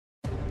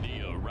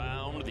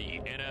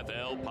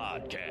NFL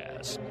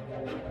podcast.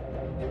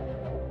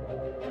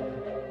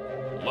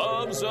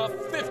 Loves a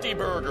 50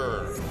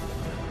 burger.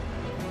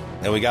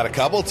 And we got a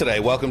couple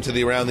today. Welcome to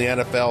the Around the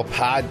NFL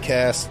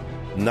podcast,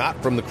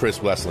 not from the Chris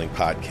Wessling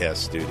podcast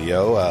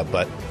studio,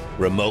 but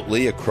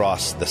remotely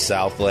across the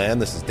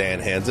Southland. This is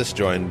Dan Hanzus,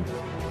 joined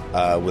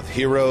with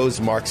heroes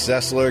Mark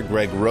Sessler,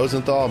 Greg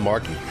Rosenthal.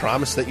 Mark, you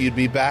promised that you'd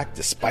be back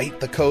despite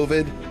the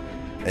COVID,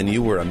 and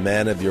you were a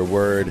man of your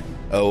word.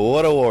 Oh,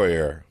 what a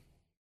warrior.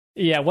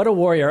 Yeah, what a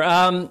warrior.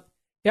 I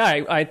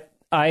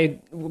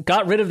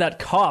got rid of that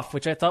cough,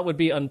 which I thought would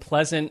be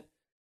unpleasant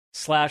 /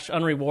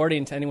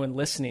 unrewarding to anyone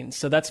listening.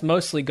 So that's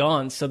mostly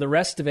gone. So the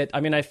rest of it, I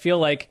mean, I feel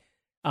like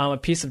a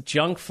piece of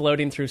junk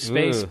floating through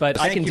space, but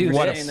I can do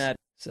that.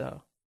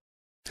 So,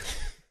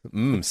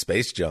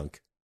 space junk.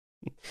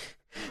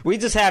 We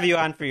just have you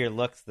on for your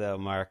looks, though,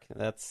 Mark.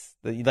 That's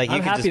like you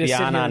could just be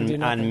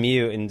on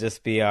mute and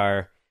just be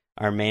our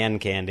man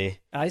candy.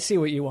 I see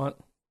what you want.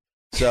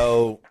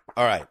 So,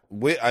 all right.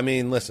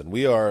 Listen,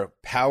 we are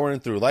powering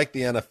through like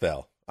the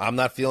NFL. I'm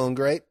not feeling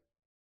great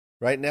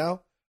right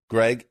now.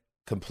 Greg,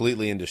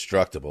 completely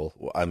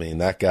indestructible. I mean,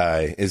 that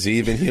guy, is he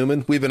even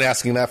human? We've been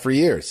asking that for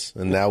years,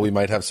 and now we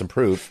might have some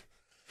proof.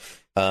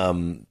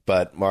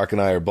 But Mark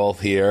and I are both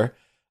here,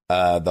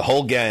 the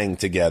whole gang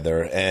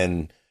together.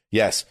 And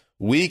yes,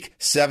 week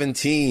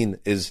 17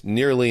 is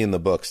nearly in the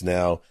books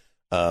now.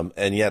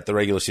 And yet the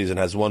regular season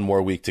has one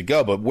more week to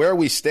go. But where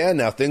we stand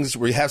now,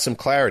 we have some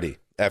clarity.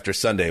 After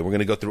Sunday, we're going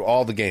to go through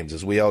all the games,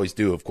 as we always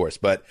do, of course.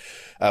 But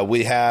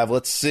we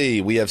have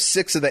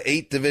 6 of the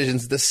 8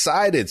 divisions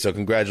decided. So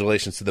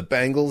congratulations to the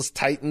Bengals,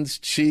 Titans,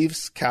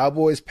 Chiefs,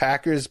 Cowboys,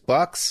 Packers,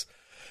 Bucks,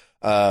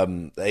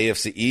 the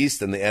AFC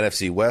East and the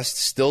NFC West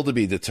still to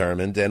be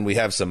determined. And we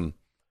have some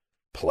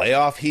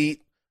playoff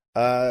heat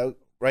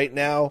right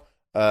now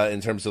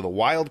in terms of the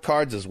wild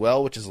cards as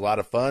well, which is a lot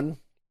of fun.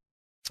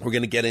 We're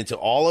going to get into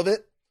all of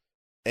it.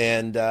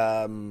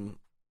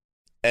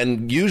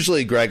 And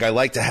usually, Greg, I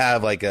like to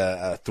have like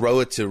a throw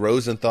it to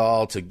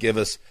Rosenthal to give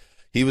us.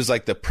 He was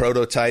like the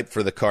prototype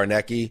for the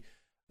Karnacki,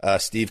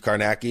 Steve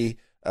Karnacki,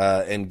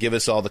 and give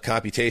us all the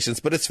computations.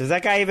 But does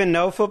that guy even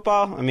know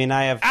football? I mean,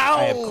 I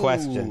have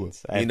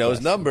questions. He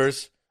knows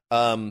numbers,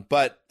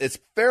 but it's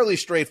fairly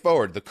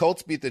straightforward. The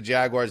Colts beat the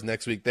Jaguars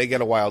next week; they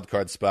get a wild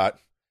card spot.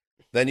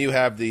 Then you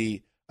have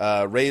the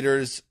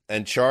Raiders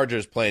and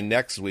Chargers playing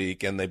next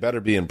week, and they better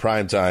be in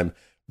prime time.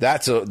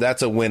 That's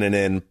a win and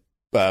in.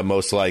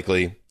 Most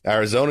likely.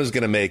 Arizona's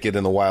going to make it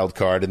in the wild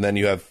card, and then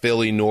you have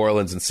Philly, New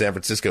Orleans, and San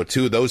Francisco.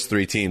 2 of those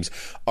 3 teams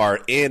are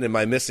in. Am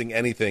I missing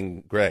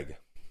anything, Greg?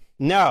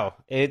 No,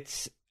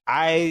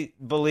 I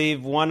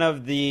believe, one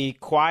of the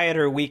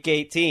quieter Week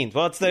 18s.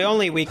 Well, it's the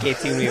only Week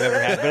 18 we've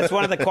ever had, but it's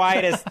one of the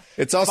quietest.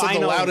 It's also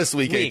the loudest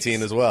Week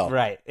 18 as well.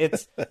 Right.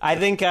 I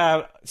think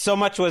so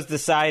much was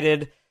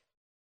decided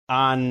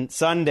on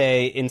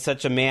Sunday in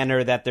such a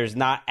manner that there's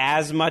not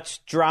as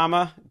much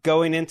drama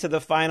going into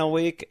the final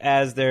week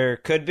as there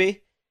could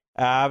be.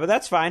 But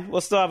that's fine.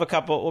 We'll still have a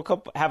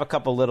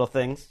couple little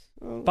things.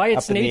 By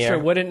its nature,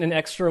 wouldn't an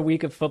extra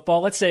week of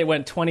football, let's say it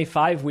went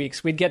 25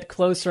 weeks, we'd get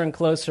closer and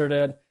closer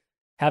to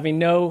having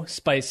no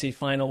spicy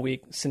final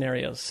week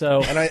scenarios.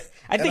 So, I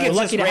think it's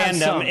just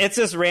random. It's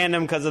just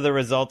random because of the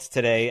results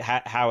today,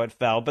 how it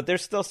fell. But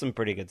there's still some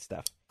pretty good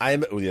stuff.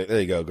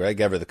 There you go,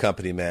 Greg. Ever the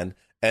company man.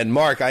 And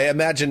Mark, I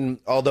imagine,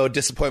 although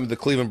disappointment, the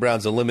Cleveland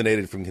Browns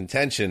eliminated from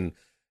contention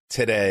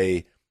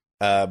today,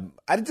 it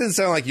didn't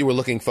sound like you were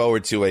looking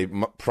forward to a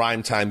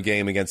primetime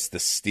game against the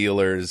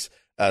Steelers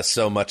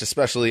so much,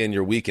 especially in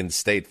your weakened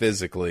state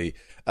physically.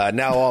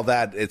 Now all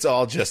that, it's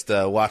all just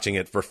watching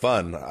it for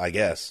fun, I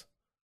guess.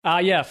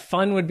 Yeah,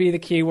 fun would be the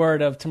key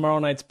word of tomorrow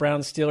night's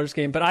Browns-Steelers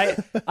game. But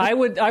I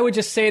would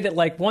just say that,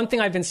 like, one thing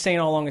I've been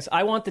saying all along is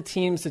I want the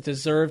teams that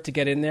deserve to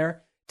get in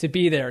there to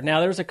be there.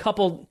 Now, there's a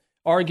couple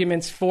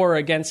arguments for or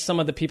against some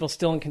of the people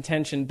still in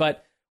contention,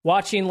 but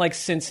watching like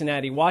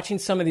Cincinnati, watching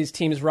some of these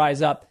teams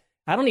rise up,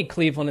 I don't need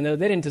Cleveland in there.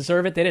 They didn't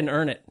deserve it. They didn't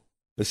earn it.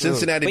 The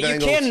Cincinnati Bengals.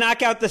 But you can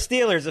knock out the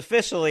Steelers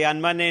officially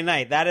on Monday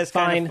night. That is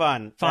kind of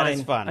fun. Fine. That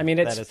is fun. I mean,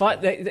 it's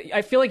fun.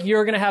 I feel like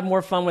you're going to have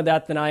more fun with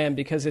that than I am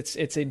because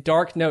it's a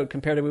dark note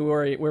compared to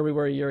where we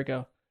were a year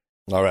ago.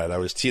 All right, I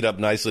was teed up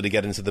nicely to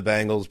get into the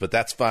Bengals, but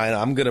that's fine.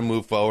 I'm going to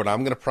move forward. I'm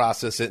going to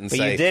process it and but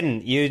say... you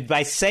didn't.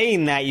 By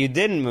saying that, you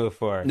didn't move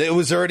forward. It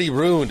was already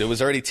ruined. It was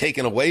already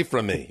taken away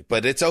from me,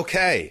 but it's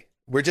okay.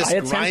 We're just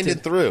grinding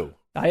through.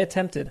 I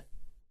attempted.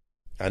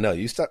 I know.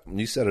 You set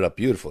it up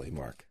beautifully,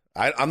 Mark.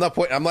 I'm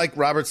like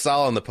Robert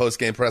Saleh in the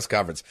post-game press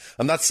conference.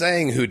 I'm not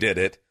saying who did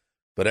it,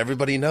 but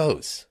everybody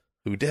knows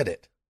who did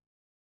it.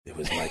 It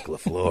was Mike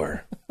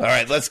LaFleur. All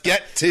right, let's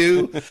get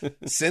to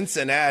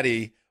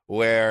Cincinnati,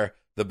 where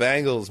the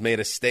Bengals made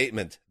a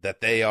statement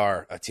that they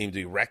are a team to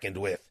be reckoned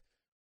with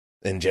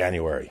in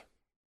January.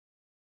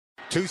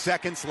 2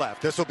 seconds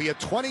left. This will be a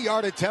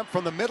 20-yard attempt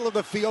from the middle of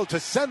the field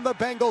to send the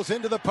Bengals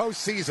into the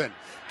postseason.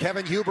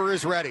 Kevin Huber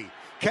is ready.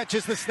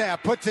 Catches the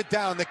snap, puts it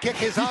down. The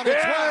kick is on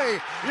its way.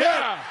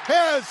 Yeah.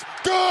 It is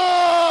good!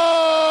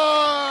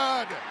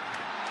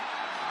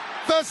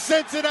 The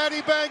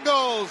Cincinnati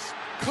Bengals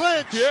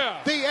clinch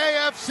the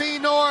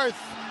AFC North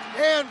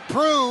and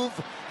prove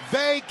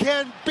they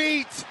can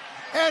beat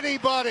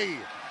anybody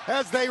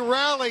as they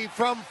rally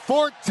from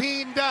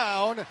 14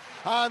 down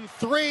on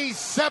 3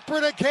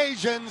 separate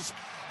occasions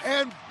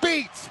and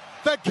beat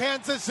the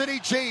Kansas City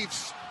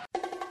Chiefs.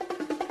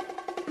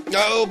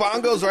 No,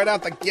 Bongos right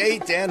out the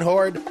gate. Dan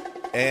Horde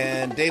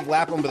and Dave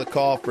Lapham with a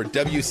call for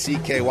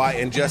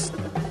WCKY and just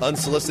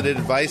unsolicited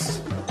advice,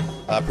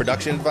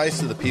 production advice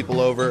to the people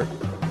over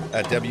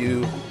at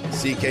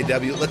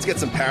WCKW. Let's get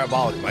some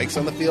parabolic mics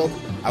on the field.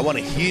 I want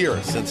to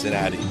hear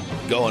Cincinnati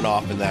going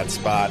off in that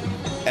spot.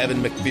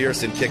 Evan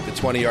McPherson kicked the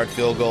 20-yard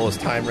field goal as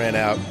time ran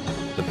out.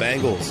 The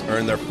Bengals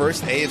earned their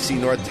first AFC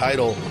North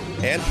title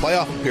and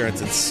playoff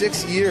appearance in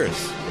 6 years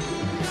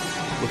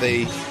with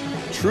a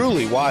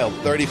truly wild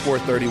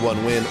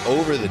 34-31 win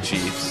over the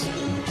Chiefs.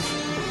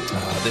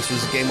 This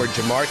was a game where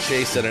Ja'Marr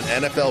Chase set an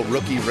NFL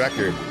rookie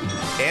record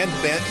and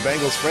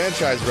Bengals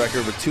franchise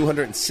record with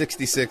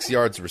 266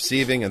 yards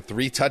receiving and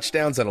 3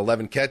 touchdowns and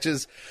 11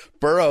 catches.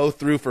 Burrow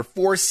threw for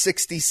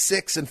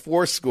 466 and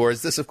 4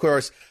 scores. This, of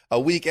course, a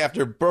week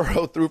after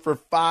Burrow threw for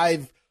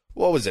 50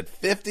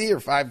 or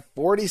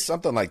 540,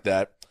 something like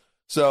that.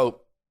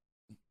 So,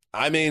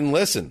 I mean,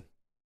 listen,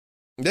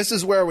 this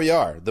is where we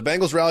are. The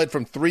Bengals rallied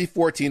from 3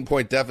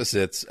 14-point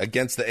deficits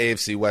against the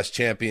AFC West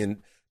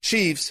champion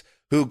Chiefs,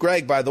 who,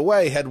 Greg, by the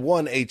way, had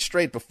won 8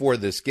 straight before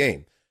this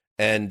game.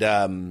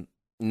 And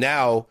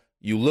now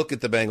you look at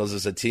the Bengals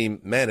as a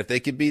team, man, if they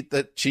could beat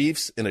the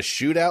Chiefs in a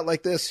shootout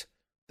like this,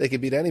 they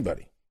could beat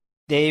anybody.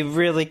 They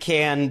really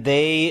can.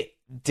 They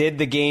did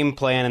the game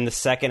plan in the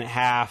second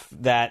half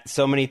that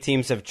so many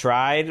teams have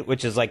tried,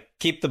 which is like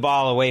keep the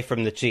ball away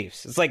from the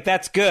Chiefs. It's like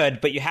that's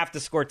good, but you have to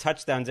score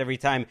touchdowns every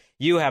time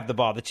you have the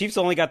ball. The Chiefs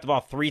only got the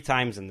ball 3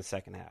 times in the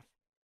second half.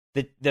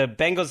 The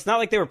Bengals, it's not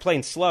like they were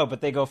playing slow,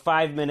 but they go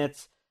 5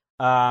 minutes.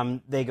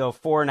 They go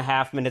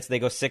 4.5 minutes. They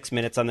go 6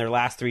 minutes on their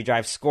last 3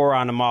 drives, score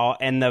on them all.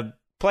 And the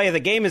play of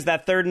the game is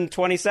that 3rd and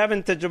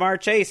 27 to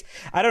Ja'Marr Chase.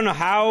 I don't know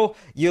how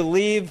you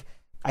leave.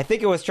 I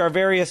think it was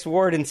Charvarius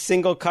Ward in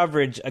single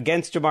coverage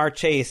against Ja'Marr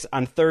Chase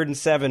on 3rd and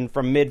 7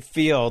 from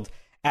midfield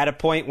at a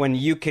point when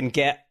you can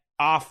get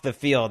off the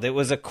field. It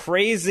was a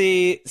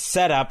crazy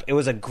setup. It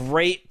was a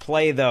great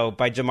play, though,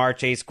 by Ja'Marr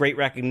Chase. Great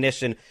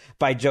recognition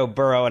by Joe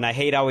Burrow, and I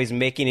hate always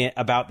making it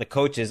about the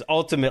coaches.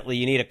 Ultimately,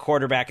 you need a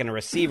quarterback and a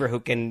receiver who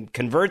can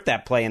convert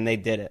that play, and they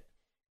did it.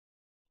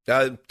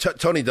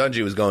 Tony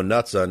Dungy was going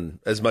nuts on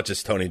as much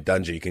as Tony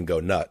Dungy can go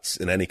nuts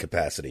in any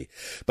capacity,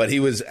 but he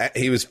was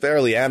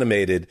fairly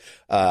animated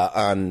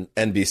on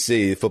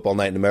NBC Football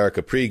Night in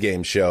America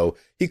pregame show.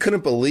 He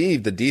couldn't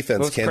believe the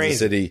defense Kansas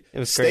City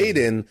stayed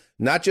in,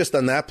 not just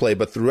on that play,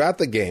 but throughout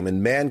the game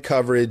in man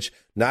coverage,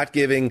 not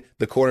giving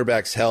the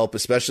cornerbacks help,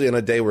 especially on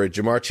a day where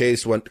Ja'Marr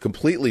Chase went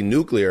completely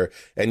nuclear,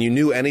 and you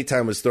knew any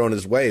time was thrown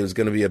his way, it was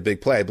going to be a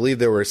big play. I believe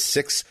there were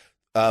 6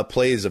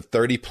 plays of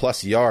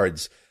 30-plus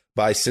yards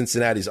by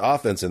Cincinnati's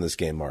offense in this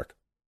game, Mark.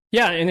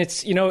 Yeah, and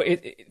it's,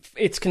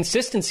 it's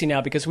consistency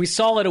now because we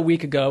saw it a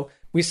week ago.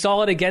 We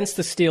saw it against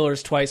the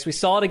Steelers twice. We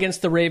saw it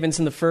against the Ravens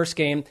in the first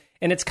game.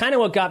 And it's kind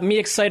of what got me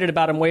excited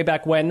about him way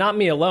back when. Not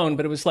me alone,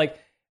 but it was like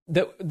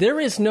there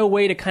is no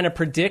way to kind of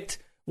predict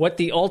what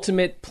the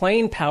ultimate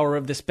playing power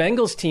of this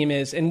Bengals team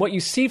is. And what you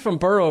see from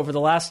Burrow over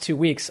the last 2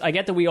 weeks, I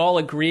get that we all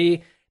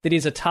agree that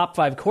he's a top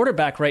 5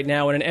 quarterback right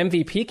now and an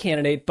MVP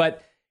candidate,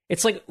 but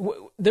it's like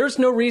there's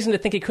no reason to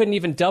think he couldn't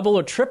even double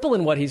or triple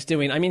in what he's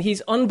doing. I mean, he's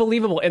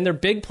unbelievable. And their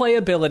big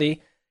playability,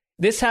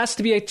 this has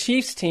to be a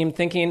Chiefs team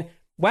thinking,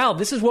 wow,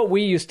 this is what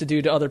we used to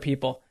do to other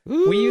people.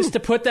 Ooh. We used to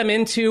put them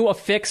into a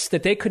fix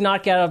that they could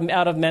not get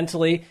out of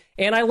mentally.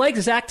 And I like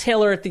Zach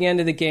Taylor at the end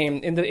of the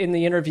game in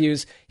the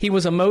interviews. He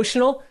was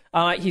emotional.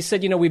 He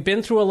said, we've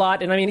been through a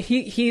lot. And I mean,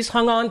 he's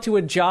hung on to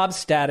a job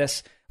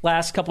status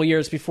last couple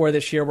years before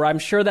this year, where I'm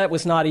sure that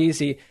was not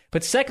easy.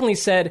 But secondly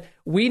said,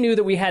 we knew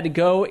that we had to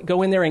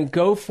go in there and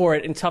go for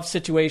it in tough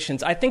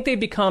situations. I think they've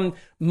become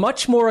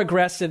much more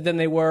aggressive than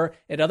they were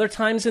at other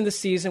times in the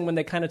season when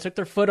they kind of took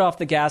their foot off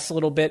the gas a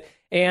little bit.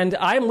 And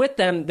I'm with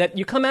them that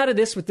you come out of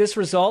this with this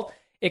result,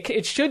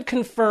 it should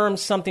confirm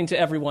something to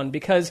everyone,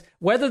 because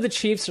whether the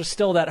Chiefs are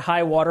still that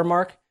high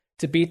watermark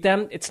to beat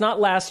them, it's not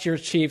last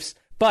year's Chiefs,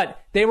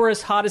 but they were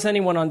as hot as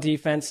anyone on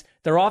defense.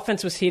 Their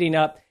offense was heating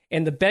up,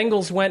 and the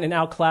Bengals went and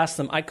outclassed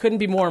them. I couldn't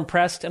be more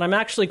impressed, and I'm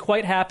actually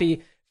quite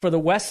happy for the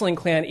Westling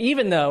clan,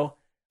 even though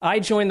I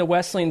joined the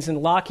Westlings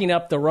in locking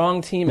up the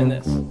wrong team in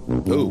this.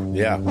 Ooh,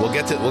 yeah, we'll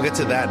get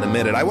to that in a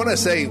minute. I want to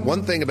say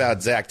one thing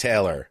about Zach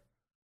Taylor.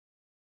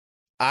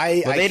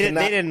 They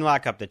didn't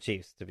lock up the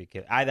Chiefs, to be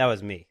kidding. That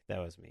was me.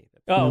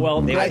 Oh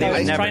well, they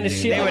would never do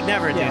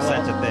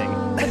such a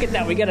thing. Look at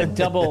that, we got a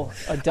double.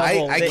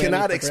 I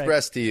cannot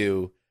express to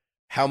you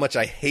how much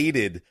I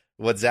hated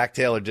what Zach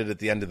Taylor did at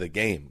the end of the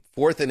game.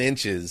 4th and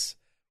inches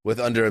with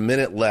under a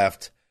minute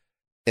left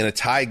in a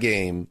tie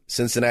game.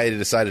 Cincinnati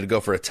decided to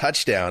go for a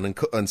touchdown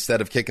instead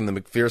of kicking the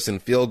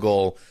McPherson field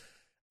goal.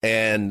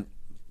 And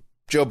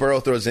Joe Burrow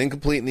throws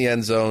incomplete in the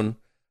end zone.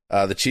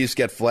 The Chiefs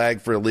get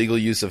flagged for illegal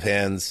use of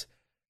hands.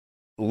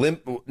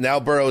 Now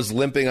Burrow's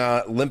limping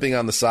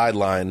on the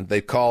sideline.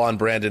 They call on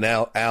Brandon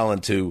Allen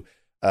to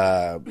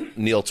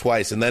kneel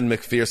twice, and then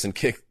McPherson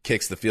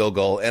kicks the field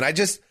goal. And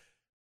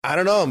I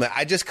don't know, man.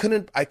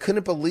 I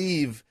couldn't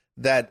believe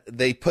that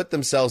they put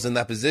themselves in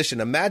that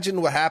position.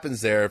 Imagine what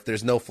happens there if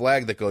there's no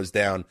flag that goes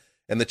down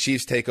and the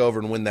Chiefs take over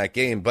and win that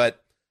game.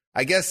 But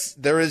I guess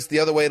there is the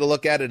other way to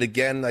look at it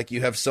again. Like,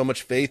 you have so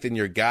much faith in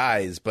your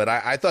guys, but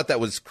I thought that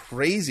was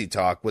crazy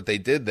talk what they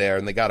did there,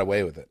 and they got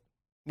away with it.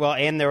 Well,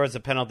 and there was a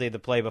penalty the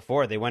play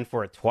before. They went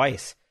for it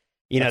twice.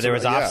 There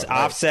was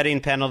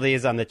offsetting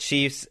penalties on the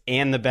Chiefs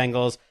and the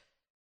Bengals.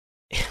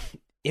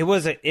 It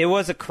was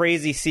a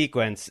crazy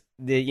sequence.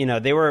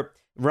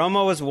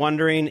 Romo was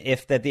wondering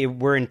if that they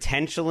were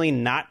intentionally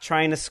not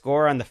trying to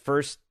score on the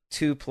first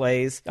two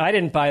plays. I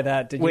didn't buy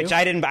that, did you? Which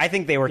I didn't. I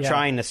think they were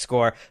trying to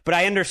score, but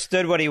I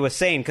understood what he was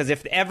saying, because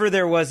if ever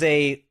there was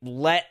a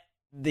let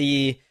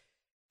the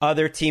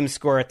other team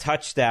score a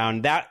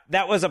touchdown, that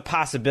was a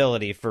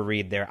possibility for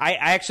Reed there. I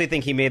actually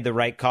think he made the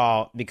right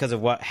call because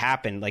of what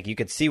happened. Like, you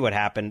could see what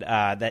happened,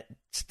 that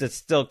to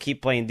still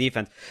keep playing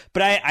defense.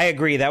 But I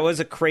agree, that was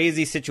a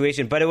crazy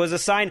situation, but it was a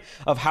sign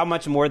of how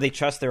much more they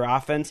trust their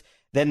offense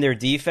than their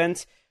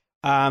defense.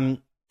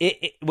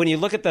 When you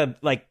look at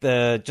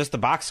the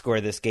box score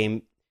of this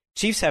game,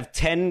 Chiefs have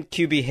 10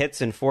 QB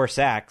hits and 4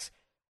 sacks.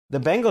 The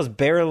Bengals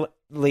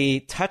barely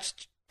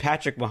touched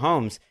Patrick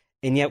Mahomes,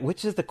 and yet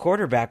which is the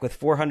quarterback with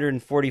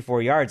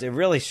 444 yards? It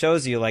really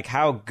shows you like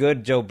how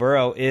good Joe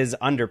Burrow is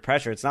under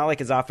pressure. It's not like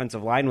his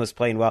offensive line was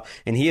playing well,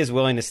 and he is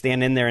willing to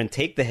stand in there and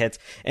take the hits.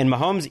 And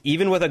Mahomes,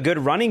 even with a good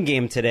running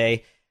game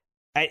today,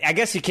 I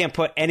guess you can't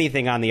put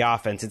anything on the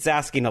offense. It's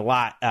asking a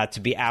lot to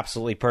be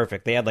absolutely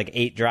perfect. They had like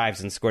 8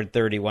 drives and scored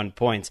 31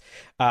 points,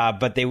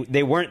 but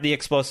they weren't the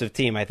explosive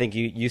team. I think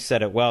you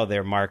said it well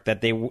there, Mark,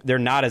 that they're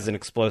not as an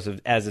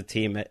explosive as a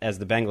team as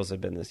the Bengals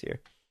have been this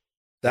year.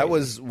 That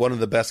was one of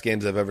the best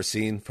games I've ever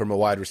seen from a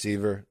wide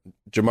receiver.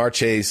 Ja'Marr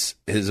Chase,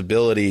 his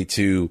ability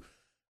to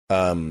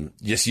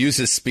just use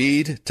his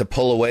speed to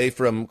pull away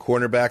from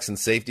cornerbacks and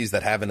safeties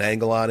that have an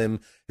angle on him,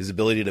 his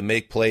ability to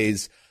make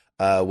plays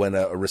when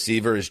a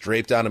receiver is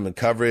draped on him in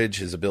coverage,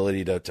 his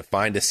ability to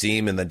find a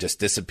seam and then just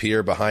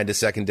disappear behind a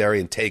secondary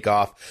and take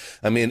off.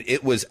 I mean,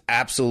 it was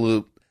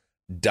absolute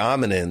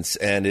dominance,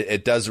 and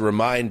it does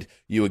remind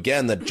you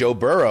again that Joe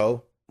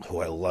Burrow, oh,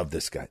 I love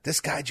this guy. This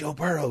guy, Joe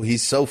Burrow,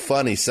 he's so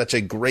fun. He's such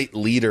a great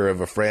leader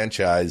of a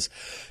franchise.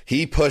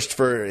 He pushed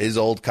for his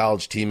old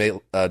college teammate,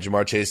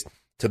 Ja'Marr Chase,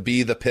 to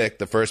be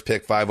the first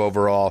pick, 5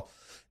 overall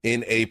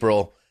in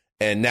April.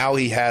 And now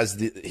he has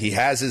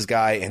his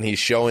guy, and he's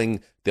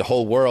showing the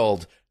whole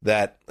world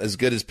that as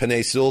good as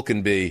Penei Sewell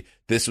can be,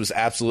 this was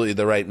absolutely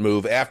the right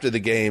move. After the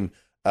game,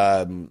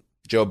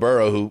 Joe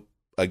Burrow, who,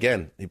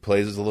 again, he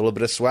plays with a little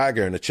bit of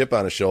swagger and a chip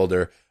on his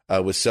shoulder,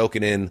 was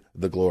soaking in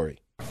the glory.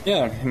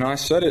 Yeah, I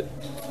said it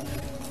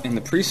in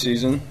the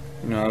preseason.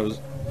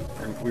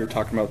 We were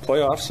talking about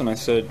playoffs, and I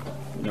said,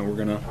 we're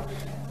gonna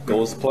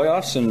goal is the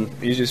playoffs, and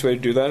the easiest way to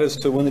do that is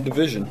to win the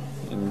division.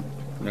 And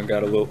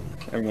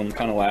everyone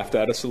kind of laughed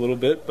at us a little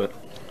bit, but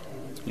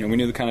we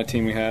knew the kind of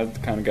team we had, the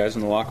kind of guys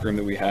in the locker room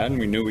that we had, and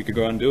we knew we could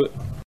go out and do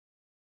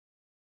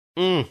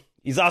it.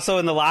 He's also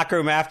in the locker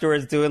room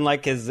afterwards doing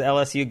like his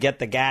LSU Get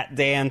the Gat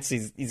dance.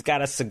 He's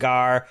got a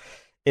cigar.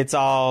 It's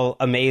all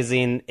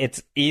amazing.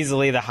 It's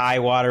easily the high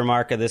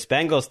watermark of this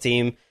Bengals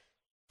team,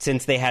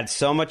 since they had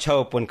so much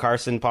hope when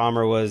Carson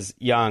Palmer was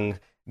young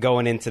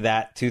going into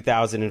that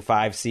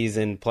 2005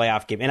 season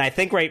playoff game. And I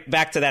think right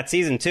back to that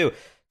season, too,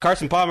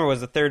 Carson Palmer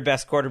was the 3rd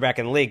best quarterback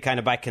in the league, kind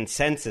of by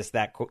consensus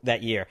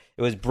that year.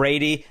 It was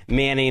Brady,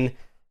 Manning,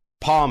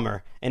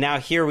 Palmer. And now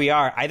here we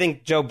are. I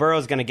think Joe Burrow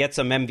is going to get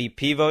some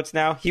MVP votes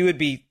now. He would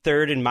be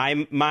 3rd in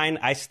my mind.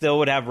 I still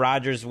would have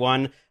Rodgers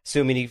 1,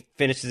 assuming he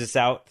finishes this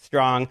out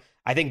strong.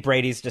 I think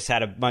Brady's just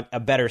had a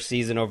better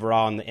season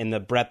overall, and the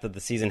breadth of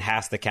the season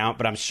has to count.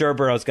 But I'm sure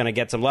Burrow's going to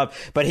get some love.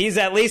 But he's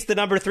at least the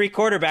number 3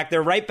 quarterback.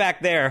 They're right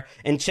back there.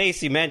 And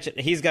Chase, you mentioned,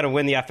 he's going to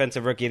win the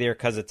Offensive Rookie of the Year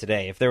because of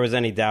today, if there was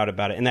any doubt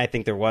about it. And I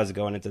think there was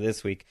going into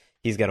this week.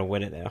 He's going to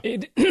win it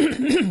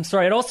now.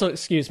 Sorry, it also,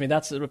 excuse me,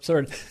 that's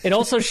absurd. It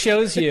also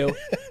shows you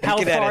how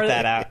you can far... edit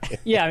that out.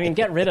 Yeah,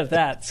 get rid of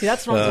that. See,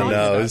 that's what I'm talking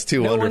about. No, it was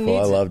too wonderful.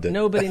 I loved it.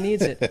 Nobody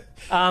needs it.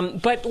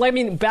 But,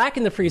 back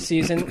in the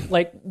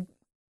preseason,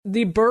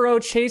 the Burrow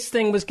Chase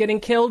thing was getting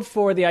killed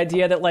for the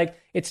idea that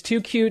it's too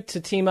cute to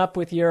team up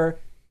with your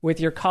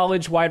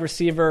college wide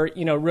receiver,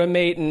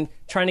 roommate, and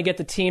trying to get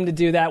the team to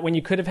do that when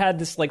you could have had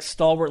this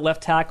stalwart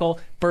left tackle.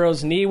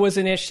 Burrow's knee was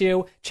an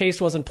issue. Chase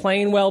wasn't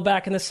playing well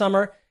back in the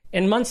summer,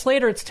 and months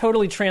later it's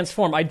totally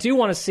transformed. I do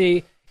want to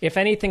see if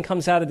anything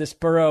comes out of this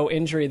Burrow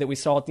injury that we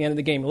saw at the end of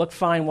the game. He looked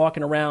fine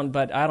walking around,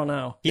 but I don't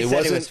know. He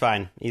said it was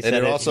fine. He said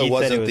it also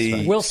wasn't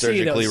the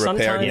surgically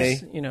repaired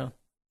knee.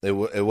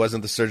 It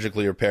wasn't the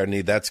surgically repaired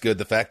knee. That's good.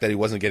 The fact that he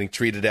wasn't getting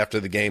treated after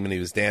the game and he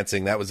was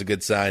dancing, that was a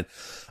good sign.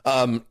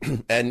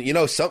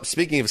 And,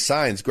 speaking of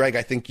signs, Greg,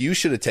 I think you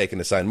should have taken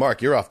a sign.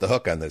 Mark, you're off the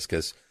hook on this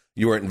because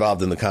you weren't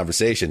involved in the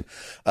conversation.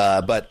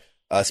 But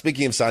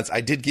speaking of signs,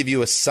 I did give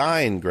you a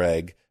sign,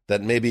 Greg,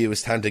 that maybe it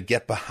was time to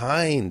get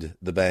behind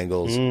the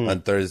Bengals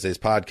on Thursday's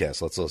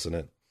podcast. Let's listen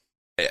in.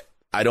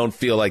 I don't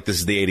feel like this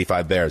is the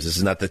 85 Bears. This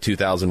is not the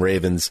 2000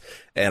 Ravens,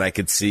 and I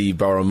could see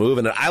Burrow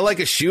moving. I like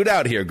a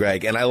shootout here,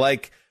 Greg, and I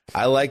like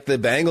the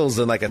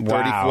Bengals in like a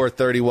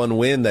 34-31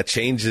 win that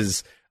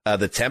changes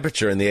the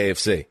temperature in the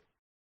AFC.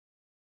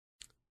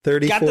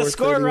 34-31. Got the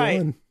score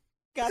right.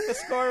 Got the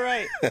score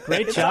right.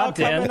 Great job,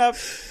 Dan.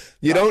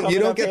 You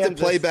don't get to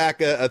play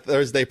back a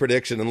Thursday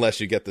prediction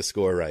unless you get the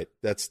score right.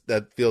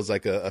 That feels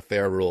like a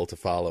fair rule to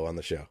follow on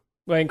the show.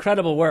 Well,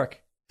 incredible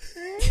work.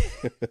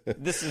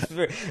 This is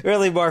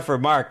really more for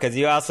Mark because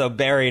you also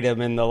buried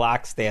him in the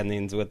lock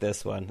standings with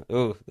this one.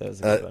 Ooh, that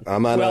was a good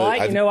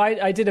one.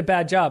 I did a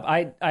bad job.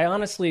 I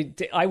honestly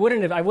I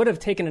would have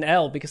taken an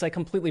L because I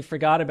completely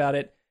forgot about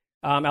it.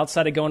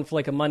 Outside of going for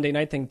like a Monday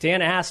night thing,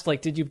 Dan asked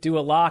like, "Did you do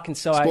a lock?" And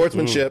so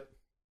sportsmanship.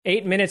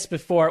 8 minutes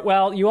before.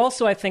 Well, you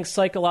also I think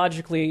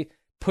psychologically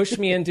pushed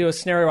me into a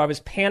scenario where I was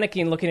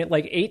panicking, looking at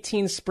like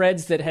 18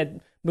 spreads that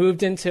had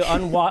moved into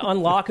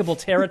unlockable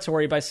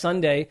territory by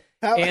Sunday.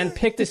 And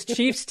picked this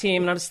Chiefs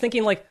team, and I was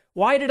thinking, like,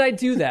 why did I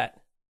do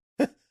that?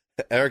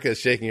 Erica's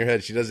shaking her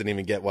head. She doesn't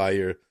even get why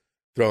you're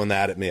throwing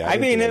that at me. I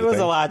mean, it was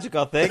a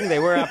logical thing. They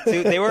were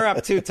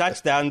up two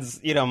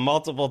touchdowns,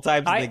 multiple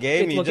times in the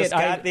game. You just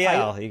got the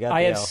L.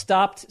 I have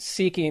stopped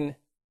seeking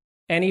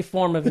any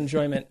form of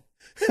enjoyment.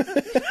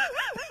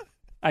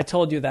 I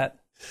told you that.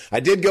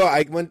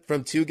 I went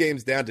from 2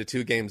 games down to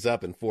 2 games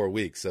up in 4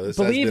 weeks. So this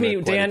believe has been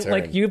me, Dan,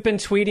 like you've been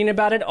tweeting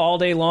about it all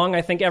day long.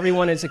 I think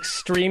everyone is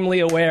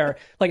extremely aware.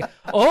 Like,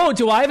 oh,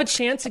 do I have a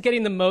chance of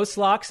getting the most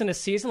locks in a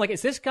season? Like,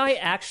 is this guy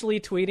actually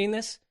tweeting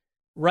this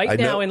right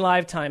now in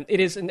live time? It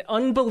is an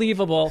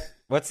unbelievable.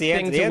 What's the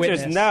answer? The answer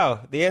is no.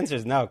 The answer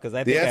is no because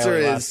I think the answer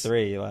is last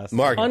 3.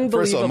 Mark,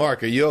 first of all,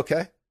 Mark, are you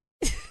okay?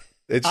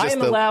 It's just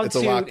it's a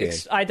lock game.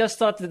 I just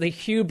thought that the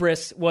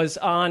hubris was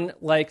on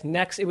like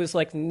next. It was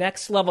like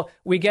next level.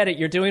 We get it.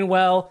 You're doing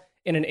well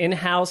in an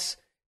in-house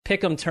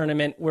pick'em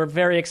tournament. We're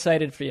very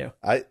excited for you.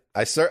 I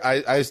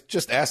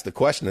just asked the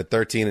question at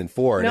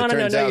 13-4, and no, it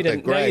turns out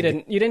that Greg. No, you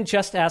didn't. You didn't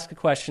just ask a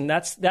question.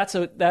 That's.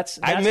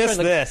 I missed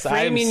this.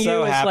 Framing I'm so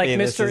you as happy like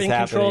this Mr. is In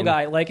Control happening.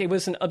 guy. Like it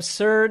was an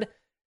absurd,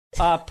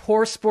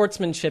 poor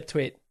sportsmanship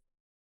tweet.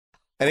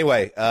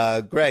 Anyway,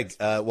 Greg,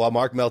 while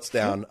Mark melts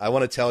down, I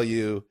want to tell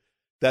you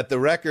that the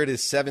record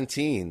is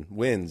 17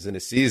 wins in a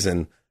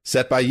season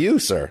set by you,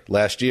 sir,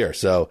 last year.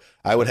 So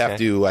I would have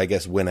to, I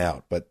guess, win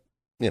out. But,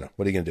 what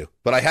are you going to do?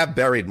 But I have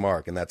buried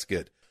Mark, and that's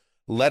good.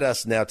 Let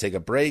us now take a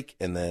break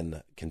and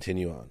then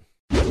continue on.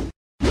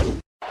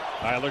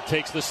 Tyler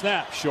takes the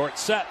snap, short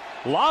set,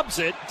 lobs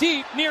it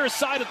deep near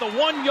side at the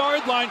 1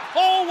 yard line.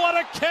 Oh, what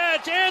a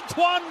catch!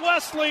 Antoine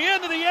Wesley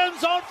into the end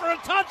zone for a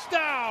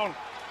touchdown!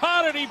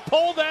 How did he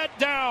pull that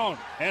down?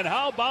 And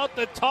how about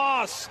the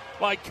toss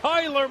by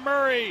Kyler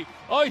Murray?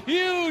 A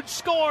huge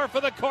score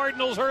for the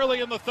Cardinals early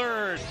in the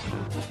third.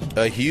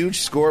 A huge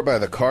score by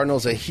the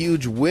Cardinals, a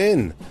huge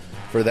win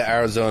for the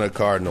Arizona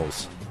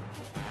Cardinals,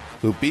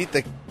 who beat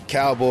the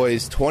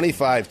Cowboys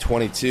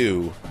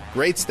 25-22.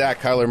 Great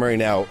stat, Kyler Murray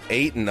now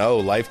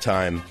 8-0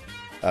 lifetime,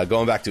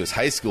 going back to his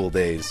high school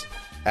days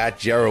at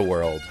Jerry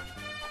World.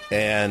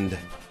 And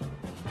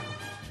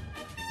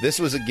this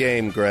was a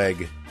game,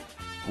 Greg,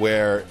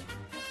 where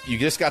you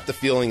just got the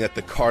feeling that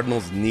the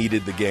Cardinals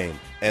needed the game.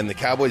 And the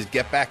Cowboys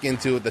get back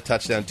into it, the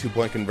touchdown,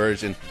 2-point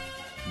conversion.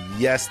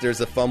 Yes,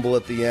 there's a fumble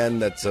at the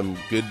end that some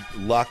good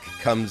luck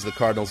comes the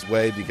Cardinals'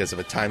 way because of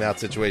a timeout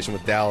situation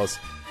with Dallas.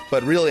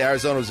 But really,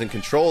 Arizona was in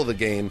control of the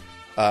game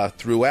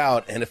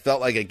throughout, and it felt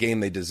like a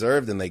game they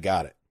deserved, and they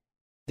got it.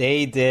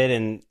 They did,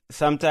 and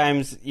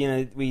sometimes,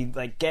 we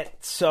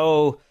get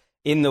so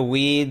in the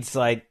weeds,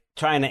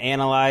 trying to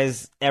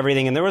analyze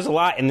everything. And there was a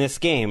lot in this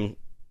game.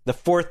 The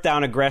 4th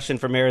down aggression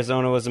from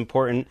Arizona was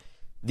important.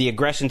 The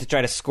aggression to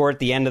try to score at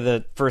the end of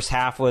the first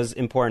half was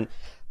important.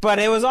 But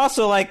it was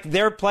also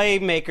their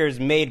playmakers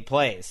made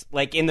plays.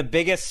 In the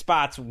biggest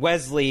spots,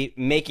 Wesley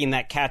making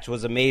that catch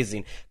was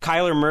amazing.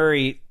 Kyler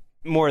Murray,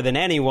 more than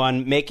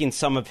anyone, making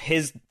some of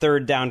his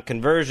 3rd down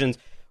conversions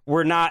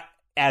were not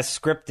as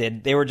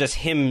scripted. They were just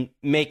him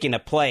making a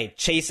play.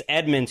 Chase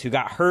Edmonds, who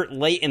got hurt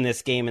late in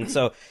this game, and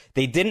so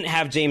they didn't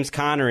have James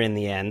Conner in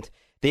the end.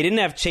 They didn't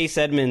have Chase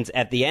Edmonds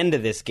at the end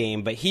of this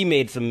game, but he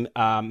made some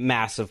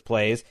massive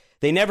plays.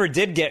 They never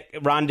did get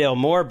Rondale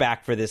Moore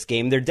back for this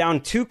game. They're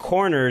down 2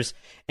 corners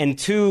and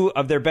 2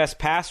 of their best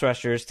pass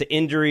rushers to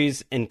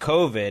injuries and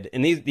COVID,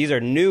 and these are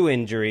new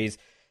injuries.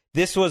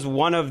 This was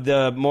one of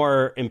the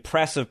more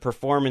impressive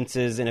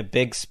performances in a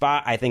big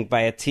spot, I think,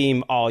 by a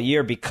team all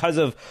year because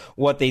of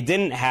what they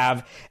didn't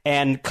have.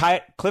 And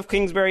Cliff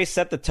Kingsbury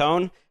set the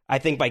tone. I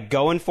think by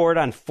going for it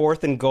on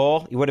 4th and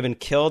goal, he would have been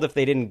killed if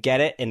they didn't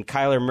get it. And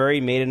Kyler Murray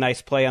made a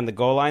nice play on the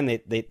goal line.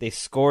 They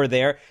score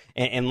there.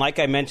 And like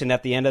I mentioned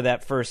at the end of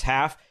that first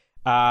half,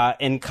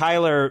 and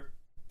Kyler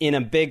in a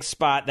big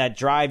spot, that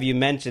drive you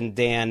mentioned,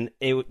 Dan,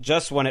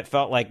 just when it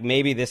felt like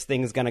maybe this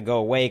thing's going to go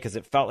away because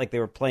it felt like they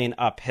were playing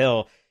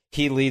uphill,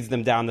 he leads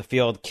them down the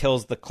field,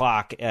 kills the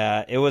clock.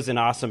 It was an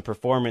awesome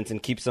performance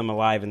and keeps them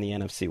alive in the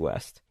NFC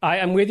West.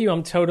 I'm with you.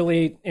 I'm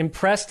totally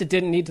impressed. It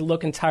didn't need to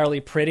look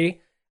entirely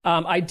pretty.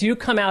 I do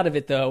come out of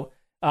it, though,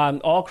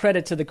 all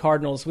credit to the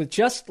Cardinals, with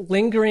just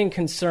lingering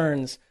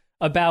concerns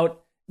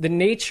about the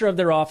nature of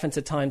their offense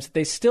at times.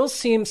 They still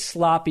seem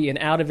sloppy and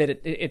out of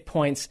it at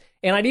points.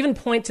 And I'd even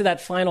point to that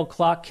final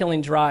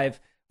clock-killing drive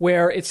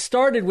where it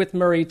started with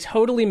Murray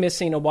totally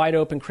missing a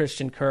wide-open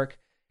Christian Kirk.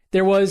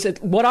 There was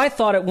what I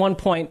thought at one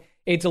point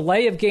a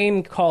delay of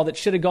game call that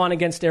should have gone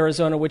against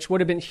Arizona, which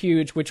would have been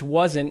huge, which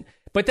wasn't.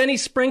 But then he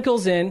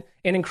sprinkles in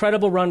an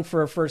incredible run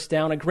for a first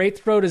down, a great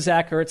throw to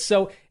Zach Ertz.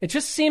 So it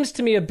just seems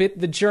to me a bit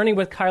the journey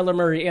with Kyler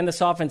Murray and this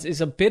offense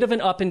is a bit of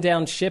an up and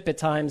down ship at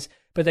times,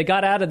 but they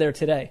got out of there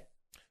today.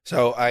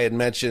 So I had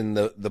mentioned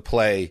the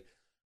play,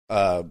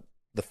 the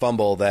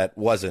fumble that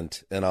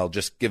wasn't, and I'll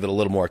just give it a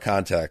little more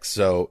context.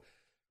 So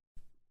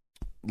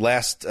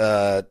last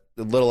a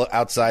little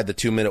outside the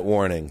 2-minute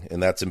warning,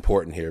 and that's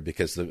important here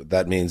because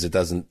that means it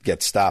doesn't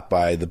get stopped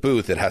by the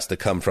booth. It has to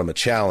come from a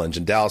challenge,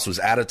 and Dallas was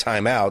out of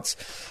timeouts,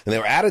 and they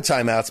were out of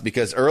timeouts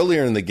because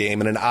earlier in the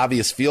game, in an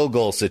obvious field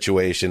goal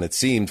situation, it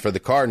seemed, for the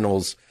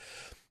Cardinals,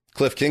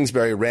 Cliff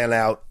Kingsbury ran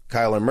out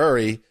Kyler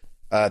Murray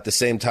at the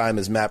same time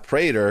as Matt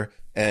Prater,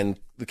 and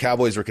the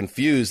Cowboys were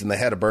confused, and they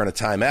had to burn a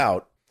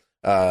timeout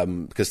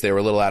because they were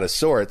a little out of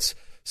sorts.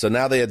 So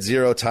now they had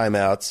 0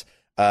 timeouts,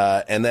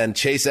 and then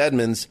Chase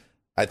Edmonds,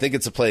 I think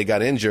it's a play,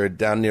 got injured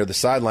down near the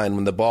sideline.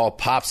 When the ball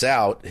pops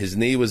out, his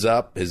knee was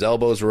up, his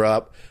elbows were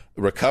up,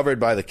 recovered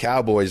by the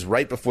Cowboys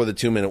right before the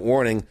 2-minute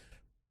warning.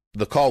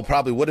 The call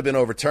probably would have been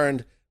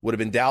overturned, would have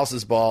been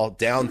Dallas's ball,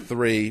 down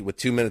 3 with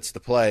 2 minutes to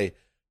play.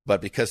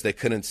 But because they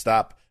couldn't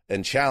stop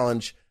and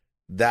challenge,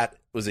 that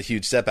was a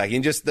huge setback.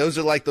 And just those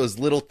are like those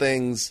little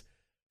things.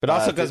 But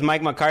also because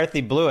Mike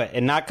McCarthy blew it,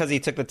 and not because he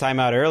took the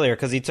timeout earlier,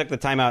 because he took the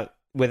timeout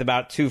with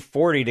about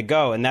 2:40 to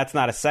go, and that's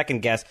not a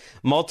second guess.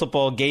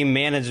 Multiple game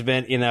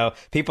management,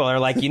 people are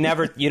like, you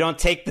don't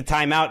take the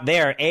timeout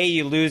there.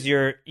 You lose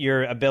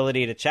your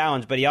ability to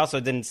challenge, but he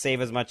also didn't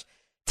save as much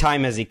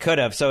time as he could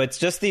have. So it's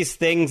just these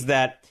things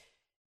that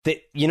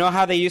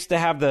how they used to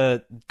have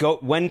the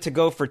when to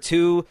go for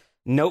 2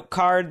 note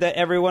card that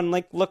everyone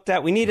looked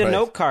at. We need a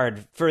note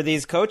card for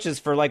these coaches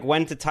for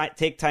when to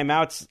take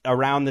timeouts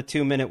around the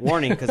 2-minute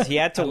warning, because he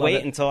had to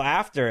wait until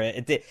after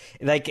it.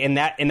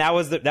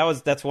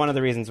 That's one of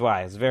the reasons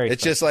why it's very.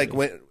 It's just like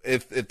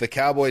if the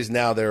Cowboys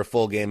now they're a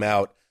full game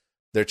out,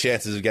 their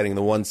chances of getting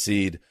the 1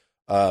 seed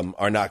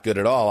are not good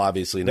at all.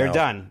 Obviously, now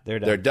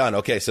They're done.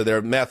 Okay,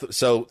 so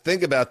so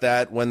think about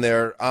that when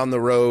they're on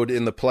the road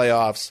in the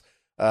playoffs.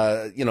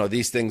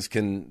 These things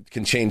can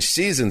change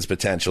seasons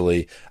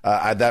potentially.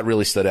 That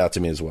really stood out to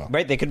me as well.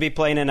 Right, they could be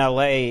playing in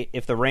LA.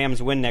 If the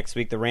Rams win next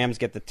week, the Rams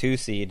get the 2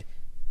 seed,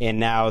 and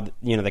now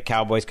the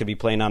Cowboys could be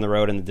playing on the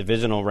road in the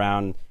divisional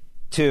round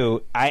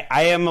too. I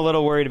am a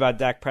little worried about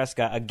Dak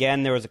Prescott.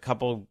 Again, there was a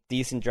couple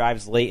decent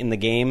drives late in the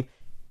game,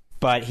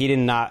 but he did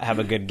not have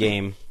a good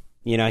game.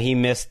 He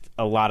missed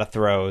a lot of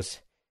throws.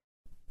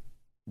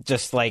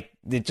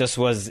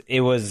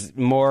 It was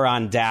more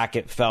on Dak,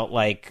 it felt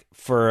like,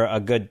 for a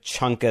good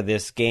chunk of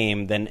this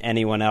game than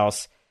anyone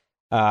else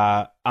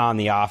on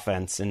the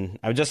offense. And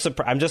I'm just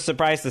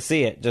surprised to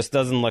see it. Just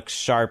doesn't look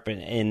sharp,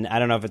 and I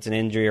don't know if it's an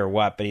injury or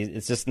what, but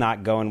it's just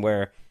not going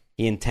where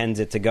he intends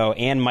it to go.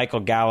 And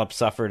Michael Gallup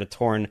suffered a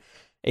torn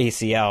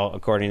ACL,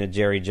 according to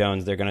Jerry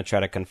Jones. They're going to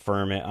try to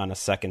confirm it on a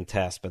second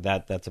test, but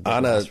that's a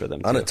big loss for them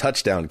on a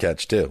touchdown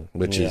catch too,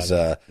 which is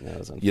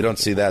you don't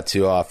see that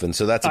too often.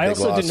 So that's a big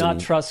loss. I also do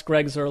not trust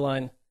Greg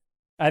Zuerlein.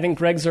 I think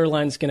Greg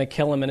Zuerlein's going to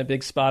kill him in a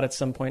big spot at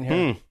some point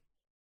here.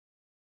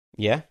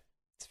 Yeah,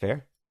 it's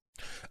fair.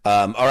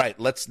 All right,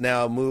 let's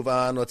now move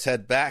on. Let's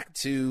head back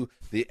to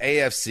the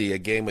AFC, a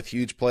game with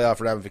huge playoff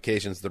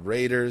ramifications. The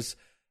Raiders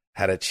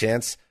had a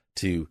chance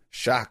to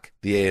shock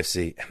the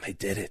AFC, and they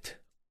did it.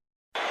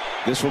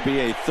 This will be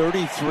a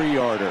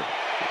 33-yarder.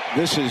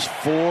 This is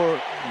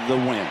for the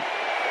win.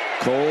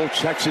 Cole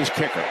checks his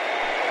kicker.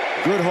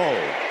 Good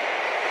hole.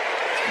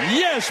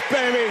 Yes,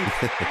 baby!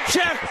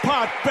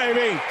 Jackpot,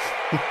 baby!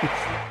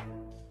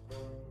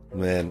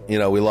 Man,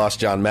 we lost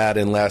John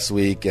Madden last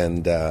week,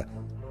 and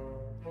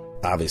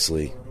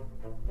obviously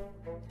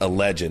a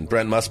legend.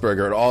 Brent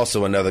Musburger,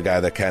 also another guy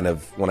that kind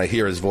of, when I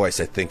hear his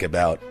voice, I think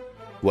about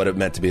what it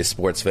meant to be a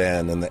sports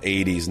fan in the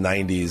 80s,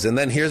 90s. And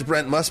then here's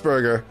Brent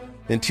Musburger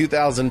in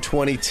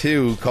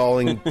 2022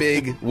 calling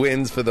big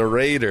wins for the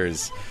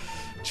Raiders.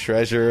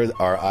 Treasure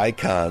our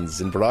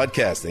icons in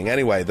broadcasting.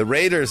 Anyway, the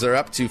Raiders are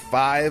up to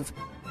 5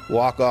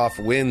 walk-off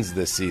wins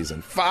this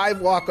season.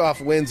 5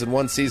 walk-off wins in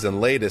one season.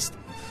 Latest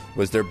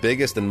was their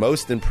biggest and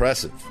most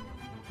impressive.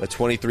 A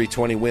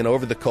 23-20 win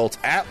over the Colts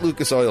at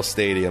Lucas Oil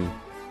Stadium,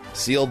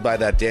 sealed by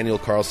that Daniel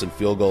Carlson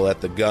field goal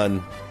at the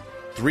gun.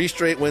 3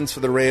 straight wins for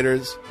the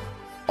Raiders.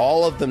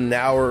 All of them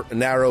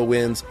narrow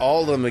wins,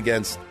 all of them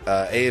against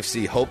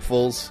AFC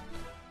hopefuls.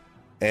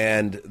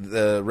 And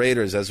the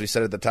Raiders, as we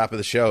said at the top of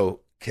the show,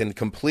 can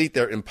complete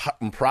their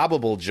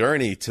improbable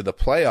journey to the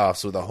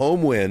playoffs with a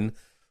home win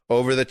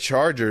over the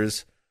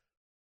Chargers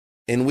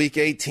in Week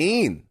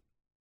 18.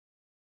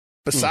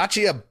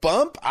 Bisaccia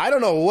bump? I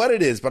don't know what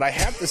it is, but I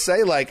have to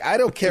say, like, I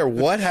don't care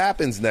what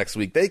happens next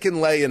week. They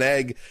can lay an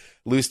egg,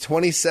 lose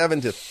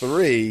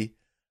 27-3.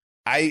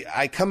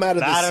 I come out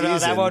of the season. I don't know.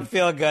 That won't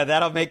feel good.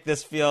 That'll make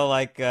this feel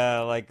like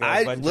a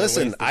bunch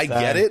listen. Of I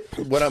get it.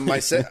 What am I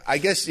saying? I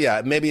guess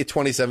maybe a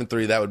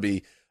 27-3. That would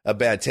be a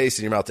bad taste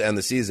in your mouth to end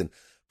the season.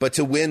 But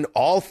to win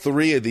all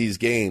 3 of these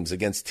games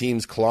against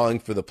teams clawing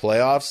for the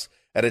playoffs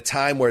at a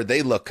time where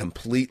they look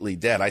completely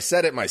dead. I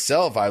said it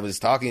myself. I was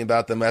talking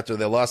about them after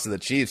they lost to the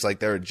Chiefs like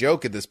they're a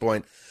joke at this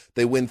point.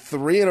 They win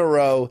 3 in a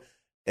row.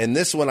 And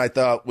this one I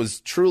thought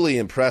was truly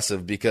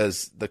impressive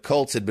because the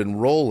Colts had been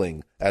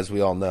rolling, as we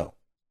all know.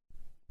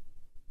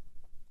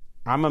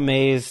 I'm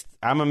amazed.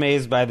 I'm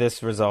amazed by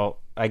this result.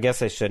 I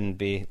guess I shouldn't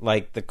be.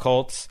 Like, the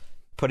Colts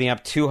putting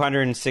up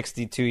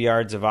 262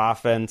 yards of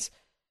offense.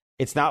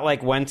 It's not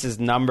like Wentz's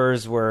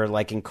numbers were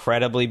like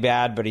incredibly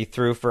bad, but he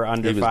threw for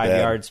under 5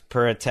 yards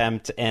per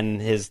attempt,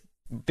 and his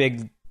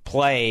big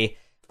play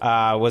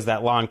was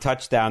that long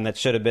touchdown that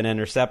should have been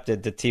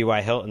intercepted to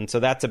T.Y. Hilton. So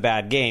that's a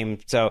bad game.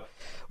 So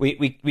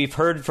we've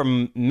heard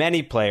from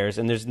many players,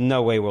 and there's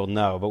no way we'll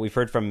know, but we've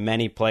heard from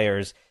many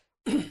players,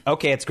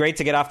 okay, it's great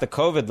to get off the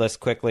COVID list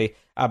quickly,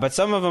 but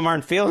some of them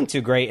aren't feeling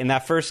too great. In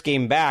that first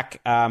game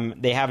back,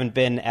 they haven't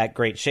been at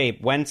great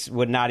shape. Wentz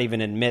would not even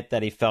admit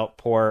that he felt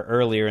poor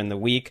earlier in the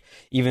week,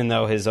 even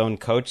though his own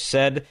coach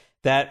said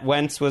that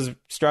Wentz was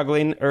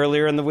struggling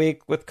earlier in the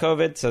week with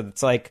COVID. So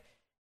it's like,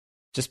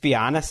 just be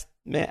honest.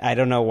 I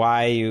don't know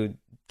why you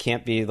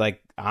can't be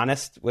like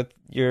honest with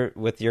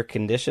your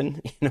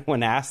condition,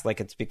 when asked. Like,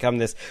 it's become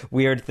this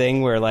weird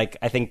thing where, like,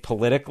 I think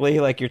politically,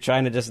 like, you're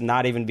trying to just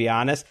not even be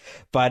honest.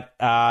 But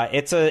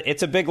it's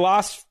a big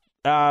loss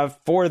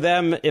for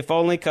them, if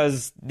only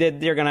because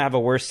they're going to have a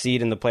worse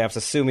seed in the playoffs,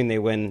 assuming they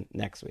win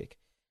next week.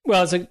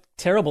 Well, it's a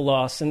terrible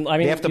loss, and I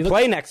mean, they have to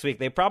play next week.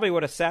 They probably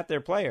would have sat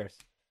their players,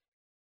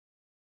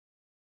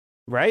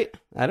 right?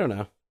 I don't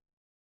know.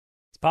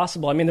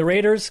 Possible. I mean, the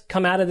Raiders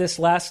come out of this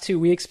last 2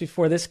 weeks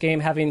before this game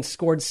having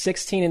scored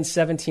 16 and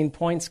 17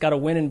 points, got a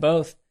win in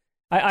both.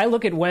 I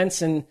look at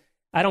Wentz and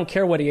I don't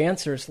care what he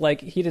answers. Like,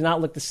 he did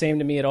not look the same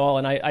to me at all,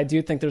 and I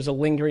do think there's a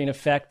lingering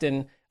effect,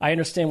 and I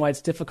understand why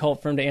it's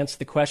difficult for him to answer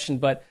the question,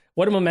 but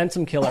what a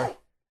momentum killer.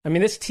 I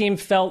mean, this team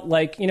felt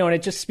like, and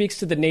it just speaks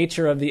to the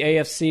nature of the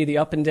AFC, the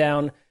up and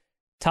down,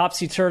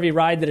 topsy-turvy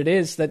ride that it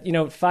is, that,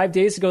 5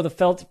 days ago,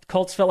 the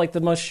Colts felt like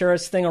the most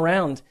surest thing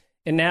around.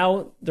 And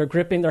now they're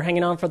they're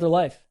hanging on for their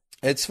life.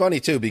 It's funny,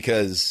 too,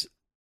 because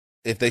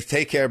if they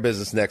take care of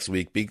business next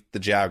week, beat the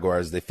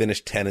Jaguars, they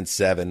finish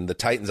 10-7. The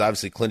Titans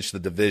obviously clinched the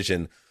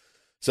division.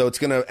 So it's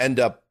going to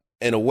end up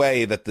in a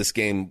way that this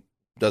game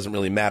doesn't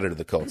really matter to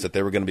the Colts, that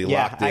they were going to be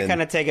locked in. I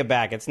kind of take it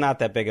back. It's not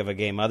that big of a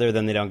game, other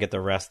than they don't get the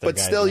rest of the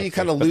guys. But still, you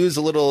kind of lose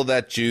a little of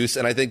that juice.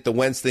 And I think the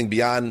Wentz thing,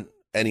 beyond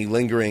any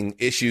lingering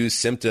issues,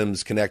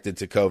 symptoms connected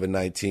to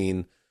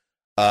COVID-19,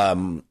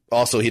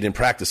 also, he didn't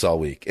practice all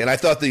week. And I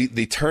thought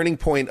the turning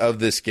point of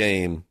this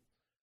game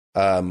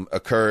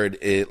occurred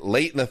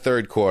late in the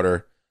third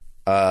quarter.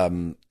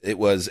 It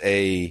was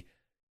a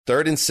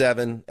 3rd and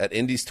 7 at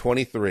Indy's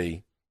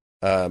 23.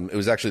 It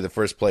was actually the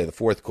first play of the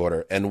fourth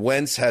quarter. And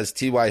Wentz has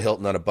T.Y.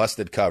 Hilton on a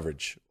busted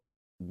coverage,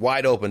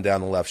 wide open down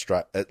the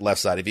left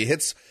side. If he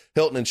hits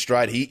Hilton in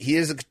stride,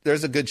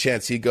 there's a good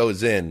chance he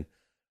goes in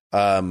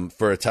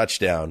for a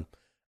touchdown.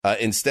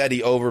 Instead,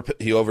 he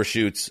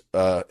overshoots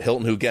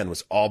Hilton, who, again,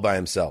 was all by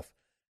himself.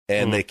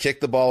 And they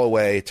kick the ball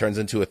away, turns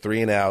into a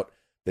 3-and-out.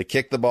 They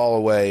kick the ball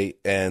away,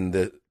 and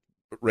the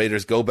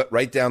Raiders go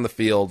right down the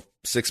field,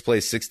 6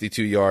 plays,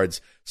 62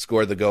 yards,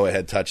 scored the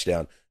go-ahead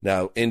touchdown.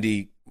 Now,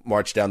 Indy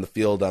marched down the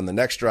field on the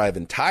next drive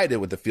and tied it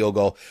with the field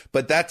goal.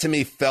 But that, to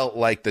me, felt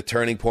like the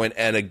turning point.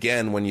 And,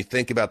 again, when you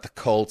think about the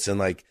Colts, and,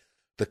 like,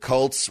 the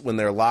Colts, when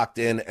they're locked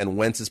in and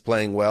Wentz is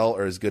playing well,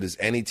 are as good as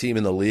any team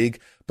in the league.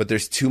 But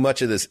there's too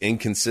much of this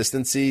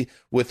inconsistency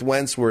with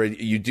Wentz where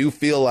you do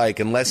feel like,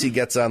 unless he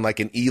gets on like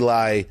an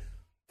Eli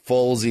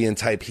Folesian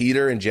type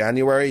heater in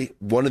January,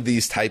 one of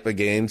these type of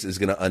games is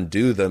going to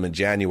undo them in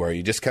January.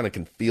 You just kind of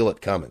can feel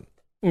it coming.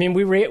 I mean,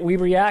 we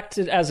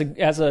reacted as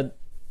a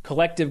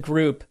collective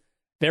group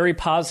very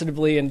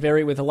positively and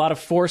with a lot of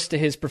force to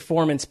his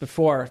performance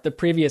before the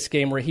previous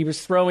game, where he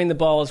was throwing the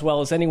ball as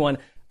well as anyone.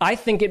 I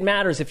think it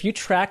matters if you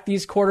track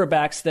these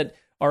quarterbacks that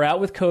are out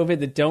with COVID,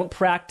 that don't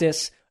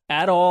practice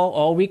at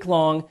all week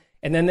long,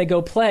 and then they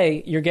go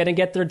play, you're going to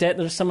get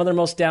some of their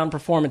most down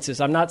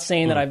performances. I'm not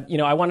saying that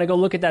I want to go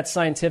look at that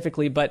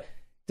scientifically, but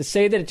to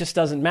say that it just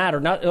doesn't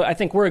matter, I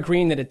think we're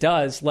agreeing that it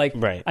does. Like,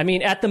 right. I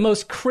mean, at the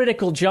most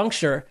critical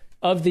juncture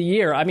of the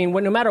year, I mean,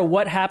 no matter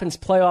what happens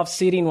playoff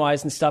seeding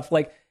wise and stuff,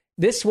 like,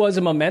 this was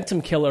a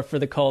momentum killer for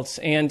the Colts.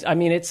 And I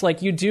mean, it's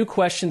like you do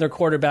question their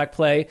quarterback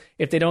play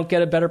if they don't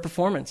get a better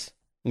performance.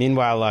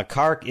 Meanwhile,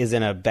 Kark is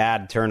in a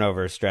bad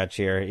turnover stretch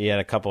here. He had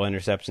a couple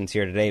interceptions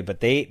here today, but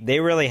they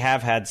really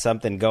have had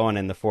something going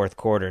in the fourth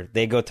quarter.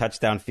 They go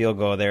touchdown field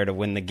goal there to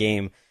win the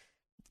game.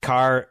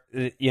 Carr,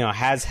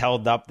 has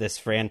held up this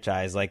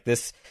franchise. Like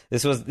this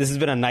has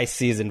been a nice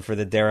season for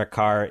the Derek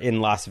Carr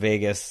in Las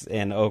Vegas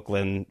and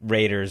Oakland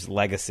Raiders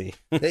legacy.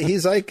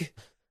 He's like,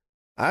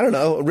 I don't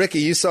know. Ricky,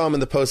 you saw him in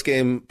the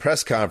post-game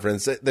press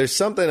conference. There's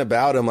something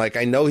about him. Like,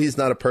 I know he's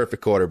not a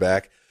perfect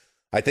quarterback.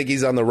 I think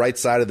he's on the right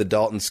side of the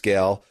Dalton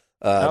scale,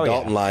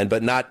 Dalton line,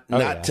 but not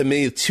to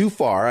me too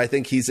far. I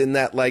think he's in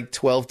that like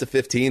 12 to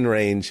 15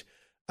 range.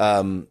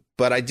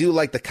 But I do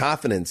like the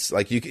confidence.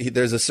 Like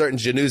there's a certain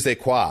je ne sais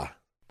quoi.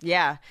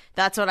 Yeah,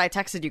 that's what I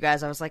texted you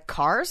guys. I was like,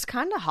 Carr's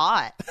kind of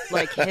hot.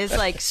 Like his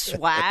like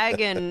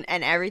swag and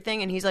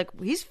everything. And he's like,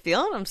 he's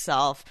feeling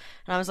himself.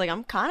 And I was like,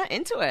 I'm kind of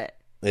into it.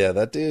 Yeah,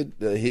 that dude,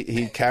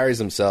 he carries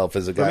himself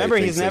as a guy. Remember,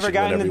 who he's never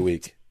gotten every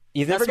week.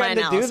 He's never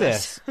gotten to do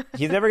this.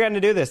 He's never gotten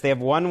to do this. They have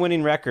one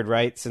winning record,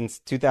 right, since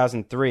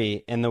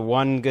 2003. And the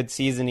one good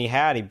season he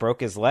had, he broke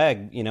his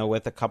leg,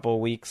 with a couple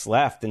of weeks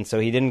left. And so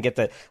he didn't get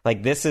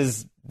this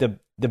is the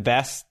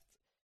best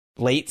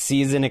late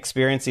season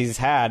experience he's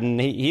had. And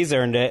he's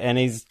earned it. And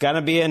he's going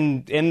to be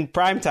in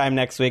primetime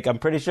next week. I'm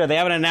pretty sure. They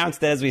haven't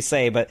announced it as we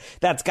say, but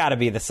that's got to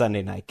be the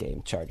Sunday night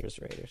game. Chargers,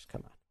 Raiders.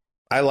 Come on.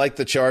 I like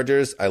the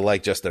Chargers. I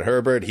like Justin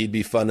Herbert. He'd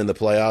be fun in the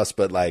playoffs,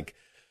 but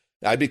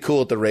I'd be cool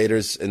with the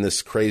Raiders in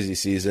this crazy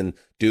season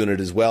doing it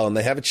as well. And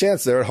they have a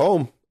chance. They're at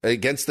home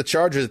against the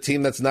Chargers, a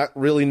team that's not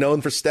really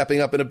known for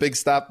stepping up in a big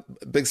spot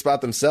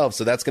themselves.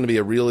 So that's going to be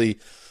a really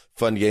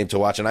fun game to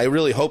watch. And I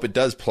really hope it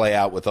does play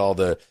out with all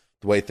the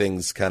way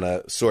things kind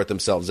of sort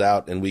themselves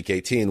out in Week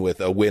 18 with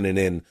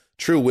a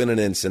true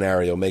win-and-in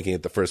scenario, making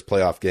it the first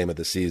playoff game of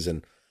the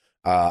season.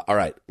 All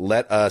right,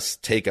 let us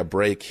take a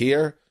break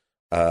here.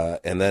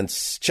 And then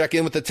check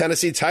in with the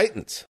Tennessee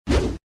Titans.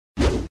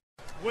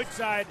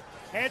 Woodside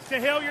heads to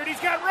Hilliard.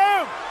 He's got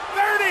room.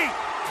 30,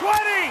 20,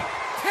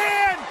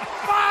 10,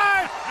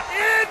 5,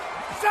 in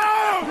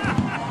zone.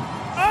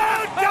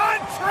 Oh,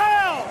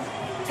 Dontrell.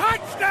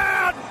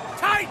 Touchdown,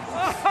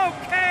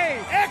 Titans. Okay.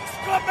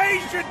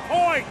 Exclamation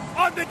point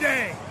on the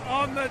day.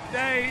 On the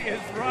day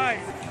is right.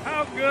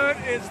 How good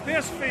is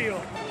this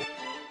field?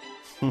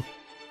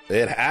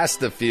 It has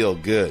to feel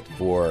good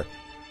for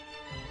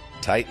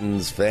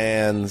Titans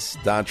fans.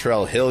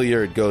 Dontrell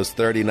Hilliard goes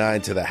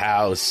 39 to the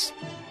house.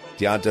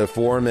 Deonta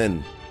Foreman,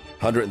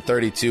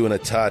 132 and a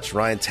touch.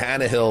 Ryan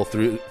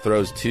Tannehill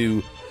throws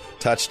 2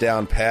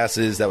 touchdown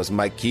passes. That was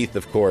Mike Keith,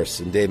 of course,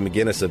 and Dave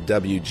McGinnis of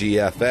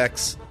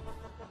WGFX.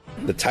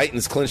 The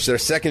Titans clinched their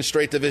second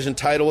straight division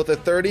title with a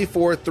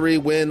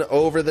 34-3 win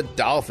over the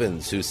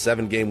Dolphins, whose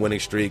 7-game winning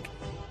streak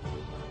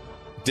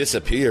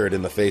disappeared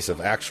in the face of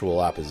actual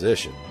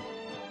opposition.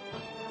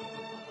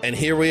 And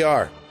here we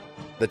are.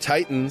 The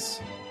Titans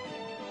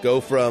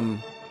go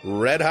from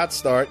red-hot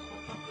start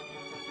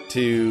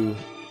to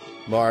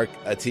mark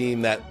a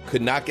team that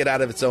could not get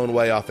out of its own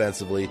way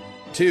offensively.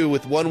 2,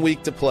 with 1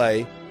 week to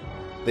play,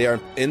 they are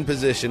in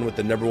position with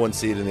the number 1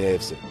 seed in the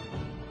AFC.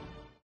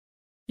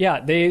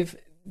 Yeah,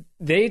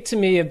 they to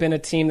me have been a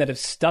team that have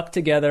stuck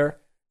together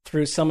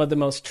through some of the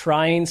most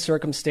trying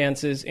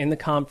circumstances in the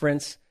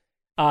conference.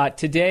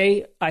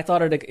 Today, I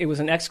thought it was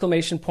an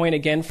exclamation point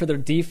again for their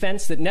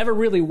defense that never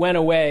really went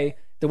away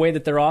the way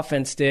that their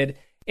offense did.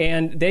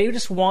 And they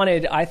just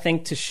wanted, I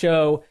think, to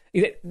show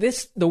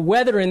the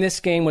weather in this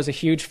game was a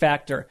huge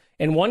factor.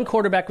 And one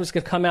quarterback was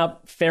going to come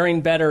out faring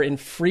better in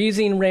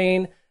freezing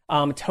rain,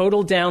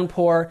 total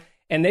downpour,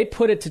 and they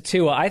put it to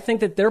Tua. I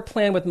think that their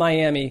plan with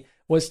Miami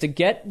was to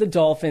get the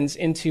Dolphins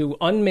into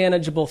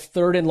unmanageable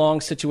 3rd and long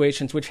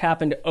situations, which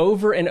happened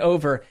over and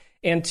over.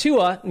 And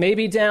Tua,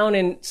 maybe down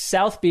in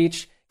South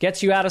Beach,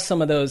 gets you out of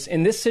some of those.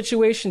 In this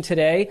situation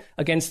today,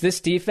 against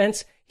this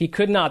defense, he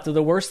could not. They're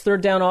the worst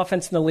 3rd down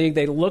offense in the league.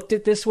 They looked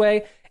at this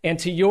way. And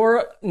to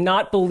your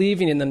not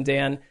believing in them,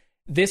 Dan,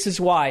 this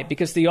is why.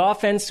 Because the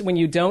offense, when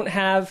you don't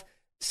have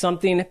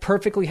something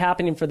perfectly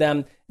happening for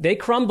them, they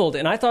crumbled.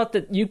 And I thought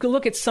that you could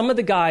look at some of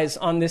the guys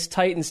on this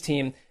Titans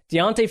team.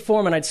 Deonta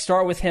Foreman, I'd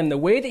start with him. The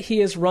way that he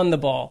has run the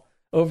ball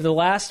over the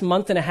last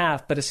month and a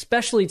half, but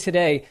especially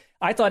today,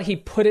 I thought he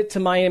put it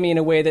to Miami in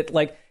a way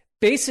that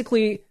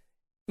basically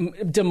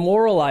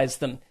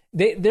demoralized them.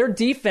 Their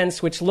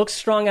defense, which looked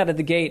strong out of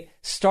the gate,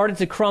 started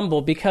to crumble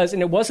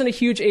and it wasn't a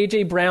huge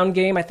A.J. Brown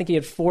game. I think he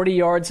had 40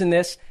 yards in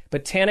this,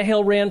 but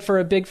Tannehill ran for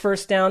a big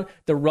first down.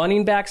 The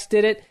running backs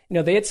did it.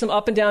 They had some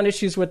up and down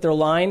issues with their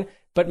line,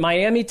 but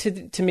Miami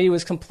to me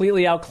was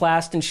completely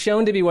outclassed and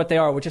shown to be what they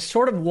are, which is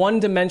sort of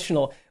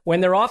one-dimensional.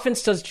 When their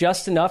offense does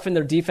just enough and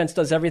their defense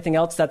does everything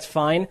else, that's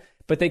fine.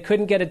 But they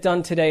couldn't get it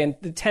done today, and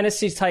the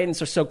Tennessee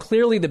Titans are so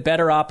clearly the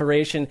better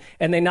operation,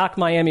 and they knock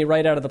Miami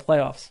right out of the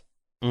playoffs.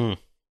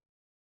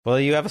 Well,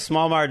 you have a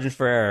small margin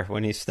for error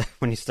when you start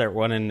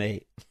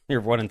 1-8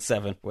 or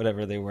 1-7,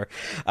 whatever they were.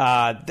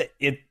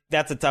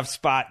 That's a tough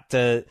spot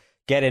to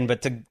get in,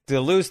 but to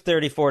lose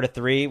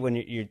 34-3 when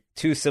you're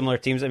 2 similar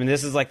teams. I mean,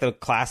 this is like the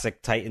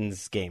classic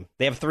Titans game.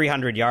 They have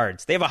 300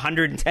 yards. They have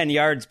 110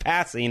 yards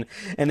passing,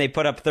 and they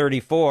put up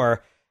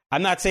 34.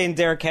 I'm not saying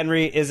Derrick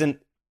Henry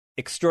isn't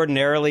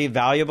extraordinarily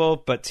valuable,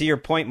 but to your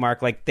point,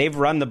 Mark, they've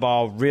run the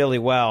ball really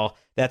well.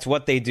 That's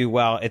what they do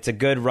well. It's a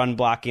good run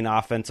blocking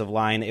offensive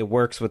line. It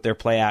works with their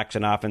play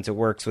action offense. It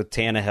works with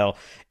Tannehill,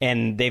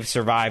 and they've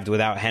survived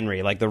without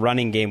Henry. The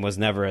running game was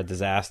never a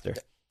disaster.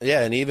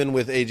 Yeah, and even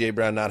with A.J.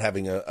 Brown not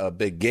having a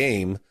big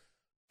game,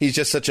 he's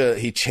just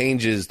he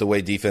changes the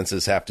way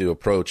defenses have to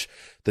approach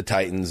the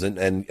Titans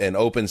and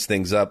opens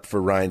things up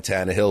for Ryan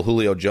Tannehill.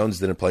 Julio Jones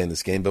didn't play in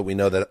this game, but we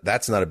know that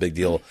that's not a big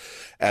deal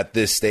at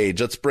this stage.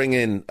 Let's bring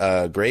in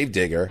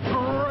Gravedigger.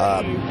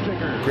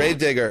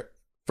 Gravedigger,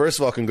 first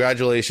of all,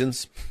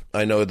 congratulations.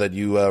 I know that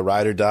you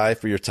ride or die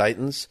for your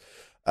Titans.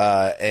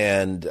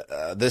 And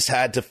this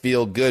had to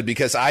feel good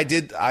because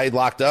I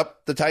locked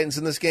up the Titans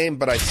in this game,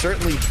 but I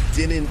certainly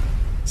didn't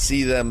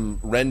see them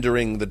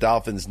rendering the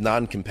Dolphins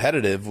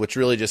non-competitive, which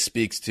really just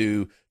speaks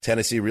to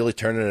Tennessee really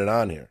turning it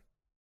on here.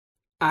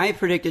 I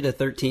predicted a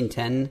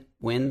 13-10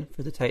 win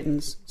for the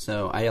Titans,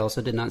 so I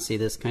also did not see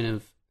this kind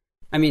of...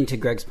 I mean, to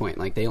Greg's point,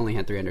 like they only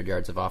had 300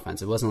 yards of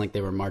offense. It wasn't like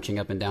they were marching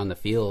up and down the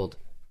field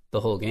the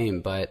whole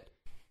game, but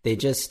they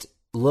just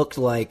looked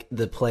like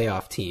the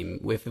playoff team.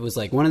 If it was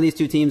like one of these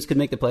two teams could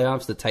make the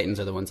playoffs, the Titans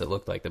are the ones that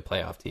looked like the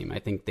playoff team. I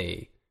think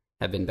they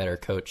have been better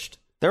coached.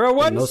 They're a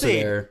 1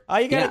 seed. All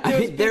you got to do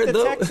is beat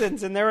the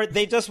Texans, and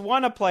they just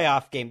won a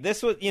playoff game.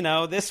 This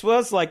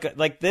was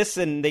like this,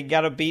 and they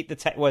got to beat the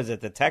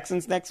the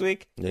Texans next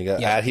week? You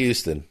got at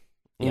Houston.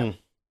 Yeah.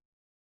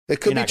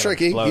 It could be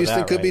tricky.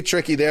 Houston could be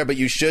tricky there, but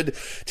you should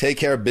take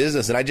care of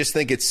business. And I just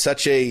think it's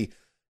such a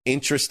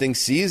interesting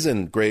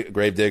season,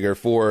 Gravedigger,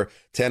 for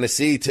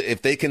Tennessee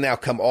if they can now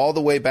come all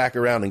the way back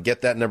around and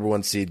get that number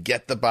 1 seed,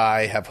 get the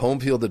bye, have home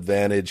field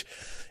advantage.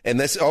 And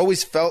this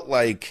always felt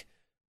like,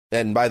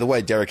 and by the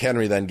way, Derrick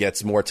Henry then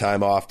gets more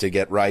time off to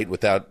get right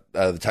without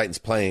the Titans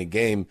playing a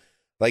game.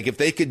 Like if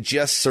they could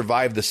just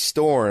survive the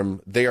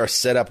storm, they are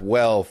set up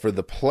well for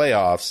the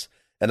playoffs.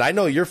 And I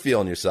know you're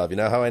feeling yourself. You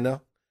know how I know?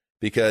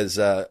 Because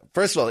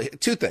first of all,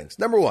 2 things.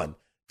 Number 1,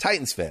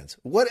 Titans fans.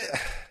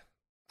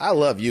 I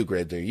love you,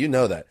 Gravedigger. You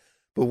know that.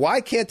 But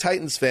why can't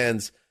Titans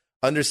fans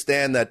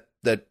understand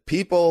that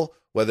people,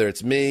 whether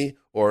it's me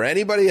or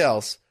anybody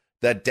else,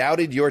 that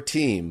doubted your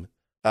team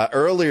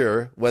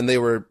earlier when they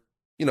were,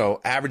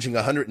 averaging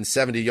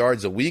 170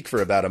 yards a week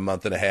for about a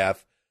month and a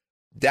half,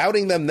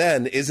 doubting them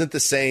then isn't the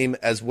same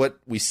as what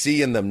we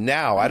see in them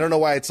now. I don't know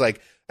why it's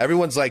like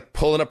everyone's like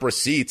pulling up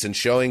receipts and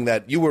showing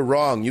that you were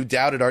wrong, you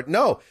doubted our...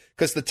 No,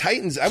 because the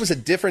Titans, I was a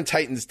different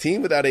Titans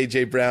team without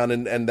A.J. Brown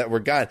and that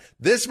were gone.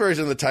 This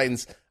version of the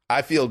Titans,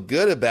 I feel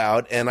good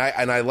about, and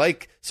I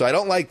like... So I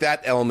don't like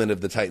that element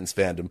of the Titans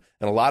fandom,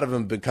 and a lot of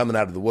them have been coming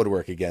out of the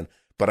woodwork again.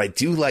 But I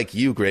do like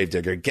you,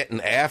 Gravedigger,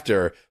 getting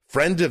after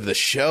friend of the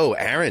show,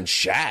 Aaron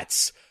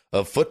Schatz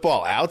of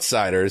Football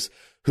Outsiders,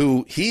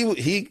 who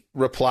he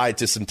replied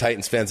to some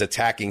Titans fans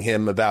attacking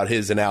him about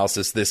his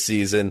analysis this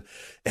season.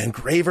 And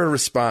Graver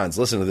responds.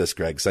 Listen to this,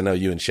 Greg, because I know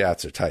you and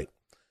Schatz are tight.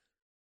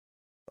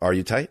 Are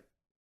you tight?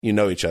 You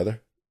know each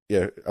other?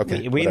 Yeah,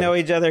 okay. We know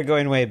each other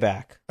going way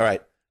back. All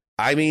right.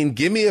 I mean,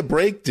 give me a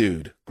break,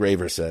 dude,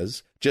 Graver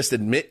says. Just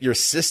admit your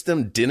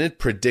system didn't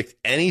predict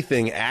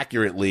anything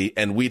accurately,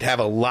 and we'd have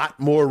a lot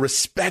more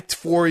respect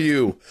for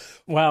you.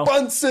 Wow.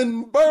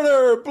 Bunsen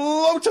burner,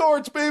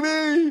 blowtorch,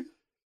 baby.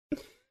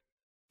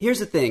 Here's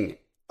the thing.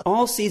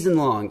 All season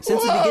long,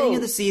 since the beginning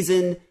of the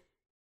season,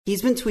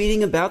 he's been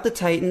tweeting about the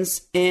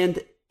Titans, and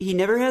he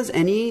never has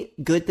any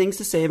good things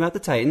to say about the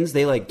Titans.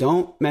 They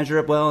don't measure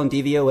up well in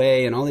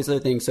DVOA and all these other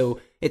things. So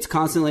it's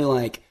constantly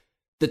like,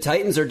 the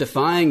Titans are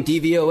defying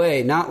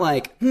DVOA, not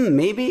like,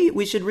 maybe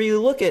we should really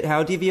look at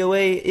how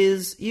DVOA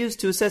is used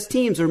to assess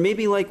teams, or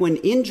maybe like when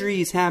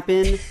injuries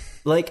happen,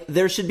 like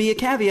there should be a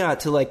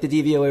caveat to like the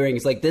DVOA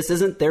rankings. Like this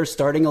isn't their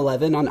starting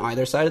 11 on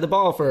either side of the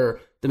ball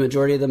for the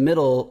majority of the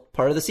middle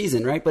part of the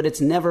season, right? But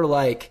it's never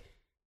like,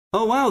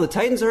 oh wow, the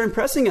Titans are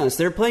impressing us.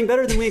 They're playing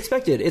better than we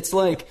expected. It's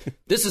like,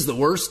 this is the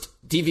worst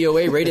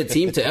DVOA rated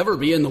team to ever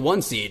be in the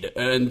 1 seed,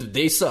 and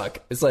they suck.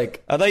 It's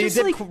like, although you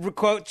did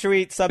quote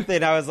tweet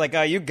something, I was like,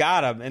 oh, you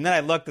got him. And then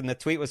I looked, and the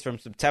tweet was from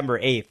September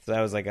 8th. So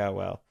I was like, oh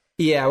well.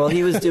 Yeah, well,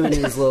 he was doing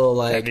his little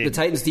like, the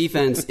Titans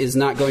defense is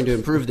not going to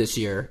improve this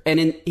year,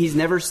 and he's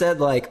never said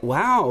like,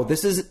 wow,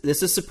 this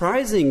is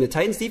surprising. The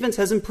Titans defense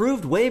has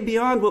improved way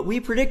beyond what we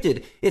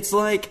predicted. It's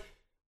like,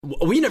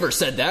 we never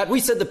said that. We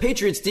said the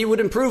Patriots D would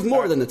improve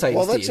more than the Titans D.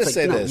 Well, let's just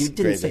say no, this. You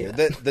didn't say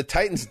that. The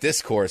Titans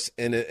discourse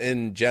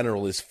in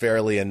general is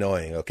fairly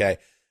annoying, okay?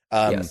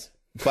 Yes.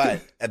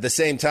 But at the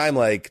same time,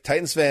 like,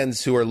 Titans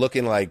fans who are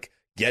looking like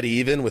get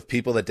even with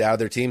people that doubt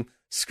their team,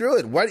 screw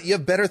it. You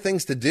have better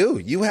things to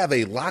do. You have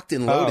a locked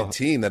and loaded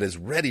team that is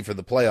ready for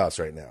the playoffs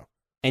right now.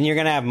 And you're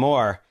going to have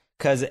more,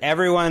 because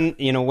everyone,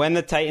 when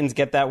the Titans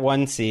get that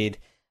 1 seed,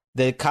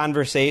 the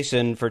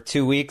conversation for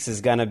 2 weeks is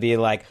going to be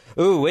like,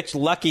 ooh, which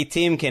lucky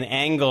team can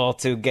angle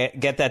to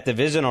get that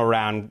divisional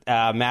round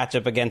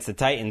matchup against the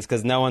Titans?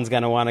 Because no one's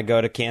going to want to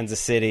go to Kansas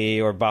City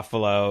or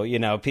Buffalo.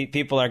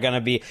 People are going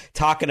to be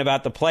talking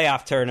about the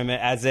playoff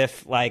tournament as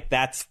if like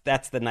that's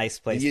the nice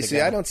place to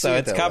go. I don't see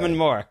it it's coming way.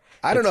 More.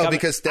 I don't know,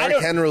 because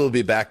Derrick Henry will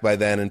be back by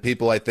then, and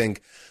people, I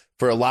think,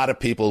 for a lot of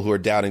people who are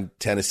doubting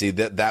Tennessee,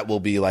 that will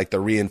be like the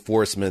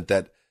reinforcement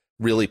that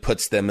really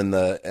puts them in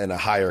a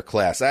higher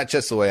class. That's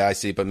just the way I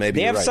see it, but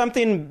maybe they have right.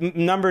 something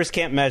numbers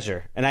can't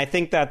measure, and I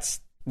think that's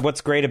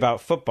what's great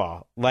about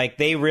football. Like,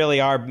 they really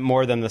are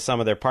more than the sum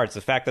of their parts. The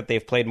fact that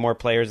they've played more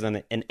players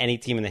than in any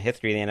team in the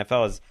history of the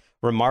NFL is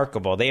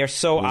remarkable. They are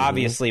so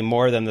obviously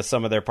more than the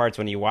sum of their parts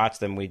when you watch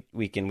them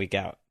week in, week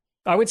out.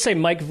 I would say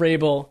Mike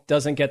Vrabel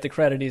doesn't get the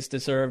credit he's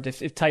deserved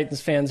if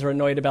Titans fans are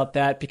annoyed about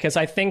that, because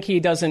I think he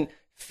doesn't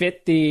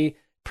fit the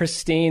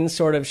pristine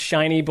sort of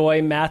shiny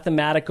boy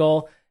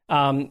mathematical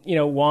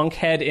wonk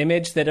head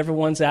image that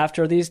everyone's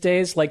after these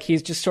days. Like,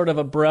 he's just sort of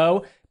a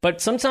bro,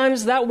 but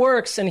sometimes that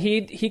works, and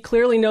he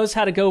clearly knows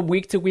how to go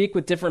week to week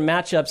with different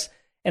matchups.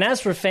 And as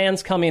for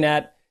fans coming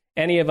at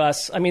any of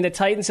us, I mean, the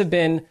Titans have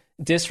been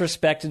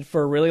disrespected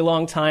for a really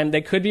long time.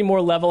 They could be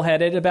more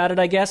level-headed about it,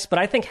 I guess, but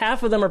I think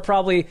half of them are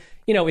probably,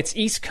 it's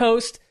East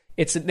Coast.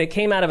 They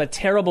came out of a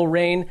terrible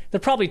rain. They're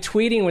probably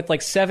tweeting with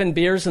like 7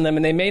 beers in them,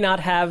 and they may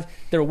not have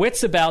their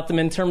wits about them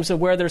in terms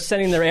of where they're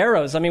sending their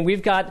arrows. I mean,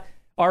 we've got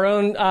our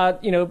own,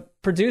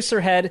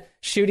 producer head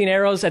shooting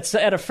arrows at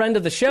a friend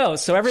of the show,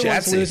 so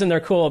everyone's losing their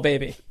cool,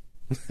 baby.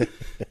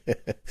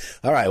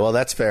 All right, well,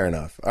 that's fair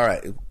enough. All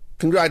right,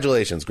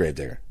 congratulations,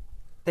 Gravedigger.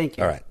 Thank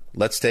you. All right,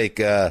 let's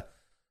take.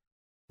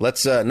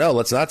 Let's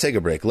not take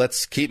a break.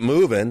 Let's keep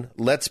moving.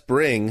 Let's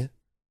bring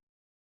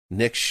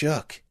Nick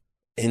Shook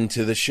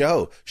into the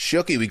show.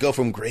 Shooky, we go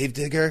from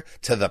Gravedigger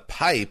to the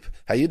pipe.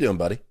 How you doing,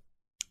 buddy?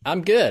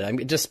 I'm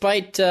good.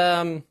 Despite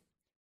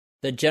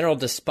the general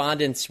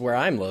despondence where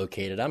I'm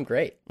located, I'm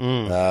great.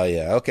 Oh,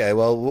 yeah. Okay.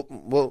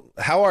 Well,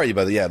 how are you,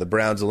 buddy? Yeah, the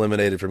Browns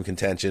eliminated from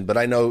contention, but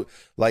I know,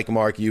 like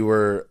Mark, you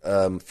were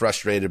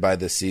frustrated by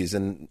this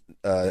season,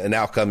 an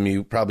outcome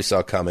you probably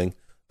saw coming,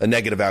 a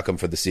negative outcome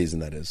for the season,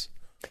 that is.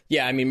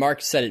 Yeah, I mean,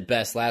 Mark said it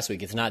best last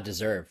week. It's not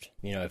deserved.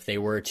 If they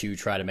were to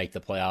try to make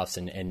the playoffs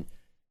and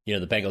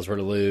the Bengals were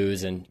to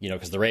lose and,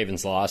 because the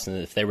Ravens lost, and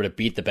if they were to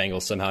beat the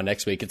Bengals somehow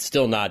next week, it's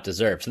still not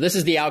deserved. So this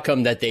is the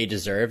outcome that they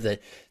deserve,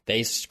 that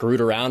they screwed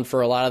around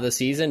for a lot of the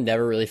season,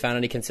 never really found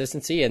any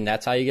consistency, and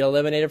that's how you get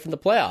eliminated from the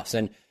playoffs.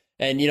 And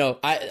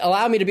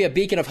allow me to be a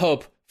beacon of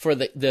hope for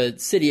the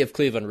city of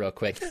Cleveland real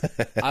quick.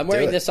 I'm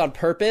wearing this on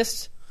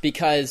purpose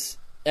because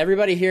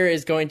everybody here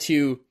is going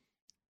to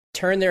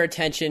turn their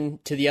attention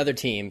to the other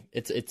team.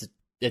 It's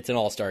an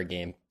all-star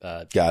game.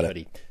 Got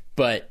it.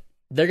 But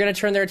they're going to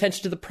turn their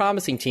attention to the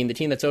promising team, the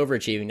team that's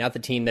overachieving, not the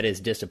team that is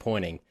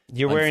disappointing.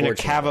 You're wearing a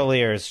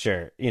Cavaliers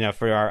shirt,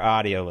 for our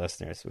audio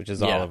listeners, which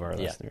is all of our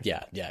listeners.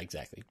 Yeah,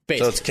 exactly.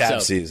 Basically. So it's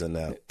cap season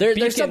now.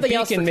 There's something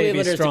else for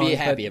Clevelanders to be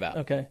happy about.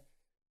 Okay.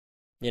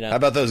 How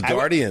about those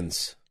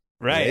Guardians?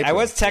 Right. I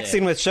was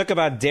texting with Shook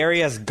about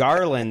Darius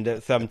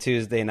Garland some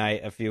Tuesday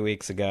night a few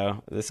weeks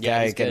ago. This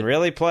guy can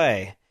really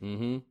play.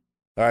 Mm-hmm.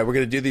 All right, we're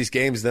going to do these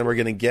games, then we're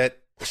going to get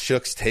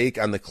Shook's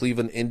take on the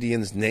Cleveland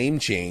Indians name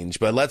change.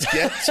 But let's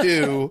get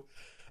to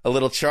a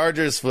little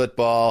Chargers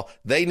football.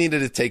 They needed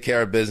to take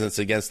care of business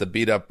against the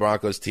beat-up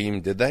Broncos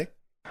team, did they?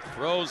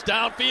 Throws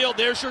downfield.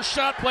 There's your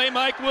shot play.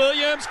 Mike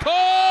Williams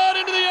caught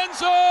into the end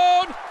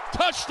zone.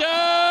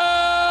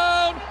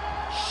 Touchdown,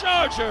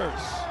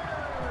 Chargers.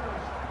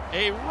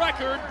 A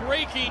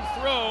record-breaking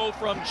throw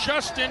from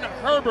Justin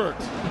Herbert.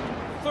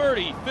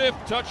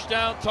 35th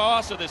touchdown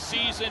toss of the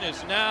season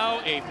is now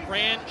a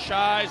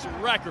franchise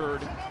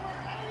record.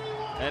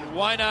 And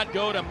why not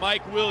go to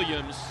Mike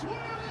Williams,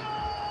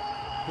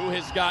 who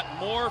has got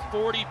more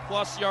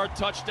 40-plus yard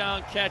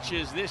touchdown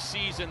catches this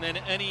season than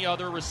any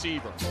other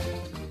receiver.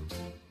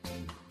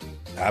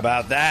 How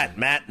about that?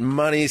 Matt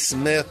Money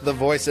Smith, the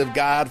voice of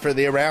God for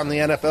the Around the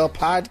NFL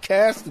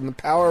podcast and the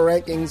Power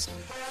Rankings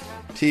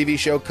TV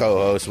show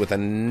co-host with a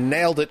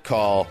nailed-it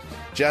call,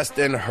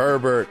 Justin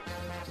Herbert.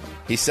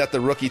 He set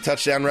the rookie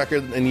touchdown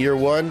record in year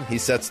 1. He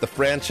sets the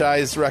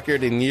franchise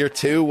record in year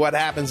 2. What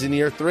happens in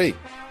year 3?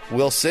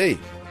 We'll see.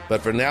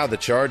 But for now, the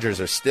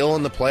Chargers are still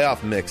in the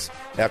playoff mix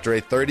after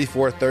a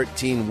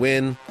 34-13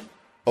 win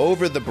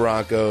over the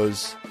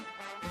Broncos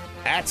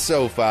at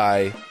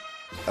SoFi.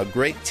 A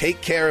great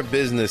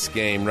take-care-of-business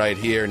game right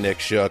here, Nick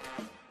Shook,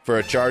 for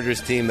a Chargers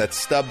team that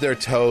stubbed their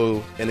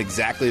toe in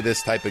exactly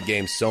this type of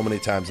game so many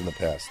times in the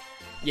past.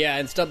 Yeah,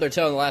 and stubbed their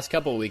toe in the last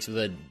couple of weeks with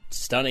a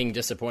stunning,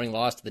 disappointing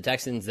loss to the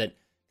Texans that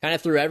kind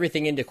of threw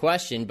everything into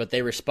question, but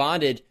they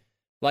responded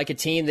like a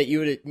team that you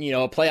would,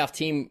 a playoff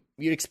team,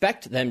 you'd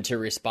expect them to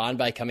respond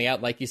by coming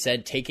out, like you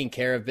said, taking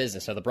care of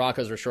business. Now, the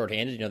Broncos were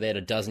shorthanded. They had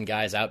a dozen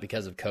guys out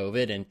because of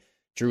COVID, and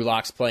Drew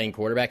Lock's playing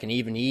quarterback, and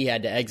even he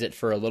had to exit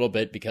for a little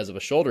bit because of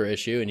a shoulder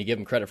issue, and you give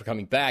him credit for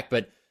coming back.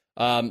 But,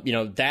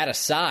 that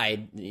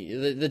aside,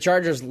 the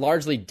Chargers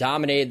largely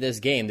dominated this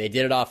game. They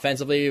did it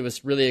offensively. It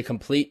was really a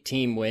complete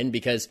team win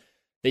because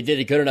they did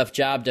a good enough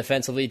job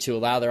defensively to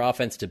allow their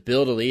offense to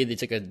build a lead. They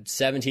took a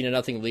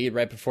 17-0 lead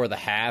right before the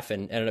half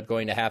and ended up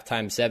going to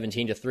halftime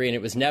 17-3, and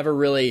it was never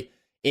really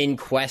in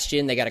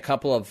question. They got a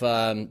couple of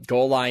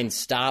goal line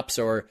stops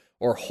or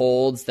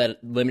holds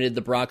that limited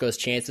the Broncos'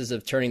 chances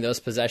of turning those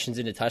possessions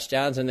into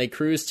touchdowns, and they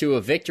cruised to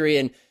a victory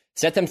and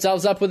set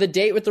themselves up with a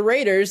date with the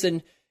Raiders.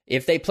 And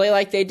if they play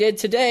like they did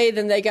today,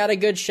 then they got a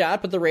good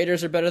shot, but the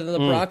Raiders are better than the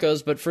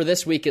Broncos. But for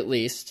this week at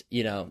least,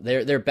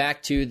 they're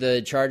back to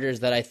the Chargers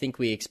that I think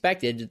we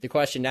expected. The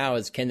question now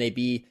is, can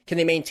they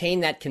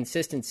maintain that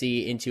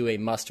consistency into a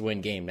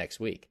must-win game next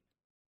week?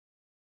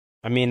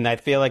 I mean, I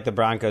feel like the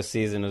Broncos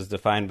season was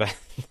defined by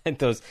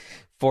those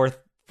fourth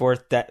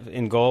fourth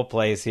and goal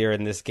plays here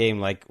in this game.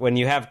 Like when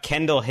you have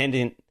Kendall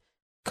Hinton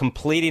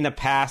completing a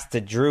pass to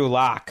Drew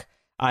Lock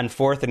on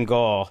 4th and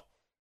goal,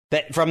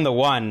 that from the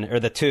 1 or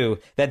the 2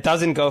 that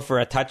doesn't go for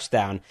a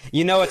touchdown,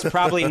 it's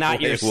probably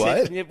not your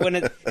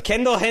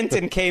Kendall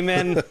Hinton came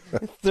in,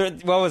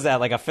 what was that,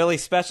 like a Philly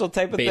special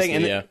type of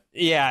basically,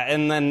 thing?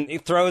 And then he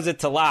throws it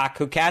to Locke,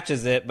 who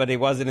catches it, but he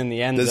wasn't in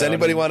the end zone. Does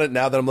anybody want it?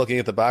 Now that I'm looking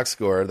at the box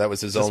score, that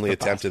was his only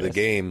attempt of the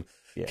game.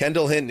 Yeah.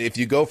 Kendall Hinton, if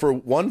you go for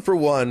 1 for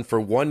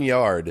 1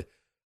 yard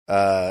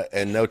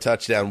and no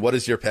touchdown, what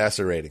is your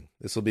passer rating?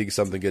 This will be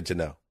something good to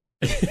know.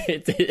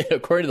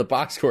 According to the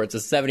box score, it's a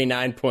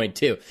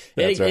 79.2.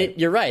 Right.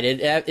 You're right.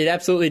 It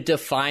absolutely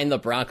defined the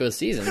Broncos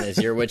season this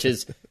year, which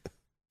is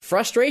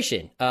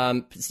frustration.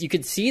 You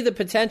could see the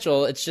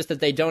potential. It's just that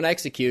they don't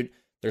execute.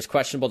 There's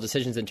questionable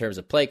decisions in terms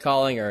of play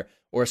calling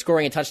or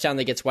scoring a touchdown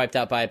that gets wiped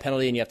out by a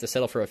penalty, and you have to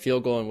settle for a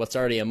field goal in what's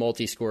already a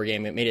multi-score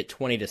game. It made it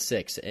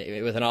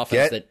 20-6 with an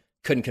offense that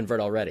couldn't convert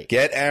already.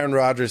 Get Aaron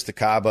Rodgers to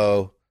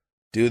Cabo.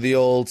 Do the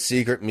old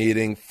secret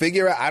meeting.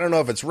 Figure out, I don't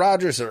know if it's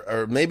Rodgers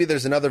or maybe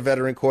there's another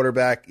veteran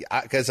quarterback,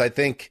 because I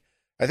think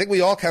we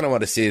all kind of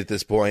want to see it at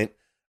this point.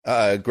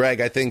 Greg,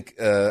 I think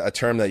a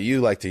term that you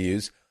like to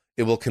use,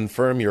 it will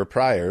confirm your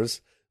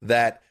priors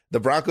that the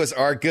Broncos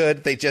are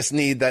good. They just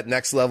need that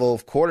next level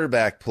of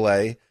quarterback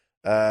play.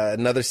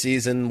 Another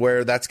season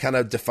where that's kind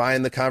of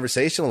defined the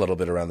conversation a little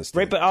bit around this team.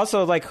 Right, but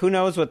also, like, who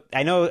knows what...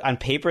 I know on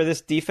paper this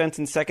defense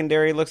and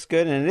secondary looks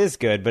good, and it is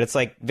good, but it's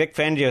like Vic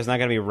Fangio is not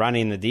going to be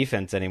running the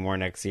defense anymore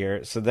next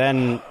year. So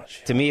then,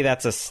 to me,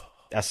 that's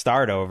a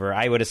start over.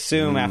 I would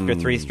assume after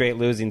 3 straight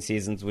losing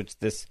seasons, which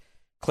this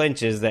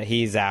clinches, that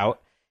he's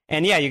out.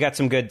 And yeah, you got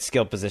some good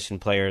skill position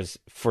players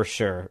for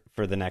sure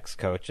for the next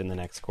coach and the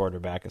next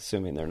quarterback,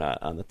 assuming they're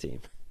not on the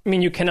team. I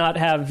mean, you cannot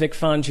have Vic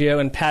Fangio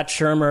and Pat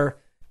Shurmur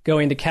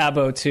going to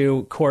Cabo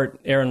to court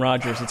Aaron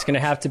Rodgers. It's going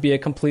to have to be a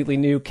completely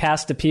new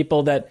cast of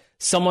people that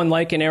someone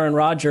like an Aaron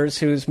Rodgers,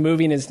 who's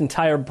moving his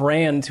entire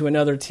brand to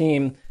another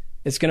team,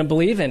 is going to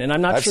believe in. And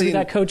I'm not sure who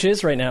that coach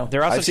is right now.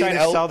 They're also trying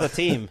to sell the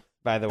team,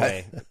 by the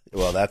way.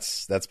 Well,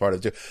 that's part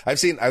of it too. I've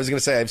seen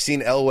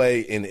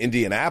Elway in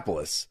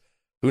Indianapolis.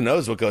 Who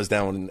knows what goes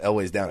down when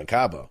Elway's down in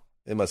Cabo?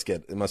 It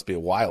must be a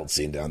wild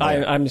scene down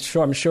there. I'm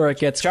sure it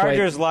gets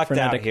Chargers quite lucked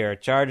frenetic. out here.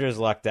 Chargers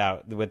lucked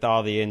out with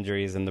all the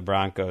injuries in the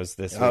Broncos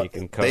this week.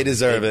 And they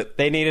deserve it.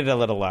 They needed a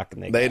little luck.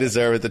 And they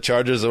deserve it. The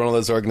Chargers are one of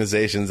those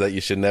organizations that you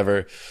should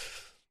never,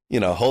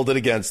 hold it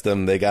against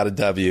them. They got a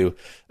W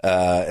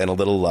and a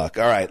little luck.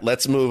 All right,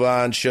 let's move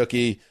on,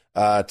 Shooky,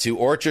 to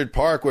Orchard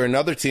Park, where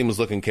another team was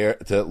looking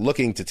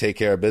to take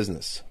care of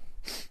business.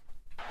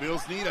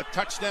 Bills need a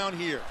touchdown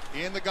here.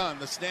 In the gun,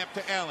 the snap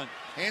to Allen.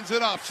 Hands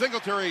it off.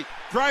 Singletary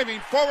driving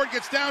forward,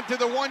 gets down to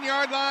the 1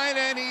 yard line,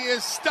 and he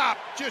is stopped.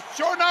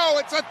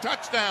 It's a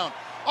touchdown.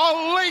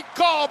 A late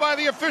call by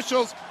the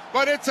officials,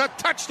 but it's a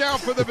touchdown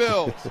for the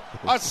Bills.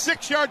 A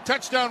 6-yard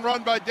touchdown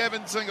run by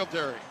Devin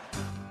Singletary.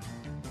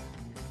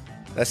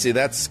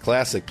 That's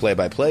classic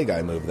play-by-play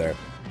guy move there.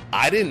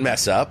 I didn't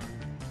mess up.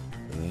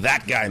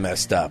 That guy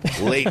messed up.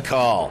 Late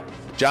call.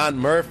 John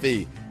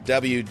Murphy,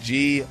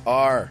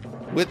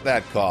 WGR, with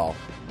that call.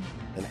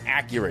 An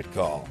accurate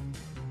call.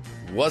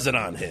 Wasn't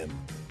on him.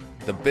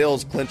 The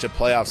Bills clinch a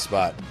playoff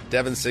spot.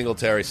 Devin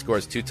Singletary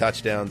scores 2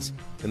 touchdowns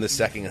in the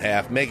second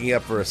half, making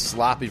up for a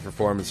sloppy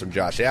performance from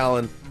Josh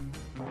Allen,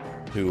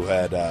 who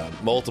had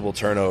multiple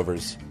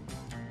turnovers.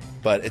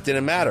 But it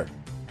didn't matter.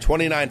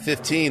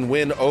 29-15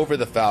 win over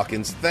the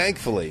Falcons.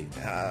 Thankfully,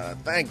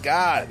 thank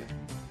God,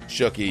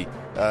 Shooky,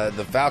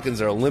 the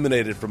Falcons are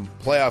eliminated from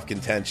playoff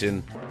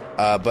contention.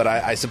 But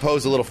I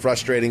suppose a little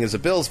frustrating as a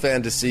Bills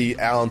fan to see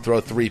Allen throw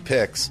 3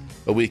 picks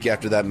a week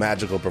after that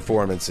magical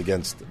performance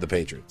against the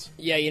Patriots.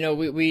 Yeah,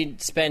 we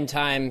spend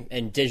time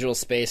in digital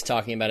space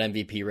talking about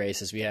MVP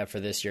races we have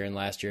for this year and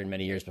last year and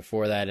many years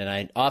before that, and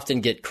I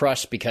often get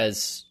crushed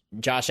because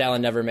Josh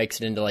Allen never makes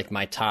it into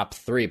my top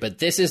 3. But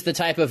this is the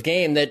type of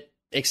game that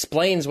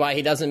explains why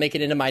he doesn't make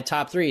it into my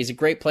top 3. He's a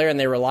great player and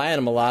they rely on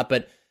him a lot,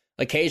 but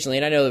occasionally,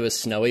 and I know it was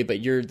snowy,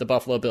 but you're the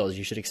Buffalo Bills.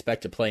 You should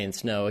expect to play in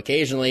snow.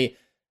 Occasionally,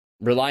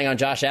 relying on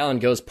Josh Allen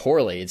goes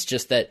poorly. It's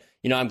just that,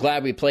 I'm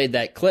glad we played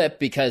that clip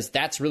because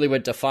that's really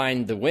what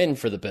defined the win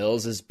for the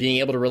Bills, is being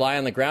able to rely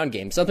on the ground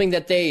game. Something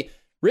that they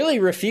really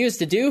refused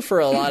to do for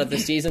a lot of the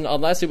season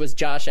unless it was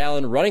Josh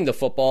Allen running the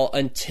football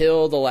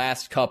until the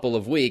last couple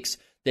of weeks.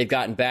 They've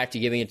gotten back to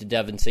giving it to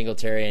Devin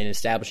Singletary and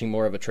establishing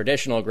more of a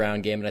traditional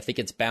ground game, and I think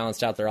it's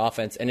balanced out their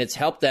offense, and it's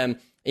helped them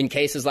in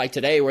cases like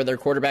today where their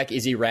quarterback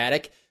is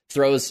erratic,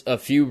 throws a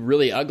few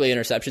really ugly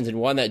interceptions, and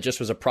one that just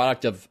was a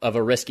product of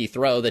a risky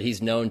throw that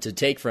he's known to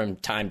take from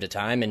time to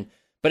time.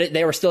 But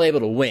they were still able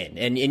to win.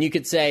 And you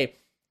could say,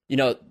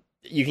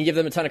 you can give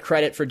them a ton of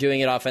credit for doing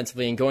it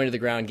offensively and going to the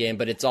ground game,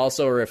 but it's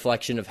also a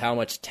reflection of how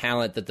much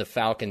talent that the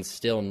Falcons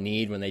still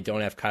need when they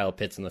don't have Kyle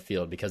Pitts in the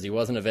field, because he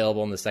wasn't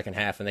available in the second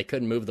half and they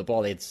couldn't move the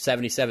ball. They had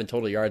 77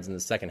 total yards in the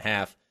second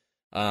half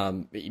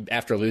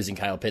after losing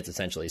Kyle Pitts,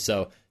 essentially.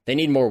 So they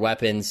need more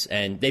weapons,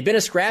 and they've been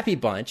a scrappy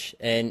bunch,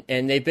 and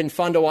they've been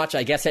fun to watch,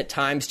 I guess, at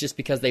times just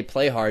because they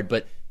play hard.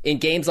 But in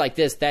games like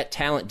this, that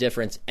talent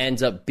difference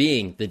ends up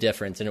being the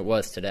difference, and it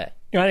was today.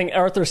 I think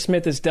Arthur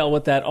Smith has dealt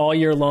with that all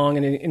year long,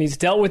 and he's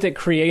dealt with it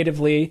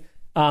creatively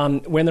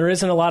when there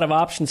isn't a lot of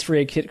options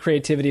for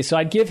creativity. So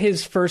I'd give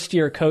his first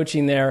year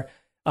coaching there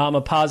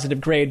a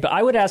positive grade. But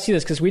I would ask you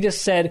this, because we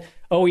just said,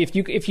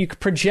 if you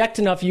project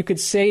enough, you could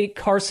say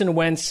Carson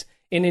Wentz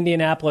in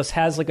Indianapolis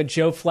has like a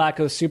Joe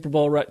Flacco Super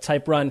Bowl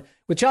type run.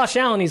 With Josh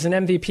Allen, he's an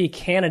MVP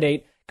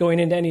candidate going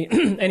into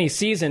any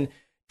season.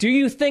 Do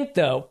you think,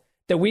 though,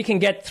 that we can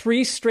get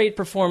 3 straight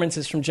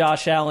performances from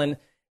Josh Allen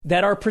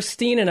that are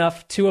pristine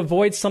enough to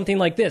avoid something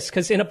like this?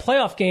 Because in a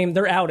playoff game,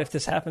 they're out if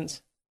this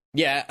happens.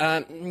 Yeah,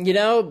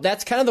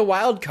 that's kind of the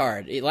wild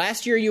card.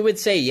 Last year, you would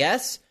say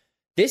yes.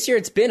 This year,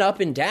 it's been up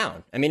and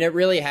down. I mean, it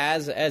really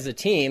has as a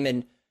team,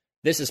 and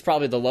this is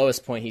probably the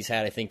lowest point he's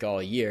had, I think,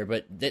 all year.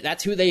 But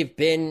that's who they've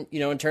been,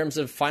 in terms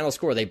of final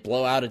score. They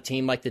blow out a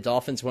team like the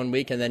Dolphins one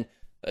week, and then,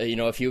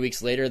 a few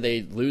weeks later,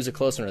 they lose a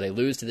close one, or they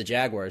lose to the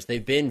Jaguars.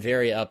 They've been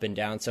very up and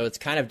down, so it's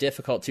kind of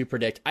difficult to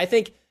predict. I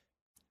think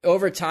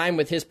over time,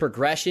 with his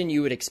progression,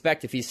 you would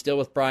expect, if he's still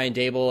with Brian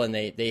Daboll and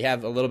they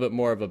have a little bit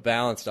more of a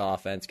balanced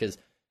offense, because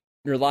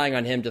relying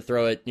on him to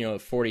throw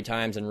it, 40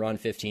 times and run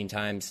 15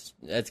 times,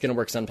 that's going to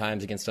work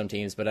sometimes against some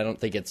teams, but I don't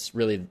think it's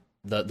really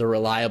the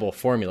reliable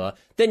formula.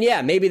 Then,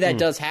 yeah, maybe that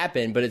does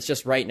happen, but it's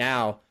just right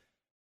now,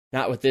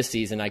 not with this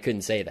season, I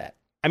couldn't say that.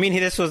 I mean,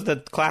 this was the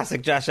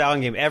classic Josh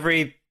Allen game.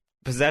 Every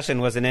possession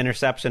was an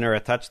interception or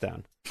a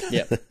touchdown.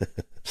 Yeah.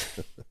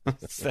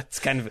 That's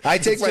kind of... I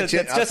take my chance.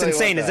 It's just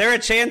insane. Is there a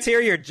chance here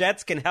your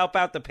Jets can help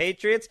out the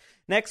Patriots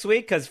next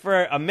week? Because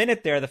for a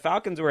minute there, the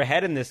Falcons were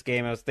ahead in this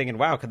game. I was thinking,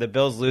 wow, could the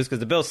Bills lose? Because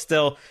the Bills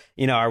still,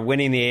 are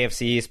winning the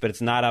AFC East, but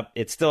it's not up.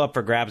 It's still up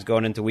for grabs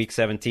going into Week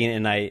 17,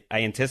 and I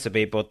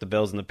anticipate both the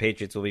Bills and the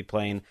Patriots will be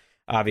playing,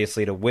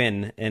 obviously, to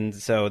win. And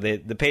so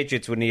the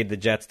Patriots would need the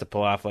Jets to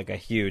pull off like a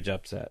huge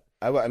upset.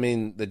 I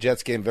mean, the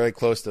Jets came very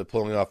close to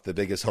pulling off the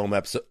biggest home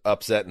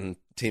upset in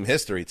team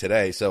history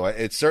today, so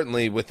it's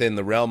certainly within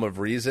the realm of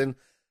reason.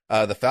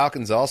 The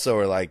Falcons also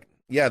are like,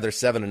 yeah, they're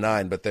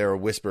 7-9, but they're a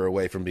whisper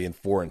away from being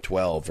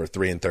 4-12 or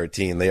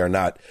 3-13. They are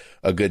not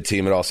a good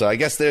team at all. So I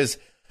guess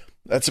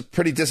that's a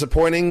pretty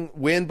disappointing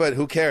win, but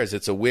who cares?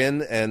 It's a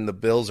win, and the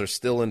Bills are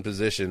still in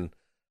position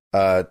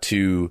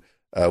to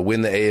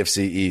win the AFC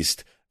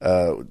East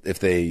if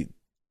they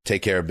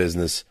take care of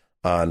business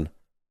on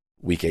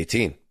Week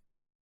 18.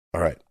 All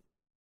right,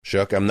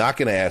 Shook, I'm not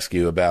going to ask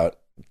you about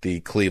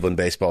the Cleveland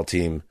baseball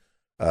team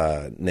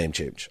name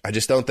change. I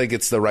just don't think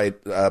it's the right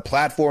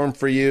platform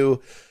for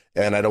you,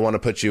 and I don't want to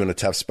put you in a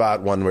tough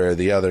spot one way or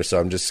the other, so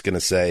I'm just going to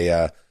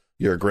say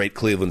you're a great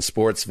Cleveland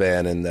sports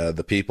fan, and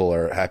the people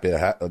are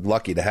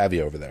lucky to have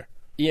you over there.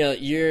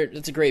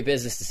 It's a great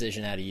business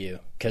decision out of you,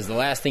 because the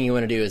last thing you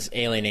want to do is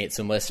alienate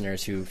some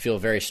listeners who feel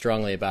very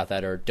strongly about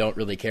that or don't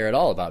really care at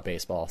all about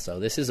baseball. So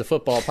this is a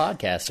football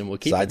podcast, and we'll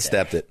keep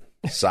Sidestepped it.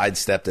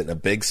 Sidestepped it in a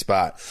big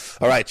spot.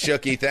 All right,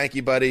 Shooky, thank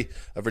you, buddy,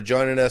 for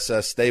joining us.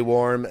 Stay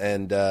warm,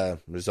 and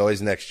there's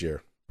always next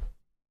year.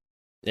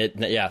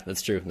 Yeah,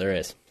 that's true. There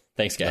is.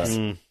 Thanks, guys.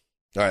 All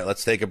right,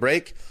 let's take a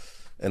break,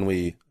 and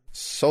we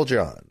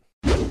soldier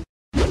on.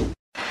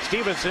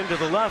 Stevenson to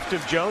the left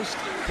of Jones.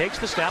 Takes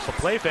the snap, a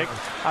play fake.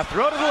 A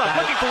throw to the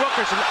left, looking for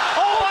Wilkerson.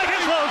 Oh,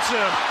 he's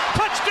lonesome.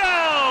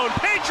 Touchdown,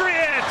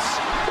 Patriots!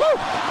 Woo!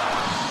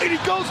 And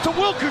he goes to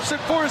Wilkerson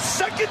for his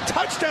second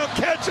touchdown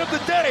catch of the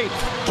day.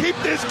 Keep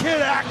this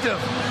kid active.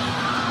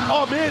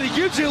 Oh, man, he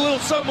gives you a little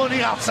something on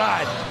the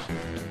outside.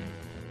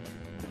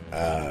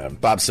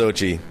 Bob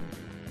Sochi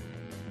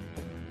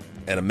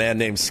and a man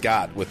named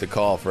Scott with the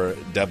call for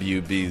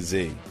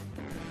WBZ.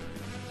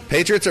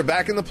 Patriots are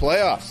back in the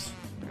playoffs.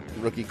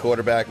 Rookie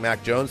quarterback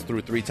Mac Jones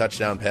threw 3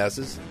 touchdown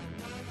passes.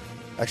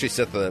 Actually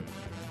set the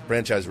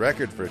franchise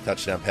record for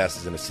touchdown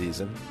passes in a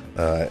season.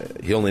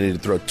 He only needed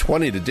to throw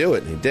 20 to do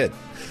it, and he did.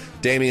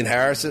 Damian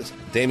Harris and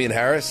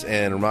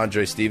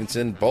Ramondre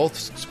Stevenson both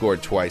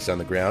scored twice on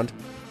the ground.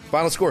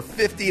 Final score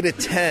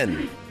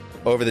 50-10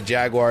 over the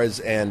Jaguars.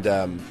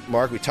 And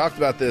Mark, we talked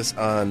about this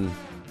on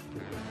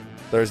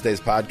Thursday's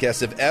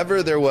podcast. If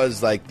ever there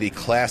was like the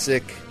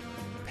classic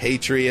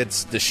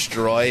Patriots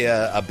destroy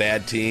a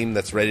bad team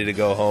that's ready to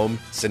go home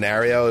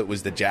scenario, it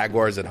was the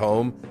Jaguars at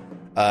home.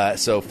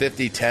 So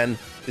 50-10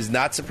 is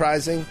not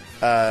surprising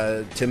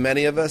to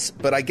many of us.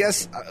 But I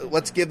guess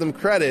let's give them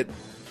credit.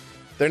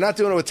 They're not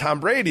doing it with Tom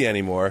Brady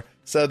anymore.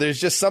 So there's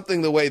just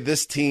something the way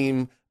this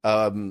team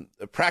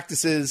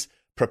practices,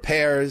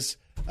 prepares,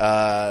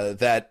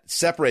 that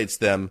separates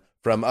them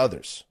from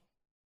others.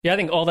 Yeah, I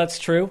think all that's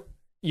true.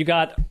 You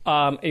got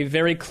a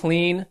very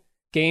clean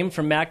game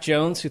from Mac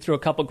Jones, who threw a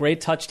couple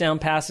great touchdown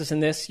passes in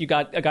this. You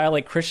got a guy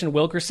like Christian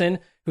Wilkerson,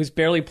 who's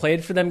barely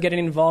played for them, getting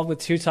involved with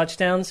 2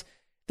 touchdowns.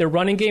 Their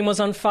running game was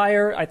on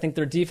fire. I think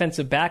their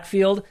defensive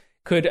backfield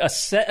could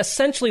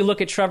essentially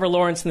look at Trevor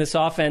Lawrence in this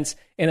offense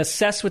and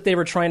assess what they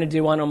were trying to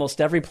do on almost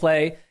every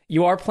play.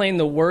 You are playing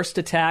the worst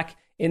attack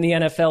in the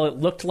NFL. It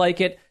looked like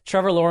it.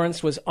 Trevor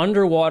Lawrence was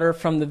underwater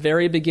from the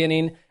very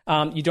beginning.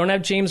 You don't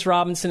have James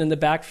Robinson in the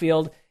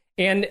backfield.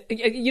 And,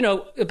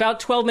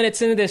 about 12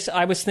 minutes into this,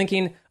 I was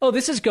thinking,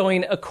 this is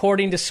going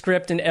according to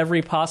script in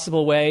every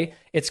possible way.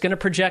 It's going to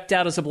project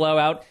out as a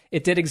blowout.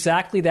 It did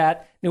exactly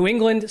that. New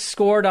England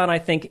scored on, I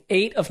think,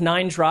 8 of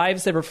 9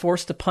 drives. They were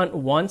forced to punt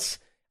once.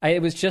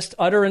 It was just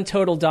utter and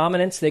total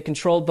dominance. They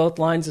controlled both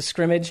lines of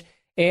scrimmage.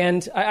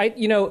 And, I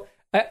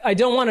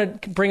don't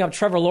want to bring up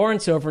Trevor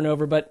Lawrence over and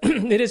over, but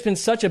it has been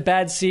such a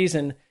bad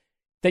season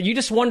that you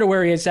just wonder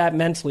where he is at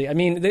mentally. I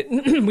mean,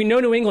 we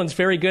know New England's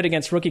very good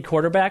against rookie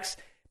quarterbacks,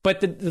 but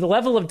the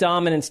level of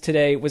dominance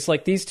today was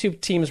like these two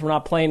teams were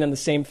not playing on the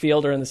same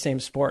field or in the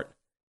same sport.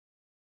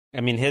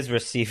 I mean, his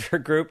receiver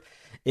group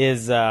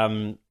is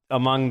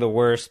among the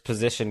worst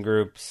position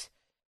groups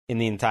in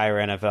the entire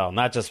NFL.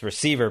 Not just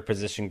receiver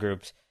position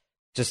groups,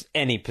 just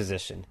any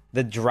position.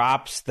 The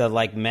drops, the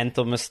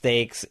mental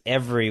mistakes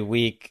every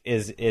week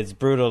is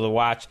brutal to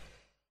watch.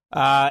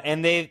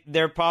 And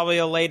they're probably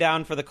a lay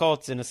down for the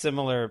Colts in a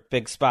similar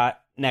big spot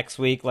next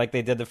week, like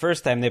they did the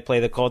first time they play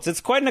the Colts.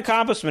 It's quite an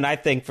accomplishment, I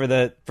think, for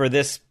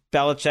this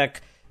Belichick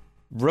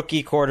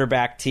rookie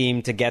quarterback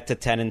team to get to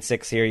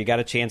 10-6 here. You got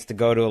a chance to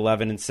go to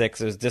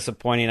 11-6. It was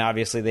disappointing.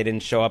 Obviously, they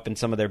didn't show up in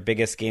some of their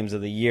biggest games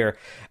of the year,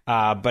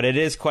 but it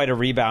is quite a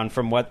rebound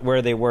from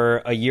where they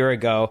were a year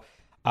ago,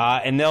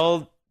 and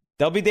they'll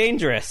be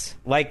dangerous.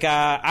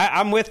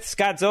 I'm with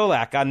Scott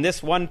Zolak on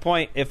this one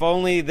point, if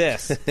only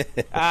this.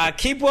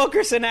 Keep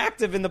Wilkerson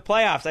active in the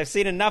playoffs. I've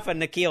seen enough of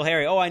N'Keal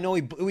Harry. I know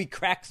he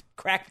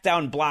cracked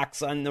down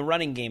blocks on the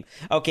running game.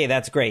 Okay,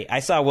 that's great.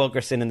 I saw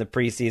Wilkerson in the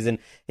preseason.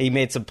 He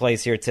made some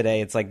plays here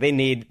today. It's like they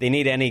need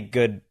any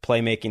good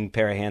playmaking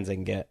pair of hands they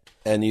can get.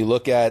 And you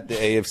look at the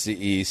AFC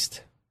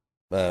East,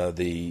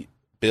 the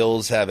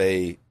Bills have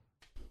a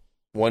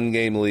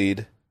 1-game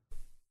lead.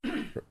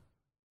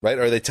 Right?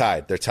 Or are they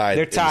tied? They're tied.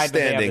 They're tied, in the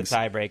standings. But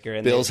they have the tiebreaker.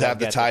 And Bills have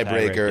the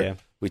tiebreaker. Yeah.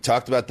 We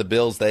talked about the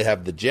Bills. They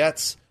have the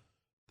Jets.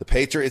 The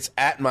Patriots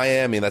at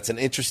Miami. That's an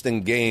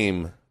interesting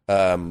game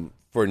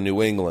for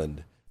New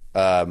England.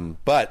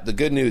 But the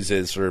good news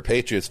is for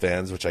Patriots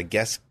fans, which I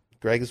guess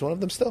Greg is one of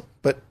them still.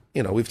 But,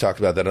 we've talked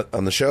about that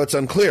on the show. It's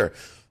unclear.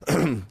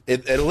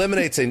 It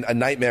eliminates a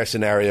nightmare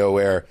scenario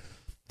where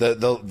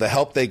the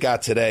help they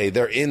got today,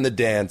 they're in the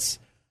dance.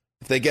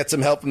 If they get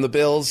some help from the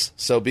Bills,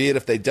 so be it.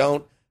 If they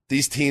don't,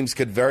 these teams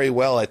could very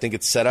well, I think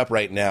it's set up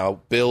right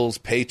now, Bills,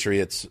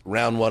 Patriots,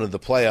 round 1 of the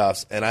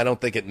playoffs, and I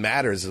don't think it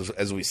matters,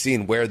 as we've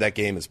seen, where that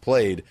game is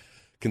played,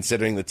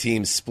 considering the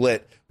teams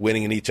split,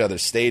 winning in each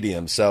other's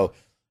stadium. So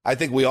I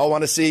think we all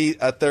want to see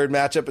a third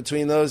matchup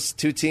between those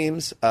two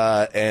teams,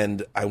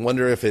 and I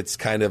wonder if it's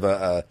kind of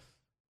I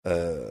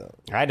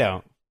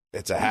don't.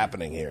 It's a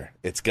happening here.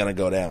 It's going to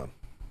go down.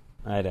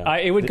 I don't.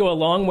 It would go a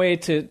long way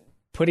to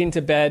putting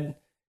to bed,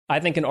 I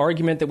think, an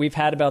argument that we've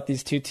had about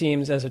these two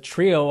teams as a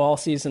trio all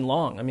season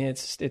long. I mean,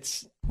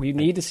 it's we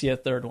need to see a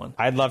third one.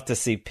 I'd love to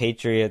see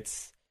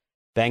Patriots,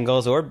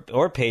 Bengals,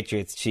 or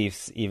Patriots,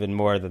 Chiefs even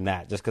more than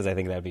that, just because I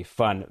think that'd be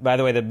fun. By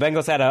the way, the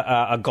Bengals had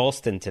a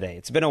Golston today.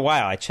 It's been a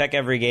while. I check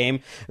every game.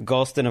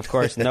 Golston, of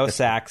course, no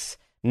sacks,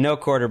 no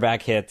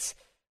quarterback hits.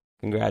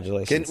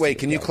 Congratulations.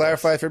 Can you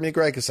clarify for me,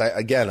 Greg? Because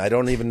I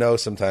don't even know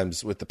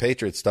sometimes with the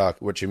Patriots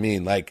talk what you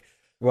mean. Like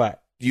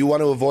what? Do you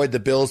want to avoid the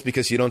Bills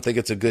because you don't think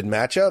it's a good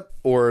matchup,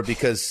 or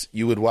because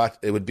you would watch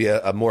it would be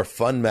a more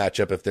fun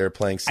matchup if they're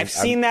playing? I've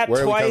seen that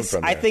twice.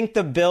 I think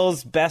the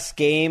Bills' best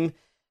game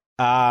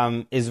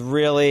is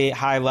really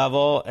high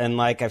level,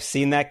 and I've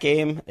seen that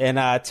game.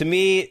 And to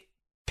me,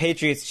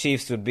 Patriots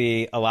Chiefs would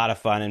be a lot of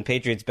fun, and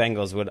Patriots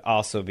Bengals would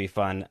also be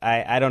fun.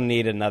 I don't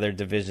need another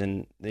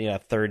division,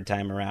 third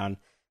time around.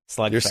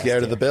 You're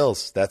scared of the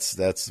Bills.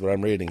 That's what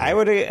I'm reading here. I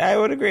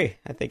would agree.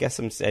 I think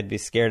I'd be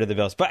scared of the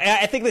Bills. But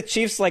I think the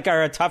Chiefs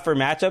are a tougher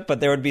matchup, but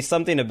there would be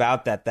something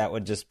about that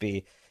would just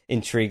be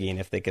intriguing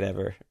if they could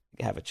ever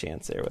have a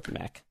chance there with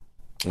Mac.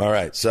 All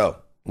right. So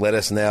let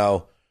us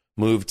now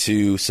move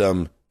to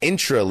some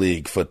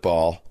intra-league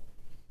football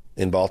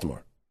in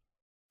Baltimore.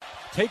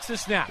 Takes the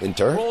snap.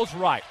 Inter? Rolls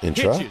right.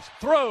 Intra? Pitches.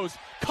 Throws.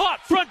 Caught.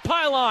 Front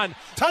pylon.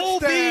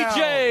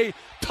 Touchdown. OBJ.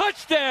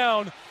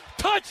 Touchdown.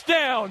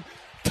 Touchdown.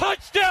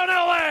 Touchdown,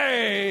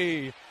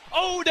 LA!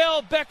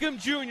 Odell Beckham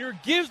Jr.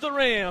 gives the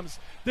Rams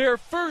their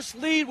first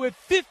lead with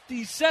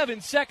 57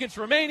 seconds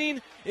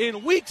remaining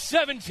in Week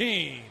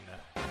 17.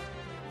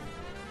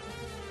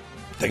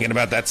 Thinking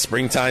about that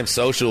springtime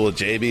social with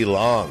JB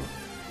Long,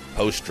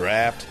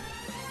 post-draft.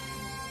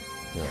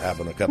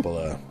 Having a couple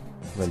of,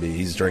 maybe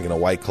he's drinking a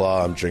White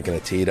Claw, I'm drinking a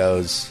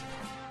Tito's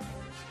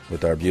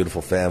with our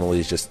beautiful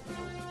families, just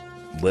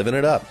living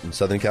it up in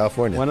Southern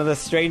California. One of the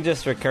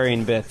strangest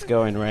recurring bits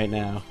going right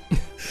now.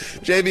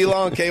 JB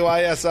Long,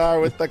 KYSR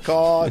with the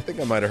call. I think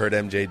I might have heard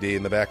MJD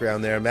in the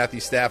background there. Matthew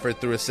Stafford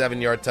threw a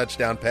 7-yard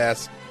touchdown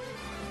pass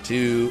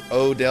to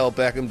Odell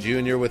Beckham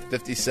Jr. with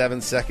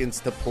 57 seconds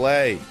to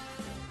play.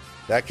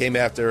 That came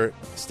after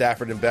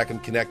Stafford and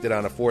Beckham connected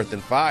on a 4th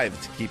and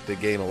 5 to keep the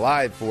game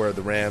alive for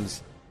the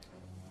Rams.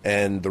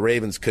 And the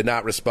Ravens could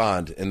not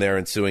respond in their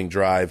ensuing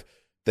drive.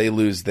 They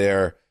lose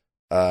their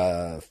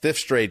 5th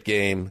straight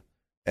game,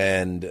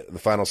 and the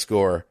final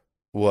score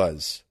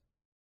was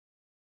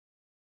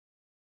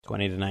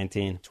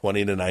 20-19.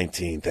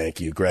 20-19. Thank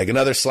you, Greg.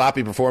 Another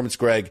sloppy performance,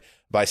 Greg,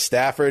 by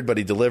Stafford, but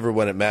he delivered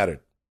when it mattered.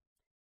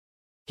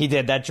 He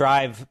did. That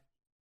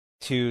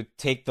to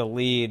take the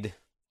lead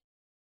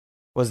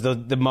was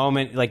the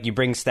moment like you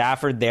bring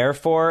Stafford there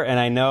for, and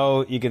I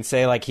know you can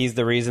say like he's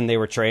the reason they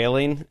were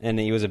trailing, and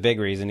he was a big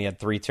reason. He had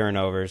 3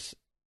 turnovers.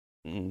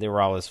 They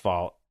were all his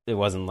fault. It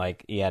wasn't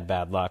like he had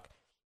bad luck.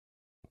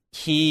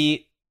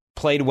 He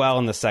played well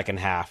in the second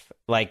half.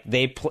 Like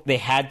they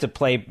had to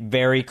play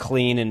very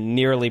clean and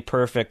nearly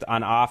perfect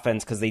on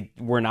offense because they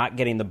were not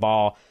getting the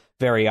ball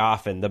very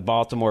often. The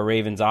Baltimore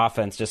Ravens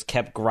offense just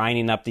kept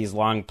grinding up these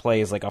long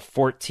plays, like a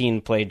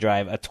 14-play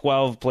drive, a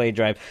 12-play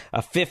drive,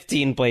 a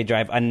 15-play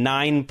drive, a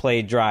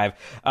 9-play drive.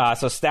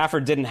 So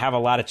Stafford didn't have a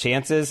lot of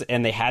chances,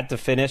 and they had to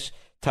finish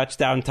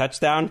touchdown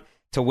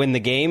to win the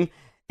game,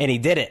 and he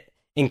did it,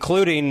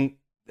 including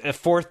a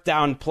 4th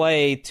down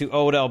play to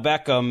Odell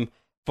Beckham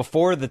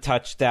before the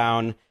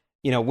touchdown,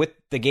 with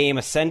the game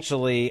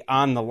essentially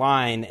on the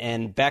line,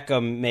 and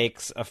Beckham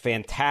makes a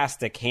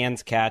fantastic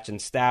hands catch,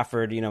 and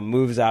Stafford,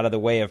 moves out of the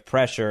way of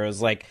pressure. It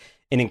was like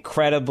an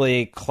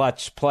incredibly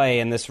clutch play,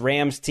 and this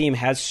Rams team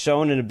has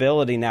shown an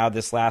ability now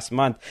this last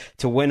month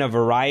to win a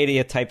variety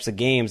of types of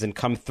games and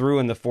come through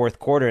in the fourth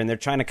quarter, and they're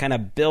trying to kind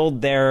of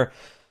build their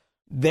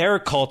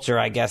culture,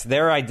 I guess,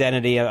 their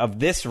identity of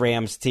this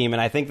Rams team,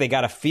 and I think they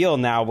got a feel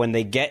now when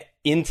they get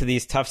into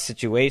these tough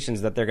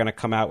situations that they're going to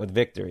come out with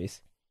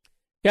victories.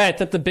 Yeah, I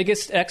thought the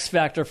biggest X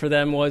factor for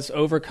them was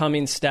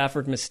overcoming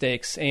Stafford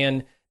mistakes,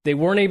 and they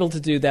weren't able to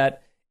do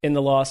that in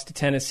the loss to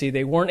Tennessee.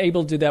 They weren't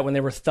able to do that when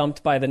they were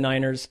thumped by the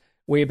Niners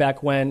way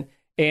back when.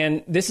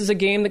 And this is a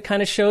game that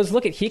kind of shows,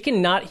 look,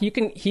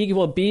 he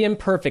will be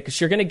imperfect, because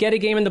you're going to get a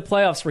game in the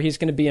playoffs where he's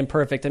going to be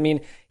imperfect. I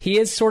mean, he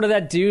is sort of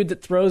that dude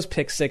that throws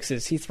pick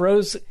sixes. He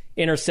throws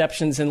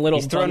interceptions and little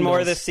He's thrown bundles.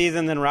 more this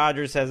season than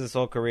Rodgers has his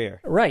whole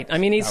career. Right. I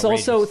mean, he's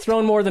also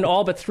thrown more than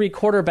all but 3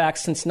 quarterbacks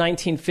since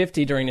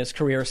 1950 during his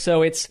career.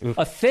 So it's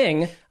a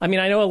thing. I mean,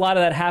 I know a lot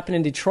of that happened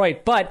in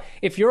Detroit, but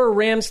if you're a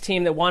Rams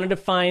team that wanted to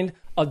find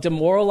a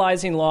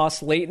demoralizing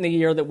loss late in the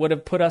year that would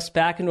have put us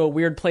back into a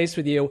weird place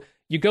with you,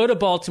 you go to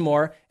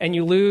Baltimore and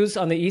you lose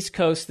on the East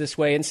Coast this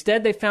way.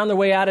 Instead, they found their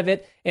way out of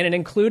it, and it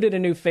included a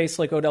new face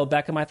like Odell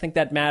Beckham. I think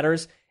that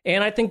matters.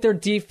 And I think their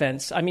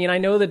defense. I mean, I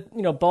know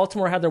that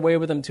Baltimore had their way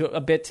with them a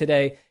bit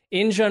today.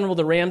 In general,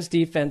 the Rams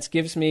defense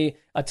gives me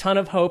a ton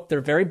of hope. They're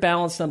very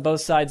balanced on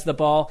both sides of the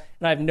ball,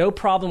 and I have no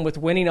problem with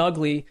winning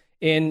ugly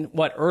in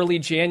early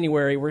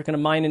January. We're going to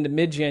mine into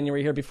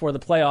mid-January here before the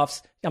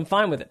playoffs. I'm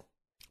fine with it.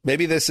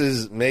 Maybe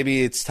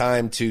it's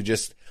time to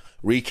just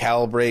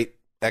recalibrate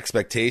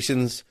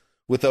expectations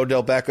with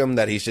Odell Beckham,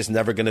 that he's just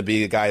never going to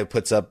be a guy who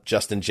puts up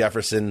Justin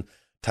Jefferson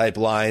type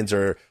lines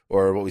or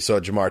what we saw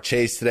Jamar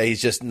Chase today.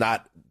 He's just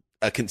not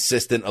a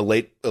consistent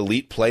elite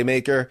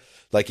playmaker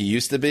like he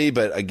used to be.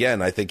 But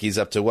again, I think he's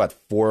up to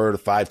 4 to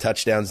 5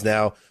 touchdowns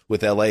now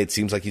with LA. It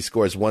seems like he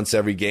scores once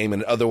every game,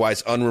 an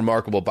otherwise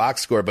unremarkable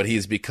box score, but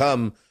he's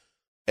become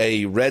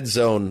a red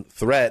zone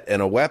threat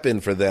and a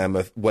weapon for them,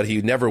 what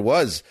he never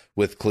was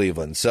with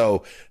Cleveland.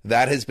 So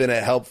that has been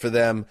a help for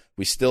them.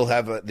 We still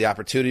have the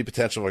opportunity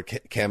potential for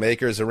Cam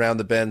Akers around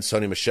the bend.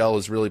 Sony Michel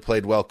has really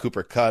played well.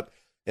 Cooper Kupp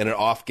in an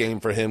off game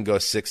for him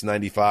goes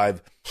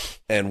 695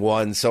 and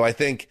 1. So I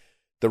think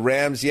the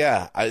Rams,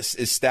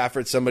 is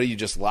Stafford somebody you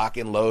just lock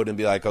and load and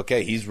be like,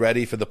 okay, he's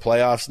ready for the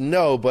playoffs?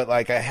 No, but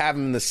I have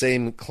him in the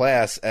same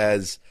class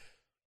as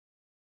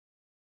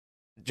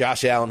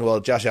Josh Allen. Well,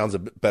 Josh Allen's a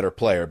better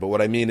player, but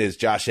what I mean is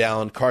Josh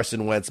Allen,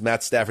 Carson Wentz,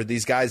 Matt Stafford,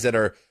 these guys that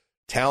are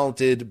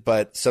talented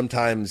but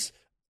sometimes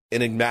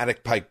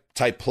enigmatic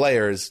type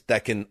players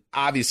that can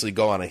obviously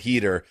go on a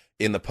heater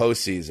in the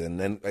postseason.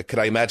 And could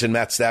I imagine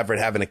Matt Stafford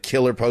having a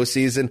killer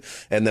postseason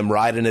and them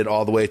riding it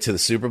all the way to the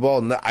Super Bowl?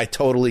 And I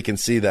totally can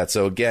see that.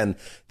 So again,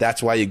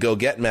 that's why you go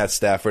get Matt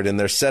Stafford, and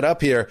they're set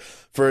up here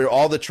for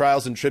all the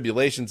trials and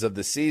tribulations of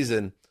the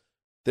season.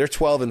 They're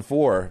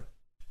 12-4,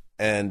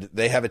 and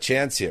they have a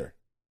chance here.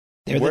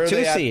 They're the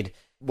 2 seed.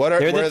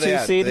 They're the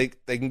 2 seed.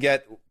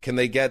 Can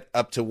they get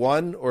up to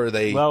 1, or are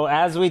they? Well,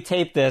 as we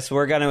tape this,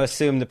 we're going to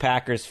assume the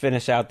Packers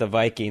finish out the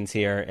Vikings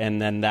here,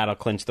 and then that'll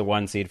clinch the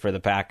 1 seed for the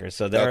Packers.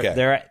 So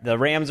the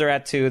Rams are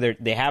at 2.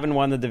 They haven't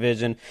won the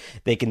division.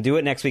 They can do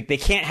it next week. They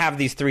can't have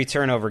these 3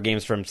 turnover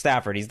games from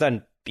Stafford. He's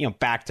done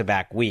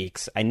back-to-back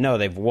weeks. I know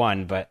they've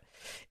won, but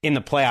in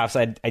the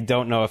playoffs, I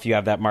don't know if you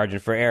have that margin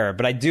for error.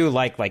 But I do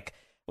like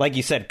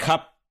you said,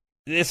 Kupp.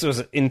 This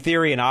was, in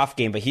theory, an off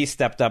game, but he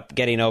stepped up,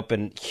 getting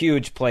open,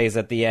 huge plays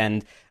at the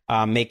end,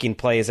 making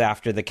plays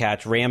after the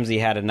catch. Ramsey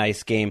had a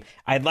nice game.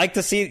 I'd like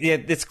to see,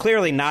 it's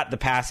clearly not the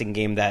passing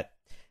game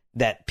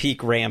that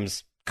peak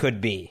Rams could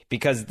be,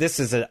 because this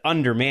is an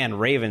undermanned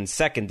Ravens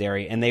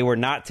secondary, and they were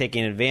not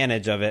taking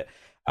advantage of it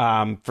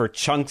for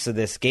chunks of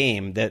this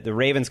game. The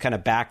Ravens kind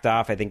of backed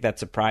off. I think that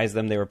surprised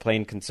them. They were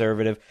playing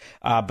conservative.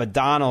 But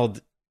Donald,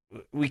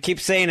 we keep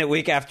saying it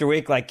week after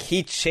week,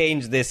 he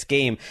changed this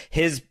game.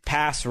 His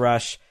pass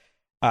rush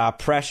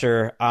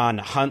pressure on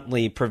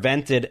Huntley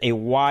prevented a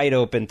wide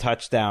open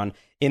touchdown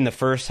in the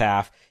first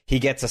half. he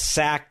gets a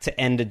sack to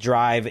end a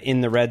drive in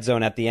the red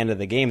zone at the end of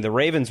the game. The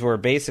Ravens were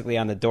basically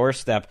on the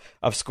doorstep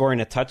of scoring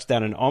a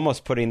touchdown and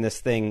almost putting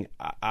this thing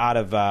out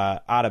of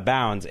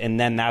bounds. And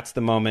then that's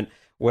the moment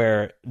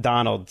where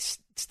Donald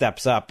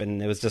steps up,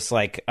 and it was just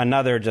like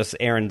another just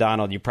Aaron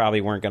Donald. You probably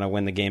weren't going to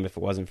win the game if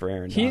it wasn't for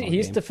Aaron Donald.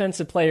 He's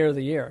Defensive Player of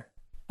the Year.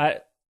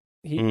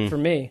 For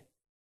me.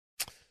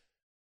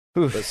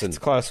 Oof, listen, it's a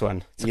close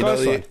one. It's a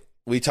close one.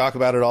 We talk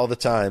about it all the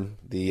time,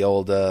 the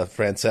old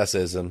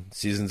Francesism,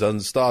 season doesn't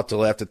start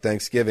till after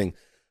Thanksgiving.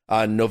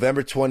 On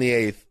November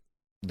 28th,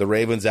 the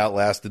Ravens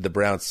outlasted the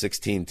Browns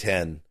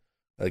 16-10,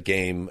 a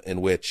game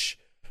in which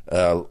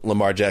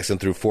Lamar Jackson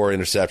threw 4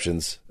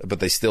 interceptions, but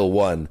they still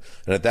won.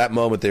 And at that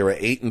moment, they were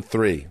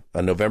 8-3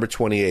 on November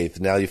 28th.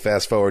 Now you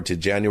fast forward to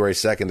January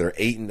 2nd, they're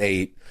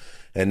 8-8,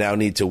 and now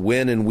need to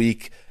win in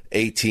Week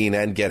 18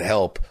 and get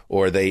help,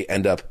 or they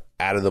end up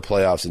out of the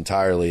playoffs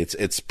entirely.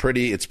 It's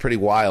pretty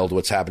wild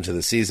what's happened to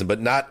the season,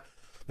 but not,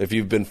 if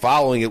you've been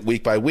following it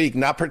week by week,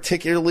 not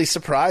particularly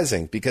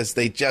surprising, because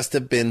they just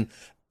have been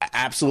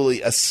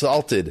absolutely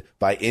assaulted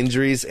by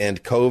injuries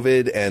and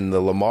COVID and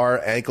the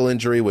Lamar ankle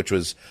injury, which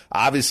was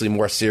obviously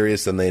more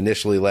serious than they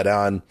initially let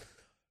on.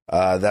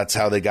 That's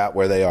how they got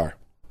where they are.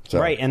 So.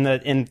 Right,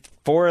 and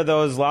 4 of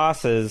those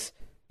losses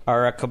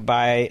are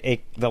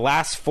the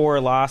last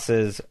 4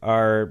 losses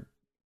are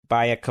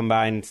by a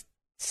combined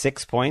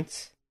 6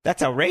 points.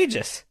 That's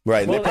outrageous.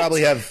 Right, and they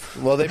probably have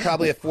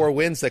 4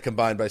 wins that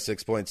combined by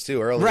 6 points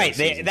too early. Right,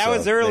 that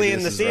was early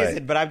in the season,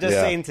 right. But I'm just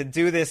saying, to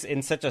do this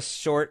in such a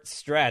short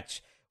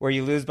stretch where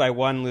you lose by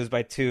 1, lose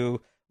by 2,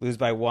 lose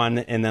by 1,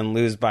 and then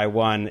lose by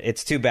 1,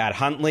 it's too bad.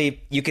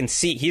 Huntley, you can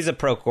see he's a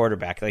pro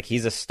quarterback. Like,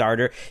 he's a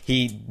starter.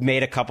 He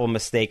made a couple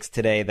mistakes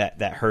today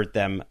that hurt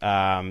them.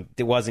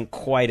 It wasn't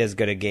quite as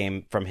good a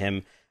game from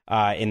him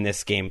in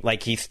this game.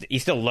 Like, he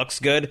still looks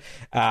good,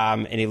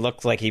 and he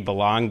looked like he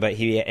belonged, but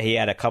he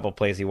had a couple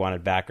plays he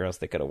wanted back, or else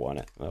they could have won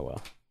it. Oh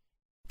well.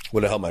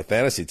 Would have helped my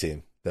fantasy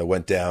team that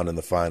went down in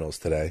the finals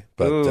today,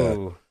 but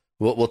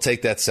we'll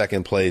take that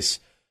second place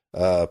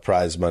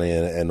prize money,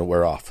 and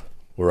we're off.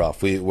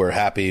 We're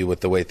happy with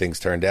the way things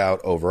turned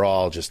out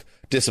overall. Just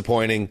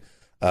disappointing.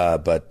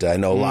 But I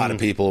know a lot of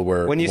people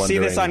were when you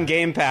wondering, see this on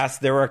Game Pass,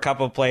 there were a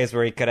couple of plays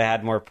where he could have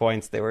had more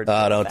points. They were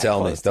don't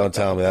tell me.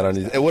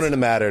 It wouldn't have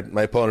mattered.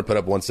 My opponent put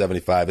up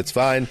 175. It's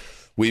fine.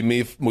 We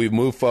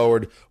move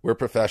forward. We're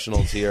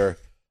professionals here.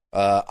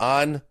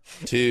 On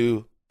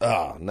to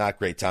not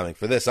great timing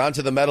for this. On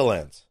to the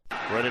Meadowlands.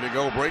 Ready to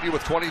go. Brady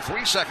with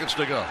 23 seconds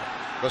to go.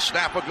 The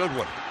snap, a good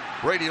one.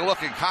 Brady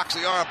looking, cocks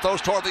the arm,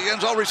 throws toward the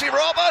end zone. Receiver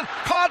open,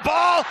 caught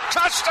ball,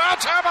 touchdown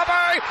Tampa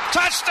Bay,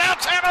 touchdown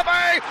Tampa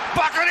Bay.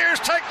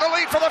 Buccaneers take the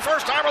lead for the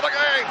first time of the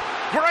game.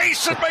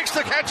 Grayson makes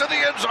the catch in the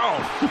end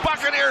zone.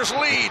 Buccaneers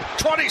lead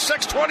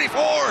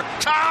 26-24.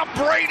 Tom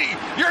Brady,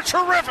 you're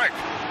terrific.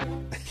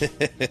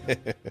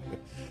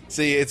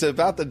 See, it's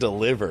about the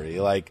delivery.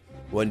 Like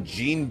when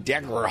Gene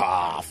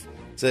Deckerhoff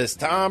says,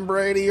 Tom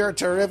Brady, you're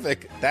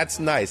terrific. That's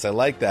nice. I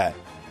like that.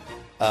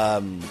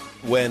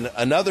 When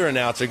another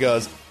announcer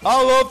goes,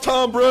 I love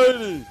Tom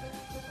Brady,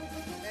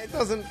 it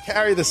doesn't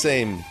carry the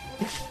same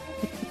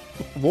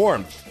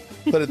warmth.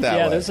 Put it that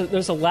way. Yeah,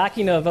 there's a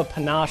lacking of a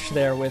panache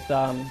there with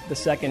the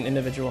second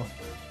individual.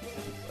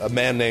 A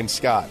man named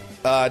Scott.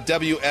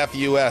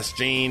 WFUS,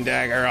 Gene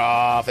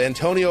Deckerhoff.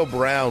 Antonio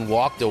Brown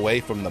walked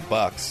away from the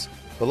Bucs,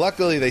 but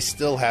luckily they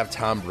still have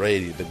Tom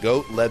Brady. The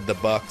GOAT led the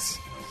Bucs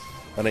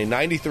on a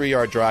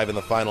 93-yard drive in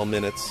the final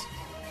minutes,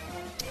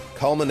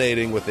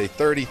 culminating with a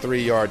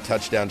 33-yard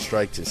touchdown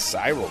strike to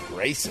Cyril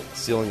Grayson,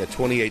 sealing a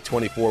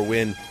 28-24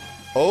 win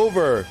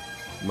over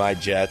my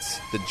Jets.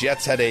 The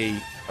Jets had a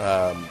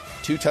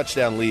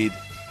 2-touchdown lead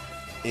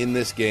in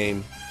this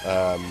game,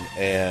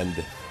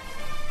 and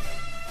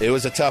it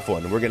was a tough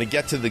one. We're going to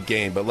get to the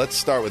game, but let's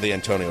start with the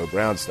Antonio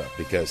Brown stuff,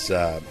 because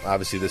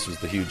obviously this was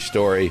the huge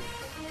story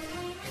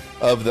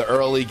of the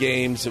early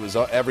games. It was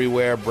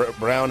everywhere.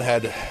 Brown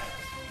had...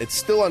 It's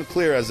still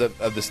unclear as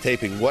of this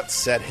taping what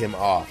set him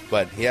off,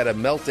 but he had a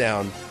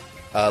meltdown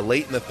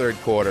late in the third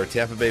quarter.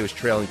 Tampa Bay was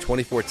trailing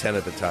 24-10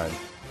 at the time.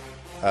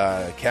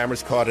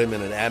 Cameras caught him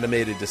in an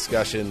animated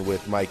discussion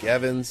with Mike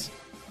Evans.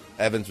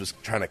 Evans was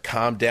trying to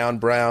calm down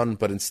Brown,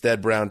 but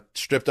instead Brown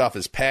stripped off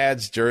his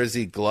pads,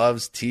 jersey,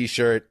 gloves,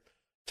 T-shirt,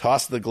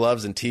 tossed the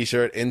gloves and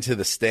T-shirt into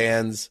the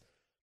stands,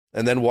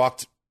 and then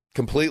walked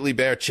completely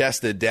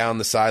bare-chested down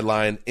the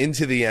sideline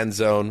into the end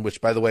zone,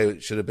 which, by the way,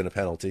 should have been a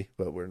penalty,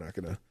 but we're not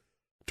going to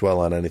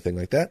dwell on anything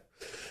like that.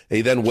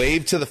 He then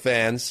waved to the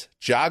fans,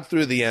 jogged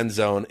through the end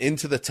zone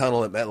into the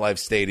tunnel at MetLife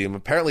Stadium,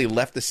 apparently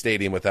left the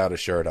stadium without a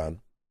shirt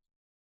on.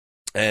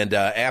 And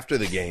after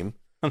the game,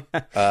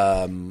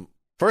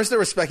 first there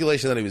was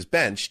speculation that he was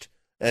benched,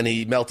 and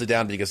he melted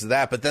down because of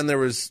that. But then there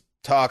was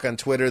talk on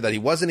Twitter that he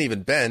wasn't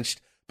even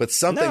benched, but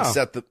something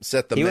set the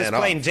he man was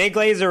playing. off. Jay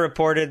Glazer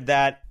reported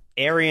that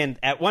Arians,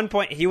 at one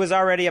point, he was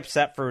already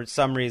upset for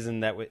some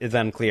reason that is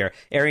unclear.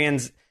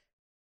 Arians,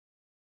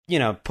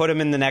 put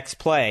him in the next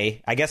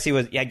play. I guess he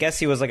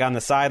was like on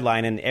the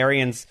sideline, and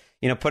Arians,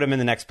 put him in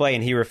the next play,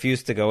 and he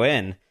refused to go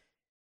in.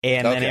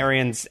 And then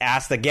Arians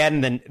asked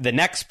again the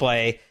next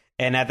play,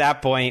 And at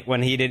that point,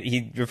 when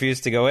he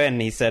refused to go in,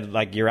 he said,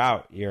 like, you're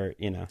out.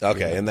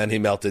 Okay, and then he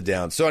melted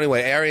down. So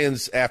anyway,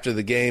 Arians, after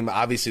the game,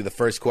 obviously the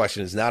first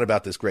question is not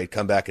about this great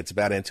comeback. It's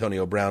about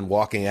Antonio Brown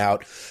walking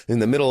out in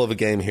the middle of a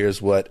game. Here's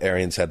what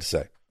Arians had to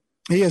say.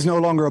 He is no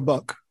longer a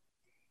Buck.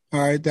 All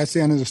right, that's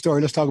the end of the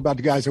story. Let's talk about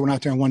the guys that went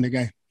out there and won the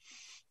game.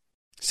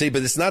 See,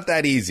 but it's not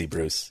that easy,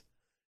 Bruce.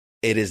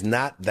 It is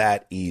not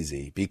that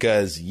easy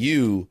because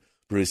you,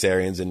 Bruce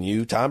Arians, and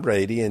you, Tom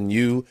Brady, and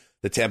you,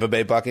 the Tampa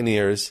Bay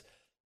Buccaneers,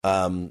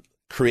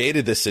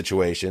 created this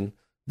situation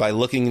by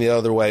looking the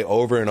other way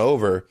over and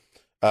over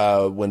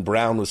when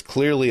Brown was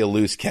clearly a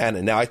loose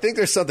cannon. Now, I think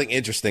there's something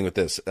interesting with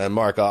this. And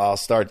Mark,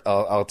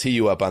 I'll tee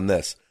you up on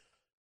this.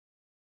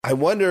 I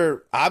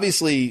wonder,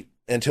 obviously,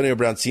 Antonio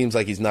Brown seems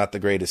like he's not the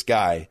greatest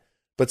guy,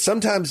 but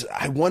sometimes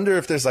I wonder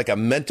if there's like a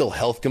mental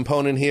health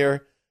component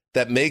here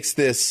that makes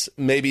this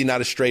maybe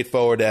not as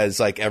straightforward as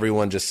like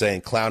everyone just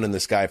saying clowning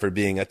this guy for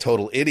being a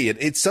total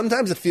idiot.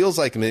 Sometimes it feels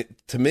like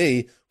to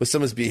me with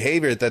some of his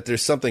behavior that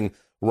there's something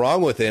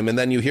wrong with him. And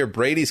then you hear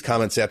Brady's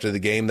comments after the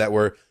game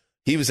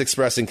he was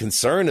expressing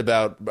concern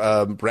about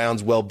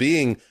Brown's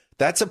well-being.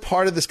 That's a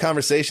part of this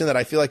conversation that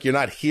I feel like you're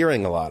not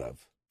hearing a lot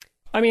of.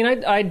 I mean,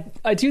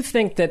 I do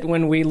think that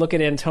when we look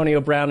at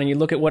Antonio Brown and you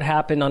look at what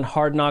happened on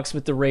Hard Knocks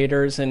with the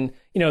Raiders, and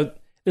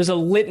there's a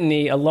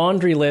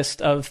laundry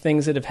list of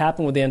things that have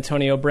happened with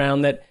Antonio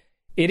Brown that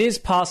it is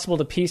possible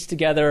to piece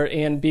together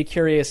and be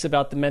curious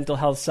about the mental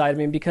health side. I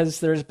mean, because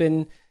there's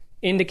been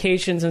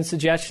indications and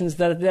suggestions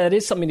that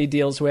is something he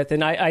deals with.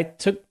 And I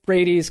took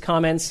Brady's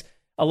comments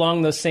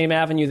along the same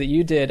avenue that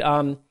you did.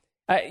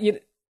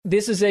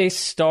 This is a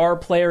star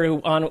player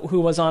who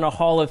was on a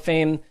Hall of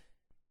Fame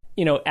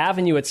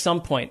avenue at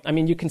some point. I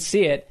mean, you can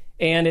see it.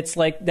 And it's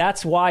like,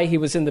 that's why he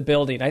was in the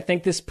building. I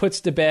think this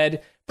puts to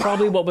bed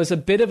probably what was a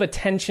bit of a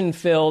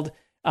tension-filled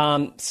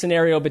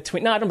scenario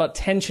between, not about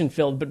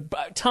tension-filled,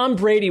 but Tom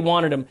Brady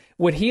wanted him.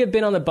 Would he have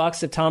been on the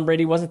Bucs if Tom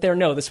Brady wasn't there?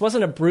 No, this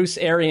wasn't a Bruce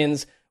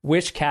Arians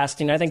wish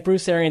casting. I think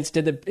Bruce Arians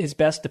did his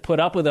best to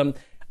put up with him.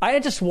 I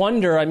just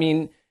wonder, I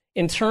mean,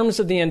 in terms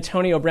of the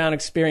Antonio Brown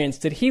experience,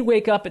 did he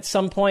wake up at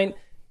some point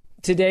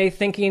today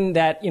thinking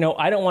that,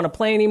 I don't want to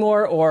play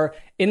anymore? Or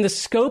in the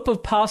scope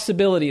of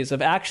possibilities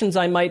of actions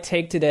I might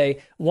take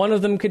today, one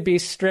of them could be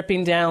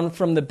stripping down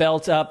from the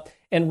belt up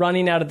and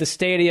running out of the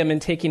stadium and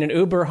taking an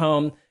Uber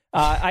home.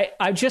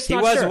 I'm just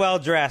not sure. He was well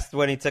dressed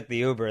when he took the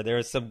Uber. There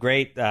was some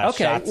great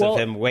shots of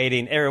him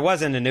waiting. It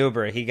wasn't an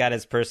Uber. He got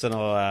his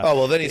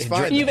personal. Then he's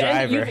fine. You've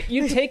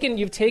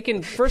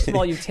taken. First of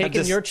all, you've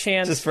taken your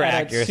chance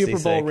at a Super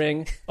Bowl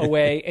ring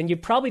away, and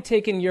you've probably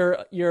taken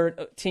your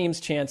team's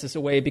chances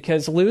away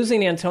because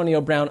losing Antonio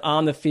Brown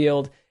on the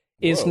field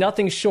is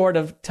nothing short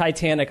of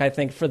Titanic. I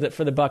think for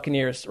the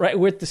Buccaneers, right,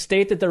 with the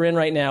state that they're in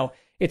right now,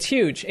 it's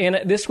huge.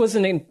 And this was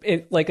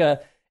like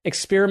a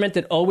experiment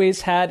that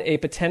always had a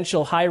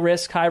potential high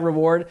risk, high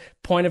reward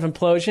point of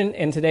implosion,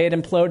 and today it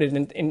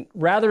imploded in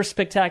rather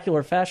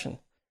spectacular fashion.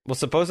 Well,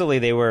 supposedly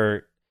they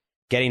were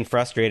getting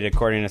frustrated,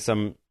 according to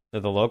some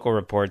of the local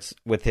reports,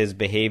 with his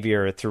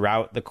behavior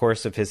throughout the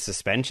course of his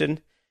suspension,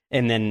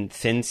 and then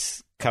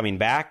since coming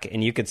back,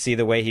 and you could see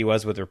the way he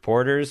was with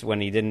reporters when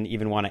he didn't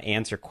even want to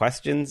answer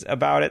questions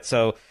about it.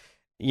 So,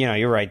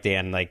 you're right,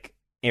 Dan. Like,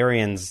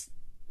 Arians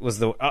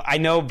was I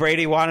know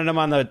Brady wanted him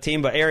on the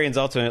team, but Arians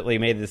ultimately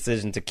made the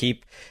decision to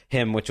keep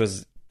him, which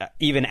was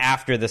even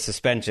after the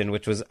suspension,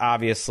 which was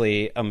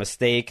obviously a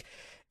mistake.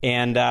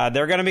 And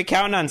they're going to be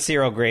counting on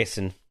Cyril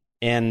Grayson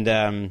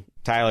and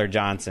Tyler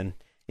Johnson.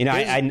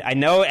 I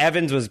know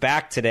Evans was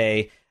back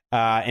today,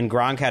 and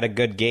Gronk had a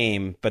good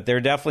game, but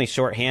they're definitely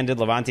shorthanded.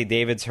 Levante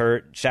David's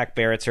hurt. Shaq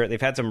Barrett's hurt. They've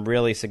had some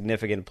really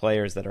significant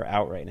players that are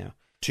out right now.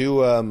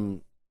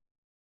 To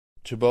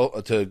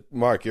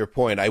Mark, your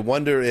point, I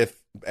wonder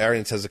if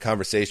Arians has a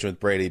conversation with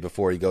Brady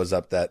before he goes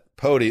up to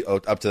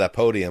that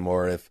podium,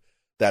 or if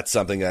that's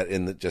something that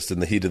in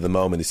the heat of the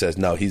moment he says,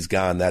 no, he's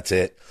gone, that's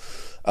it.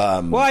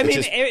 That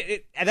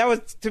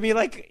was to me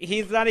like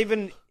he's not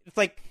even. It's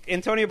like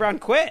Antonio Brown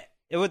quit.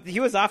 He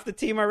was off the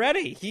team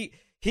already.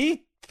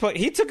 He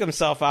took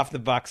himself off the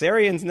Bucs.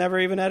 Arians never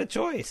even had a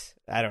choice.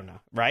 I don't know,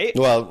 right?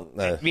 Well,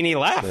 he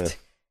left.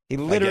 He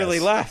literally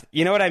left.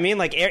 You know what I mean?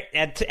 Like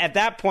at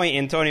that point,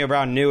 Antonio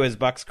Brown knew his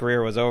Bucs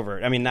career was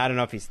over. I mean, I don't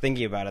know if he's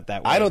thinking about it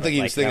that way. I don't think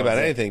he was thinking about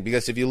anything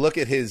because if you look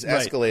at his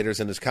escalators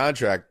in his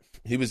contract,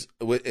 he was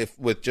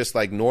with just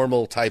like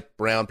normal type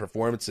Brown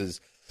performances.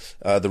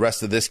 The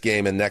rest of this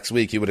game and next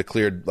week, he would have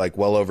cleared like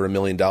well over $1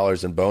 million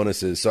in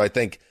bonuses. So I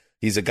think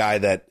he's a guy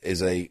that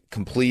is a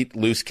complete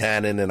loose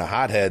cannon and a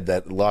hothead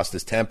that lost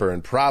his temper,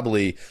 and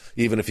probably,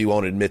 even if he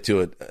won't admit to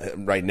it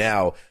right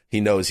now,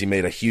 he knows he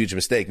made a huge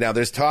mistake. Now,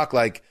 there's talk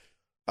like,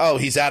 oh,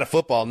 he's out of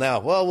football now.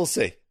 Well, we'll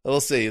see.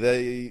 We'll see.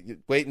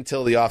 Wait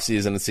until the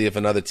offseason and see if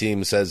another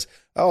team says,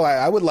 oh,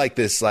 I would like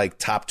this like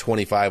top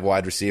 25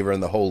 wide receiver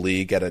in the whole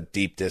league at a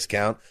deep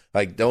discount.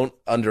 Like, don't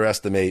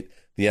underestimate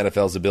the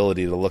NFL's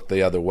ability to look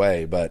the other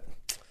way. But,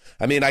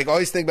 I mean, I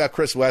always think about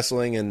Chris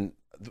Wesseling, and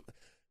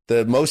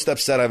the most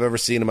upset I've ever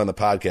seen him on the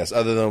podcast,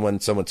 other than when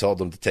someone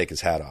told him to take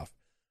his hat off,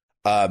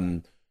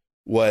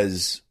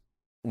 was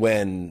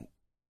when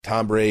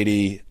Tom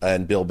Brady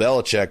and Bill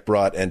Belichick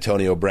brought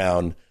Antonio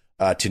Brown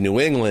to New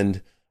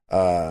England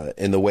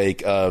in the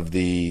wake of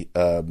the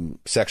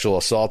sexual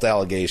assault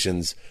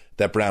allegations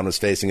that Brown was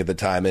facing at the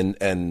time.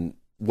 And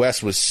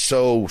Wes was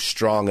so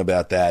strong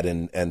about that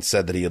and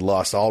said that he had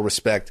lost all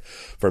respect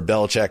for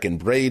Belichick and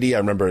Brady. I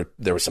remember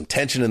there was some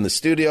tension in the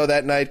studio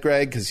that night,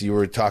 Greg, because you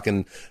were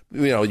talking,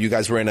 you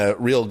guys were in a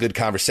real good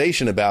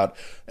conversation about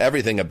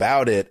everything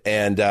about it.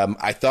 And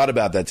I thought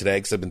about that today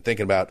because I've been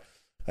thinking about,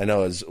 I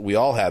know as we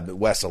all have,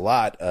 Wes a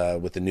lot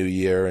with the new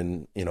year,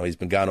 and he's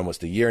been gone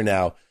almost a year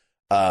now.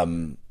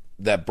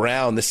 That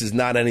Brown, this is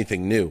not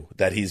anything new,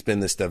 that he's been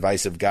this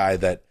divisive guy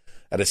that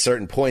at a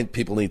certain point,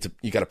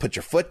 you got to put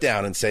your foot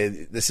down and say,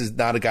 this is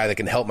not a guy that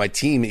can help my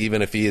team,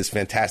 even if he is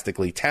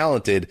fantastically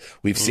talented.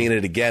 We've seen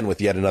it again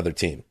with yet another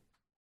team.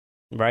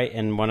 Right.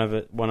 And one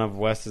of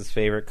Wes's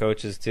favorite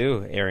coaches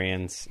too,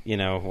 Arians,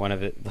 one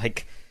of it,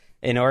 like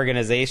an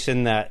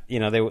organization that,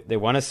 they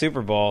won a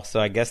Super Bowl.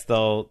 So I guess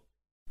they'll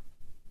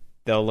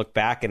look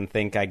back and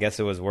think, I guess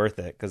it was worth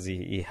it because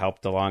he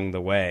helped along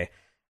the way.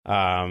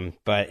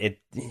 But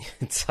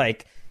it's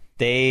like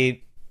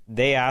they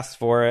asked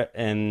for it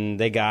and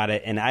they got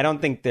it. And I don't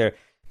think they're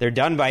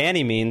done by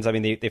any means. I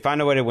mean, they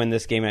found a way to win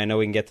this game. And I know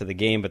we can get to the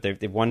game, but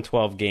they've won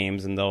 12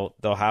 games and they'll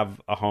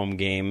have a home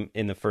game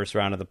in the first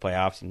round of the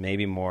playoffs and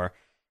maybe more.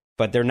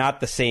 But they're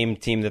not the same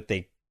team that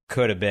they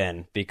could have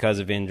been because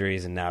of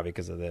injuries and now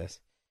because of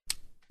this.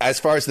 As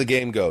far as the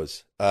game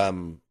goes,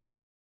 from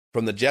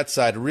the Jets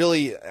side,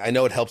 really, I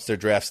know it helps their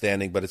draft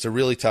standing, but it's a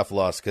really tough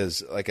loss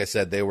because, like I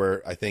said, they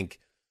were, I think,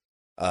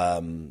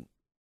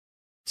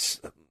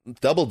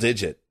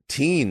 double-digit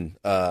teen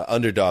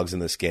underdogs in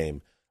this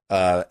game.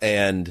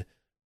 And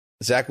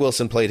Zach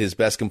Wilson played his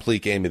best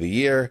complete game of the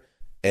year,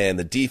 and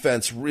the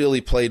defense really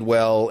played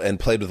well and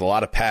played with a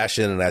lot of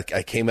passion. And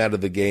I came out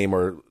of the game,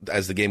 or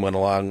as the game went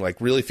along,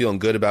 like really feeling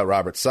good about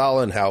Robert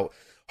Saleh and how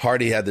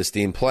hard he had this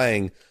team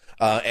playing.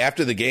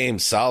 After the game,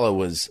 Saleh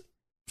was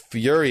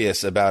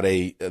furious about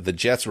the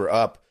Jets were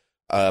up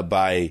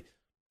by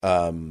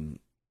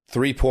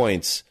 3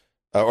 points,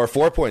 or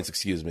 4 points,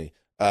 excuse me,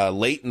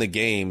 late in the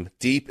game,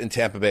 deep in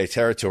Tampa Bay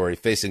territory,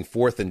 facing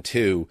 4th and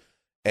 2,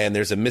 and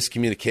there's a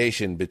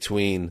miscommunication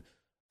between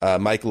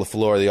Mike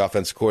LaFleur, the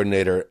offense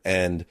coordinator,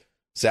 and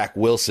Zach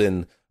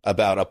Wilson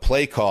about a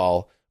play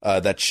call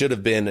that should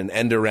have been an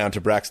end around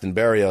to Braxton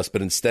Berrios,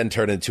 but instead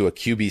turned into a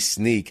QB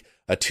sneak,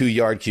 a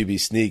 2-yard QB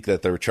sneak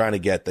that they were trying to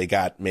get. They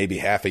got maybe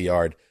half a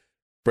yard.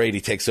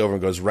 Brady takes over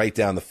and goes right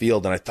down the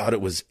field, and I thought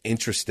it was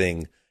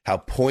interesting how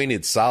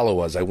pointed Saleh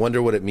was. I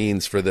wonder what it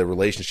means for the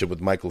relationship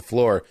with Mike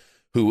LaFleur,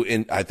 who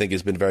I think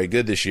has been very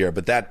good this year,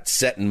 but that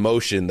set in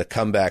motion the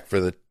comeback for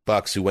the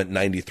Bucs, who went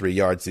 93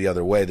 yards the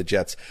other way. The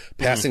Jets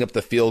passing up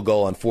the field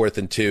goal on 4th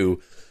and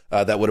 2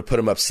 that would have put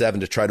them up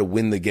 7 to try to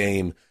win the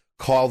game,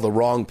 call the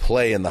wrong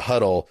play in the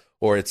huddle,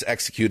 or it's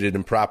executed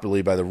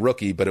improperly by the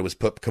rookie, but it was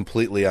put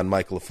completely on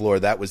Mike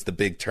LaFleur. That was the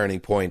big turning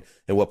point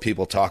in what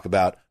people talk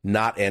about,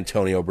 not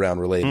Antonio Brown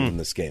related in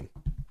this game.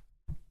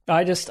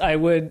 I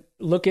would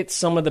look at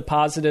some of the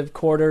positive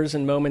quarters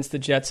and moments the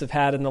Jets have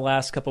had in the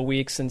last couple of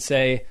weeks and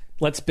say,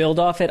 let's build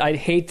off it. I'd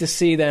hate to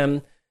see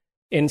them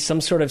in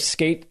some sort of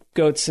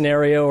scapegoat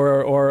scenario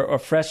or a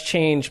fresh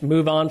change,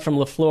 move on from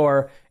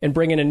LaFleur and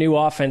bring in a new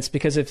offense,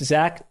 because if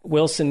Zach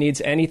Wilson needs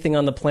anything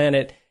on the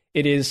planet,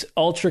 it is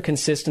ultra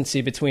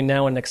consistency between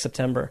now and next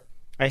September.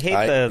 I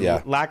hate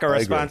the lack of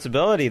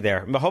responsibility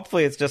there. But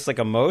hopefully it's just like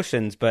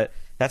emotions, but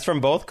that's from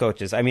both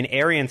coaches. I mean,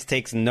 Arians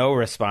takes no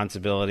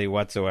responsibility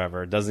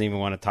whatsoever, doesn't even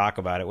want to talk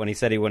about it. When he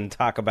said he wouldn't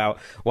talk about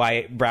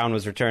why Brown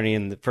was returning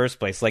in the first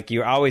place, like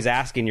you're always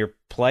asking your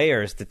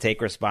players to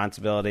take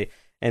responsibility,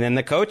 and then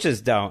the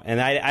coaches don't. And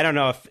I don't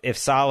know if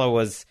Saleh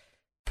was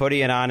putting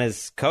it on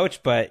his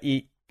coach, but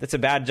that's a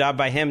bad job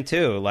by him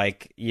too.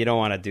 Like, you don't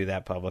want to do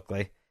that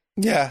publicly.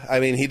 Yeah, I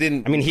mean, he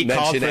didn't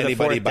mention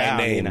anybody by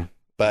name.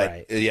 But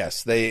right.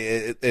 Yes,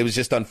 it was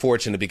just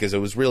unfortunate because it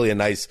was really a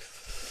nice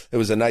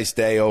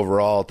day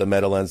overall at the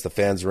Meadowlands. The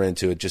fans were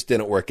into it. Just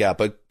didn't work out.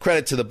 But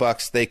credit to the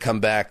Bucs. They come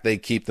back. They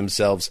keep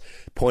themselves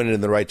pointed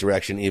in the right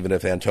direction, even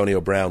if Antonio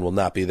Brown will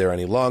not be there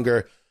any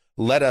longer.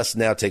 Let us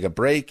now take a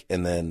break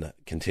and then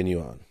continue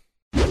on.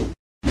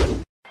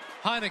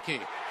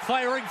 Heineke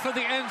firing for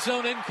the end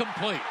zone,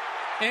 incomplete.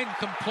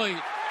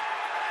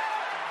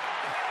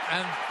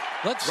 And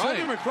let's see.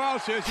 Rodney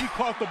McLeod says he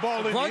caught the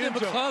ball in the end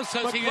zone. McLeod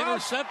says he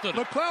intercepted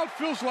it. McLeod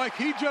feels like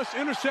he just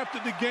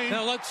intercepted the game.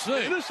 Now let's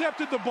see.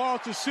 Intercepted the ball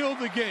to seal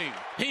the game.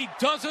 He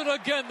does it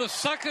again, the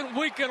second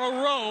week in a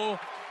row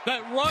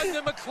that Rodney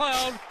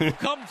McLeod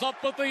comes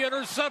up with the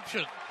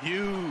interception.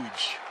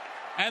 Huge.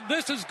 And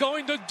this is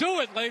going to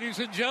do it, ladies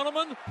and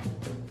gentlemen.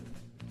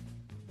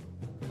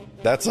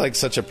 That's like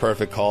such a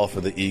perfect call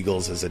for the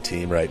Eagles as a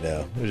team right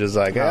now. They're just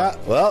like,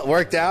 well, it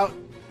worked out.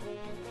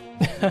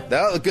 That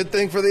was a good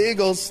thing for the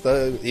Eagles.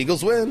 The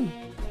Eagles win.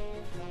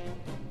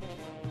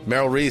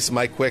 Merrill Reese,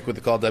 Mike Quick with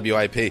the call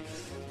WIP.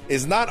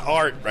 Is not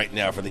art right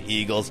now for the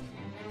Eagles,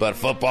 but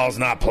football's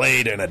not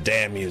played in a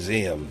damn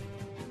museum.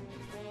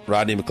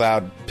 Rodney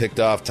McLeod picked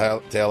off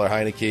Taylor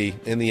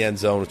Heineke in the end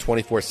zone with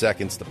 24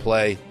 seconds to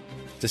play.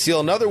 to seal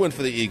another win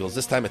for the Eagles,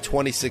 this time a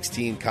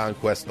 2016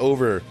 conquest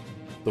over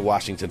the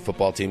Washington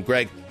football team.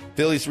 Greg,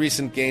 Philly's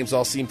recent games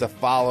all seem to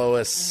follow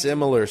a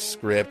similar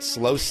script.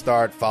 Slow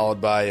start followed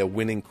by a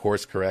winning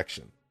course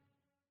correction.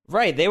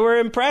 Right, they were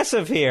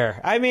impressive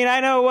here. I mean, I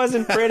know it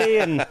wasn't pretty,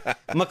 and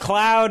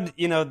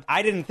McLeod,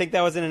 I didn't think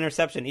that was an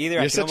interception either.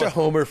 You're such a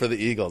homer for the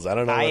Eagles. I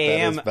don't know what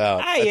that is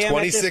about. A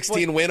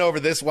 2016 win over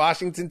this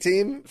Washington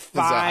team is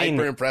a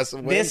hyper-impressive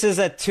win. This is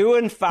a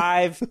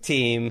 2-5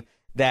 team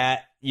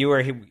that you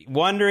were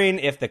wondering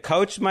if the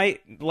coach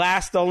might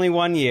last only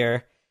 1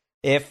 year,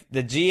 if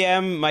the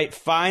GM might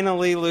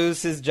finally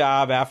lose his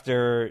job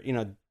after,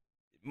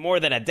 more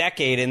than a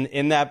decade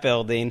in that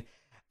building.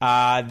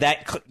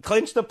 That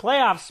clinched the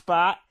playoff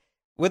spot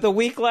with a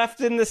week left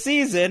in the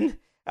season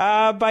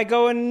by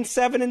going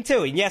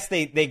 7-2. And yes,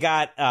 they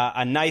got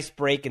a nice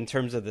break in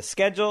terms of the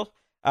schedule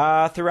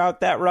throughout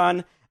that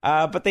run,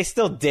 but they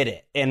still did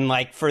it. And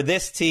for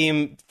this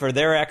team, for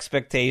their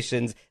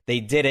expectations,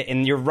 they did it.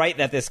 And you're right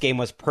that this game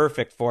was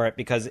perfect for it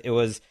because it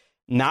was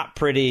not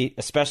pretty,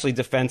 especially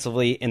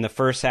defensively in the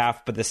first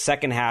half. But the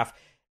second half,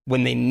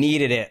 when they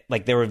needed it,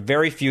 there were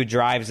very few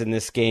drives in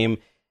this game.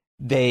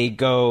 They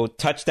go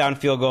touchdown,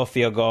 field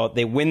goal.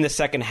 They win the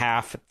second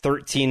half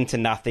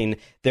 13-0.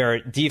 Their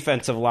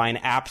defensive line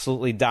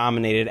absolutely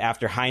dominated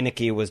after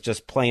Heineke was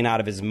just playing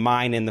out of his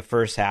mind in the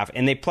first half.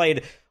 And they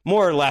played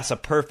more or less a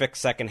perfect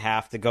second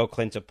half to go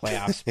clinch a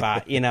playoff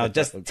spot.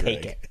 Just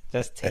take it.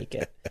 Just take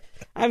it.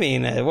 I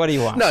mean, what do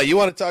you want? No, you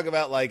want to talk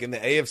about in the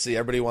AFC,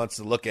 everybody wants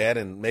to look at,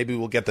 and maybe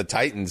we'll get the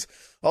Titans.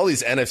 All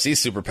these NFC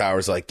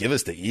superpowers, give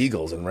us the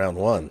Eagles in round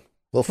one.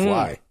 We'll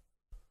fly.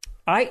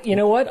 You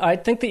know what? I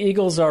think the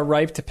Eagles are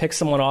ripe to pick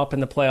someone up in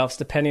the playoffs,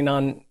 depending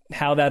on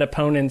how that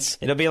opponent's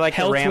It'll be like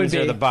the Rams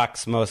or the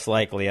Bucks, most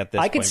likely at this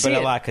point. But a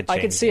lot could change.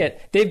 I could see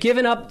it. They've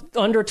given up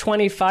under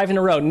 25 in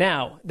a row.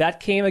 Now, that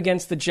came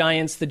against the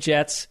Giants, the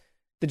Jets,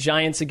 the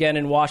Giants again,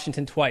 in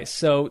Washington twice.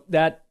 So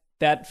that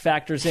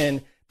factors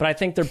in. But I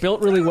think they're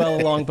built really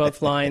well along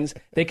both lines.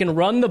 They can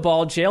run the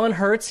ball. Jalen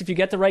Hurts, if you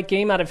get the right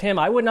game out of him,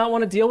 I would not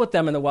want to deal with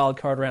them in the wild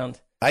card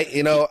round.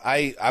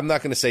 I'm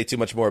not going to say too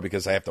much more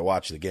because I have to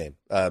watch the game.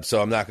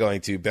 So I'm not going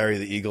to bury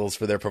the Eagles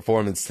for their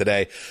performance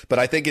today. But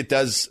I think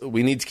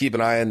we need to keep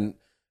an eye on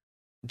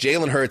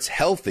Jalen Hurts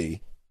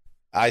healthy.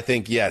 I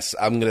think, yes,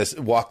 I'm going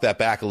to walk that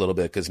back a little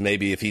bit because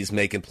maybe if he's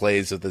making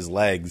plays with his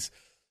legs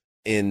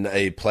in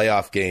a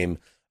playoff game,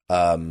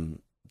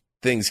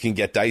 things can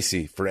get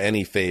dicey for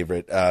any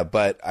favorite.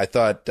 But I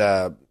thought,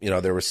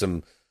 there were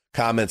some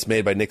comments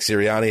made by Nick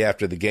Sirianni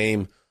after the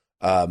game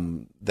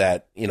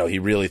that, he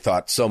really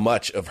thought so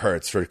much of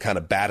Hurts for kind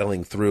of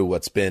battling through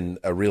what's been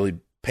a really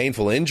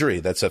painful injury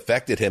that's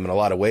affected him in a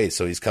lot of ways.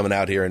 So he's coming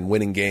out here and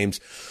winning games.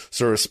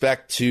 So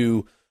respect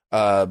to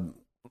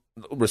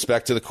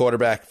the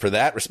quarterback for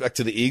that, respect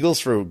to the Eagles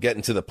for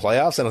getting to the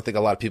playoffs. I don't think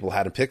a lot of people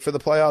had him picked for the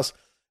playoffs.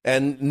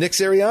 And Nick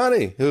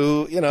Sirianni,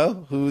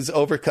 who's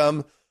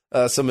overcome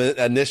some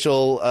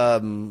initial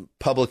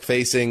public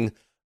facing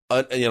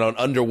an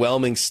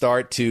underwhelming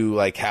start to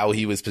how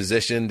he was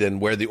positioned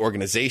and where the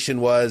organization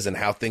was and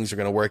how things are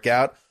going to work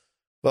out.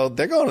 Well,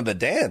 they're going to the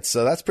dance,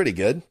 so that's pretty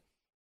good.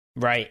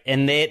 Right.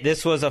 And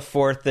this was a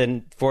fourth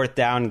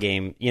down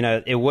game.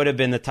 It would have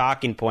been the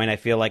talking point, I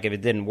feel like, if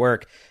it didn't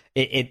work.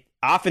 It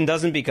often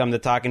doesn't become the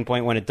talking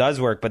point when it does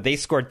work, but they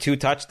scored 2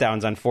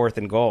 touchdowns on 4th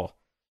and goal.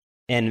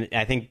 And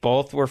I think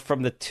both were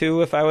from the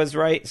 2, if I was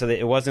right. So that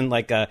it wasn't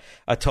a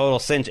total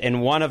cinch.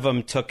 And one of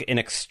them took an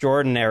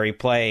extraordinary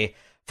play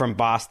from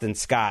Boston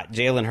Scott.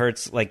 Jalen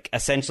Hurts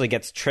essentially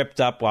gets tripped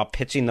up while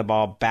pitching the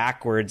ball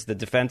backwards. The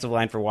defensive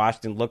line for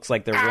Washington looks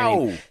like they're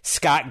winning.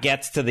 Scott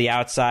gets to the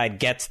outside,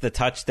 gets the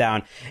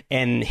touchdown,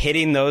 and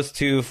hitting those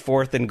 2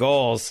 4th and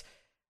goals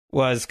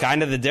was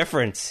kind of the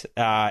difference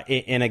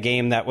in a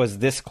game that was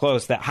this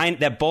close.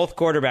 That both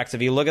quarterbacks,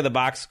 if you look at the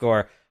box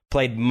score,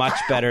 played much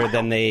better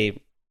than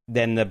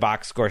the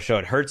box score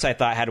showed. Hurts, I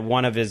thought, had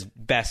one of his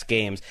best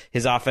games.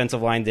 His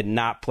offensive line did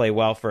not play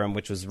well for him,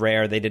 which was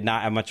rare. They did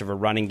not have much of a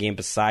running game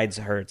besides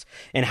Hurts.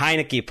 And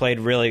Heineke played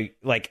really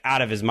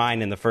out of his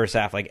mind in the first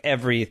half.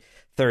 Every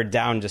third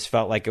down just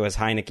felt like it was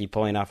Heineke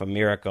pulling off a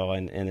miracle,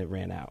 and it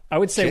ran out. I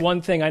would say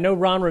one thing. I know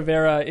Ron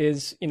Rivera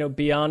is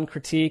beyond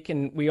critique,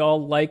 and we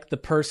all like the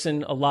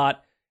person a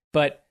lot,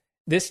 but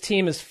this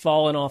team has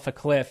fallen off a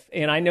cliff.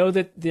 And I know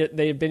that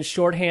they've been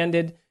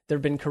shorthanded. There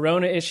have been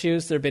corona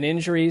issues. There have been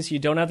injuries. You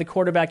don't have the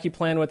quarterback you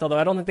plan with, although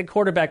I don't think the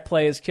quarterback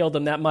play has killed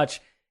them that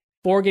much.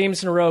 4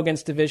 games in a row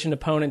against division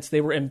opponents. They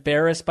were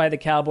embarrassed by the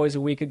Cowboys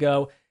a week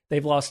ago.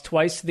 They've lost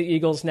twice to the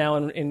Eagles now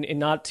in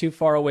not too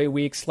far away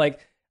weeks.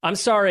 I'm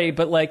sorry,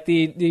 but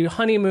the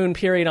honeymoon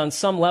period on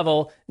some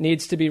level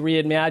needs to be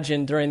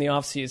reimagined during the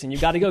offseason. You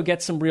got to go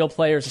get some real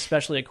players,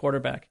 especially at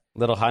quarterback.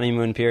 Little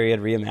honeymoon period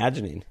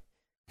reimagining.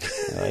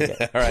 I like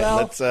it. All right, well,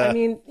 let's. I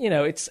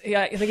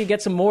think he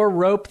gets some more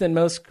rope than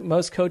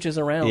most coaches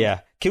around.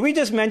 Yeah. Can we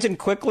just mention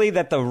quickly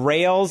that the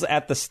rails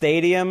at the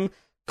stadium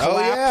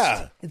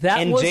collapsed?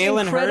 That was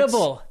Jalen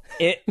incredible.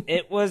 Hurts,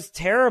 it was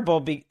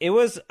terrible. It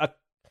was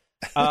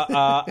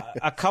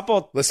A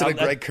couple. Listen to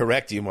Greg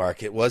correct you,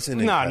 Mark. It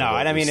wasn't. No.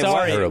 I mean,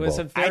 it was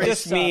a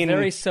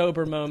very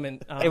sober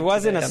moment. It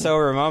wasn't a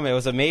sober moment. It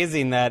was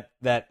amazing that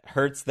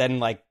Hurts then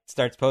like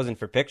starts posing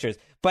for pictures.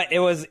 But it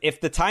was,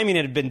 if the timing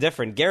had been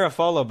different.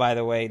 Garofalo, by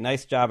the way,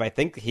 nice job. I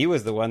think he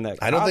was the one that.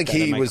 I don't think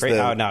he was the.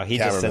 Oh no, he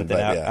just sent it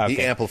out. Yeah, okay.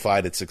 He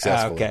amplified it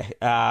successfully. Okay.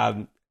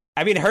 I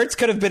mean, Hurts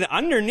could have been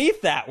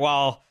underneath that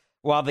while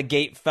the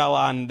gate fell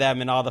on them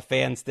and all the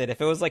fans did.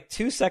 If it was like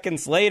 2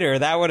 seconds later,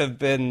 that would have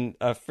been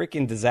a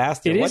freaking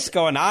disaster. What's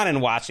going on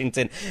in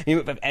Washington?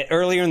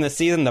 Earlier in the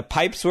season, the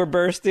pipes were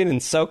bursting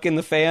and soaking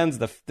the fans.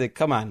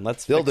 Come on,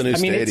 let's build a new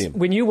stadium.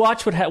 When you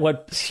watch what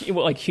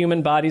like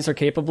human bodies are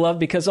capable of,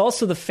 because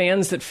also the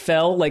fans that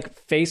fell like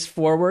face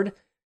forward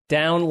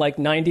down like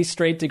 90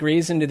 straight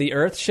degrees into the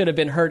earth should have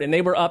been hurt, and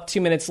they were up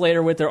 2 minutes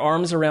later with their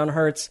arms around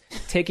Hurts,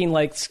 taking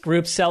like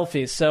group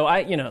selfies. So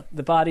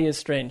the body is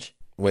strange.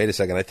 Wait a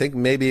second. I think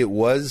maybe it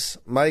was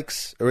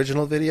Mike's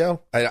original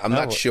video. I'm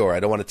not sure. I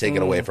don't want to take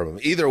it away from him.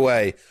 Either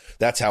way,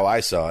 that's how I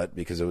saw it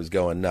because it was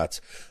going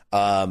nuts.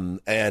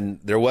 And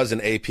there was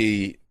an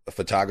AP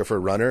photographer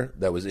runner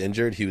that was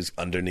injured. He was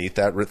underneath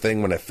that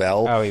thing when it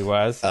fell. Oh, he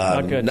was?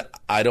 Not good.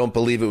 I don't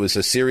believe it was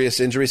a serious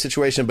injury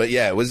situation, but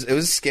yeah, it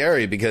was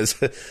scary because,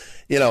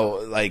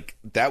 like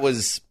that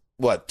was,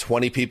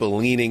 20 people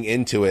leaning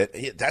into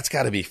it. That's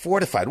got to be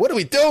fortified. What are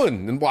we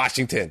doing in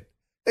Washington?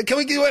 Can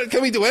we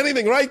do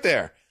anything right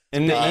there?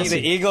 And the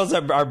Eagles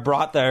are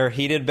brought their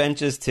heated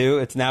benches too.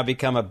 It's now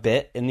become a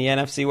bit in the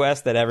NFC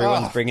West that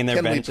everyone's bringing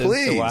their benches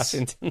to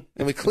Washington.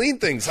 Can we clean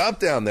things up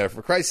down there,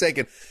 for Christ's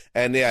sake?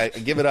 And yeah,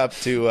 give it up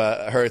to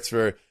Hurts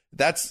for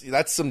that's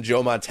some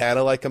Joe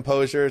Montana like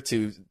composure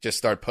to just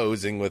start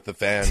posing with the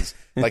fans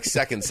like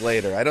seconds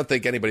later. I don't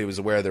think anybody was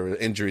aware there were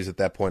injuries at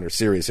that point or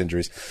serious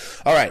injuries.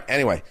 All right,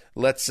 anyway,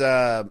 let's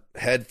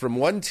head from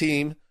one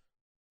team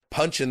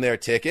punching their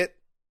ticket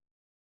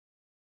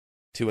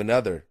to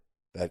another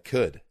that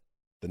could,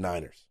 the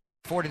Niners.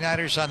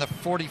 49ers on the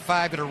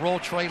 45, going to roll.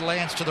 Trey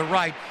Lance to the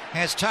right,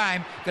 has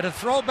time, going to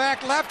throw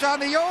back left on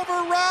the over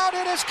route.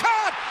 It is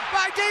caught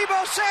by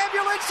Deebo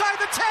Samuel inside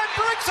the 10,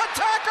 breaks a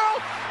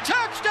tackle,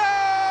 touchdown!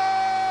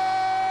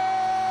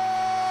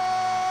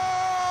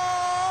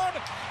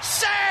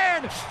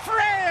 San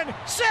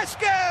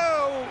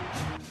Francisco!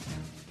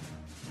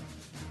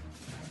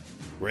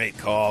 Great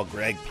call,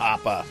 Greg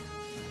Papa.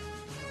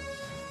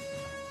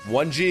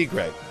 1G,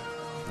 Greg.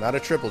 Not a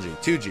triple G,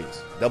 2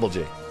 Gs, double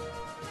G.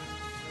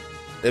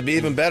 It'd be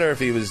even better if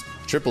he was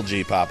triple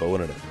G Papa,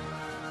 wouldn't it?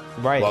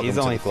 Right, he's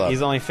only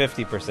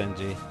 50%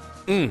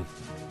 G.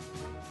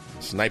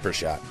 Sniper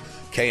shot.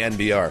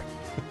 KNBR.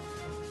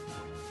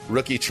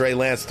 Rookie Trey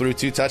Lance threw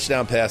 2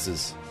 touchdown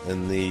passes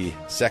in the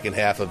second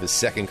half of his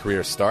second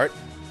career start.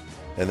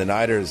 And the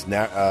Niners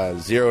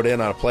zeroed in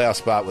on a playoff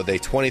spot with a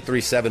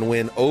 23-7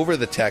 win over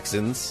the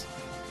Texans.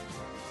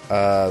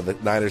 The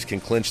Niners can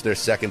clinch their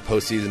second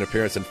postseason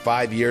appearance in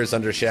 5 years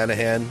under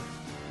Shanahan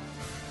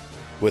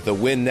with a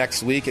win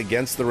next week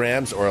against the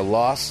Rams or a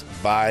loss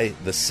by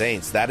the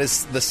Saints. That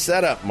is the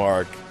setup,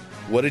 Mark.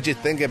 What did you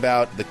think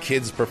about the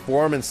kids'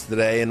 performance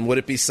today, and would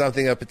it be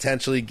something that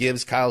potentially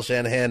gives Kyle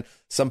Shanahan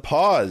some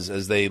pause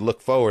as they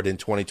look forward in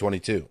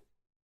 2022?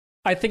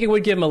 I think it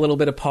would give him a little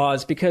bit of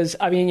pause because,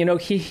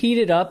 he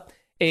heated up,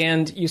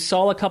 and you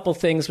saw a couple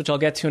things, which I'll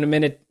get to in a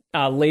minute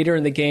later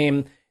in the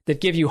game,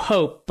 that give you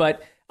hope,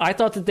 but I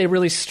thought that they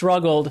really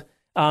struggled.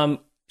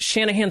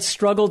 Shanahan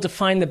struggled to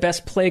find the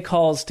best play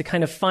calls to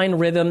kind of find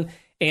rhythm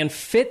and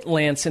fit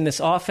Lance in this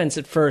offense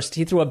at first.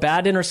 He threw a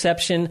bad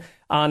interception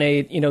on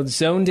a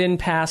zoned in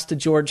pass to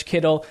George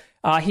Kittle.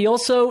 He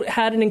also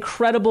had an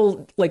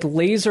incredible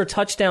laser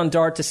touchdown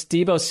dart to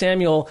Deebo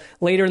Samuel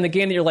later in the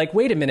game that you're like,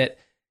 wait a minute.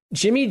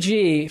 Jimmy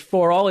G,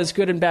 for all his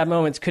good and bad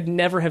moments, could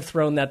never have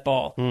thrown that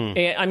ball.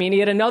 And, he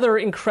had another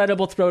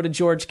incredible throw to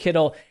George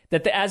Kittle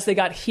that as they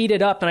got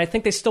heated up, and I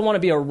think they still want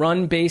to be a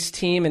run-based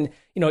team. And,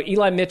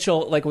 Eli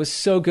Mitchell was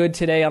so good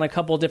today on a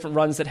couple of different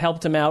runs that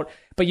helped him out.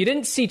 But you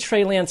didn't see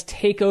Trey Lance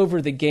take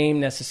over the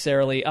game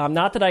necessarily.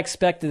 Not that I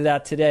expected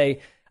that today.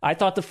 I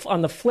thought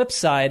on the flip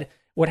side,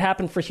 what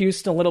happened for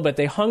Houston a little bit,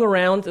 they hung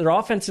around. Their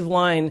offensive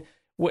line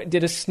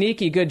did a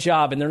sneaky good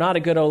job, and they're not a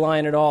good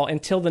O-line at all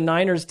until the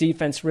Niners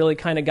defense really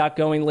kind of got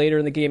going later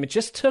in the game. It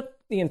just took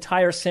the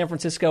entire San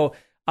Francisco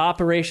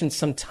operation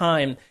some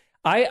time.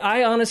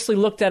 I honestly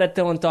looked at it,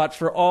 though, and thought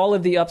for all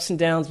of the ups and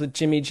downs with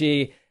Jimmy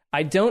G,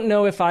 I don't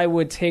know if I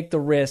would take the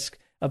risk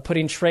of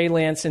putting Trey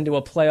Lance into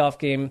a playoff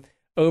game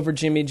over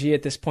Jimmy G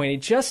at this point. He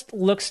just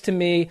looks to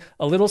me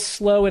a little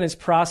slow in his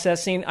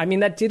processing.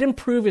 That did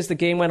improve as the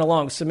game went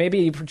along, so maybe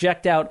you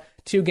project out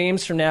 2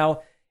 games from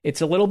now, it's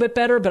a little bit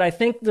better, but I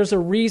think there's a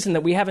reason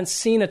that we haven't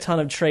seen a ton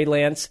of Trey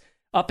Lance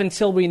up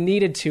until we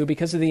needed to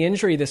because of the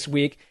injury this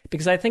week,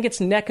 because I think it's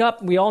neck up.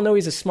 We all know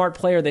he's a smart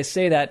player. They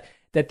say that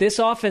this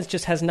offense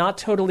just has not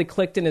totally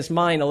clicked in his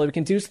mind, although he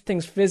can do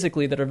things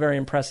physically that are very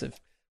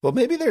impressive. Well,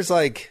 maybe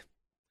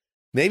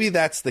maybe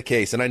that's the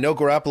case. And I know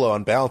Garoppolo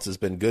on balance has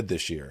been good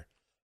this year.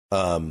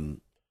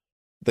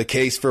 the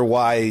case for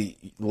why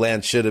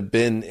Lance should have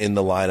been in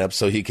the lineup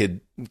so he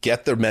could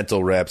get the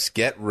mental reps,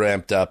 get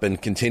ramped up,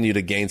 and continue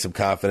to gain some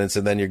confidence.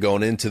 And then you're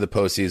going into the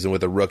postseason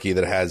with a rookie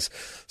that has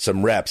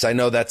some reps. I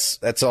know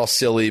that's all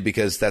silly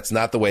because that's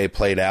not the way it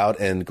played out.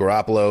 And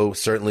Garoppolo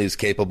certainly is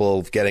capable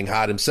of getting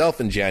hot himself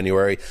in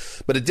January.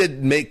 But it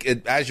did make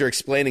it, as you're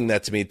explaining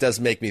that to me, it does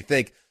make me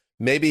think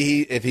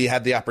maybe if he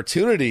had the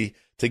opportunity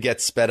to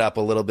get sped up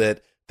a little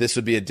bit, this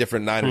would be a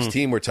different Niners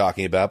team we're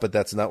talking about. But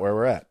that's not where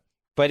we're at.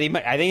 But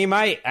I think he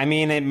might. I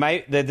mean, it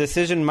might. The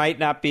decision might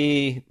not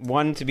be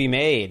one to be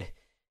made.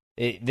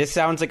 This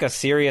sounds like a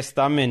serious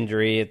thumb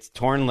injury. It's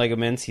torn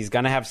ligaments. He's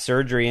going to have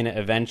surgery in it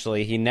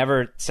eventually. He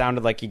never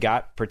sounded like he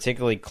got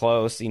particularly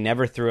close. He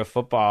never threw a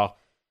football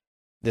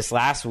this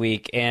last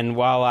week. And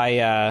while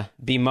I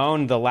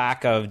bemoaned the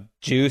lack of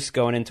juice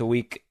going into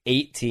week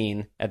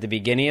 18 at the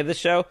beginning of the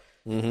show,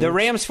 the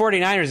Rams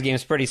 49ers game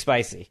is pretty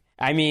spicy.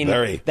 I mean,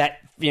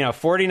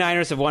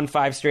 49ers have won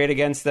 5 straight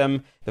against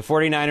them. The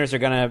 49ers are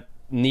going to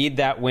need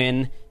that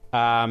win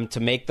to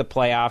make the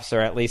playoffs, or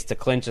at least to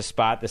clinch a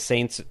spot. The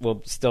Saints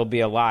will still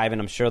be alive,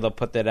 and I'm sure they'll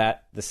put that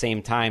at the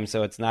same time,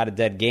 so it's not a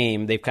dead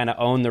game. They've kind of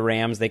owned the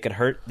Rams. They could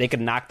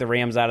knock the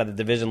Rams out of the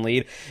division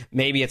lead.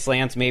 Maybe it's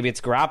Lance, maybe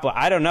it's Garoppolo.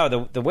 I don't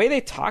know. The way they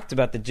talked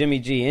about the Jimmy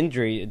G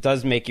injury, it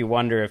does make you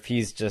wonder if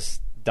he's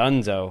just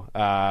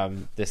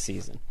donezo this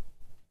season.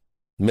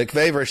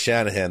 McVay versus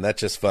Shanahan, that's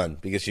just fun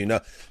because,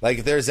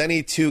 if there's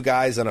any two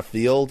guys on a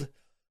field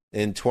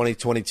in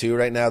 2022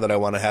 right now that I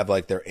want to have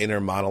like their inner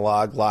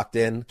monologue locked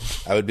in,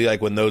 I would be like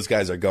when those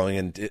guys are going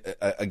in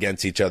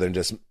against each other and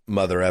just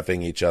mother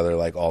effing each other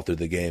like all through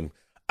the game.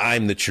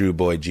 I'm the true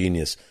boy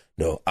genius.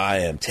 No, I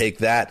am. Take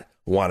that,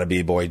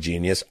 wannabe boy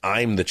genius.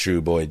 I'm the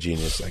true boy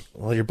genius. Like,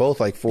 well, you're both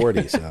like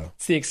 40, so.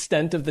 It's the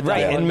extent of the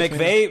right. And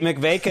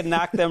McVay could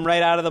knock them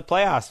right out of the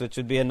playoffs, which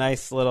would be a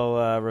nice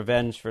little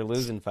revenge for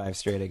losing 5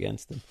 straight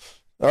against them.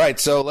 All right,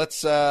 so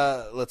let's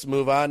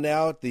move on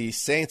now. The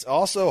Saints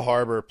also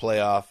harbor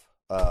playoff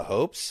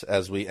hopes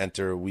as we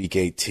enter Week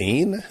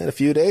 18 in a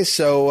few days.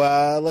 So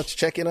let's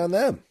check in on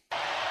them.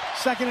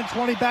 2nd and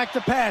 20, back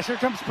to pass. Here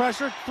comes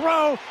pressure.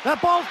 Throw. That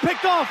ball's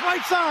picked off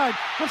right side.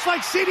 Looks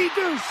like C.D.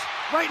 Deuce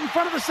right in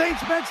front of the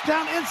Saints bench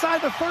down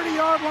inside the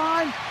 30-yard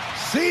line.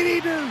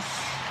 C.D. Deuce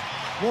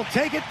will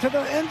take it to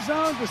the end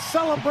zone to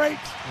celebrate,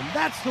 and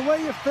that's the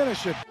way you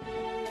finish it.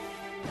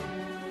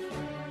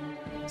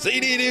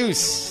 C.D.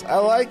 Deuce. I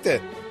liked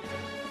it.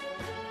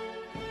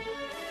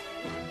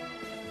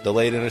 The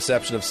late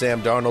interception of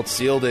Sam Darnold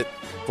sealed it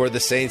for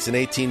the Saints, an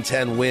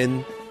 18-10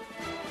 win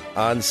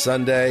on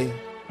Sunday.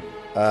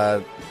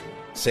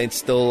 Saints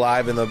still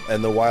alive in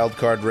the wild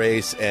card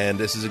race, and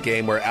this is a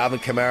game where Alvin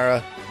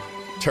Kamara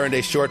turned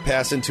a short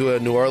pass into a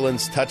New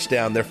Orleans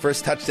touchdown, their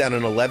first touchdown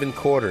in 11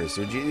 quarters.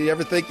 Would you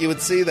ever think you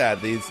would see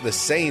that? The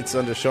Saints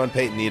under Sean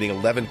Payton needing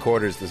 11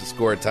 quarters to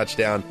score a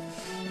touchdown.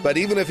 But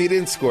even if he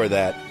didn't score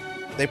that,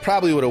 they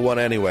probably would have won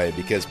anyway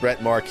because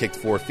Brett Maher kicked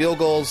 4 field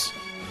goals.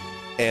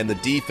 And the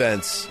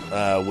defense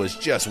was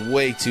just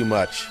way too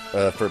much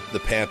for the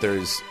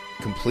Panthers'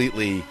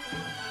 completely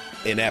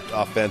inept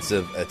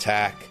offensive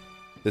attack.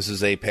 This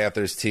is a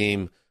Panthers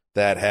team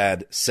that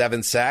had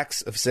 7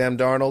 sacks of Sam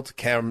Darnold.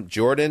 Cam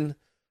Jordan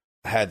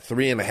had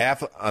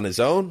 3.5 on his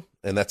own,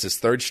 and that's his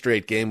 3rd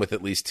straight game with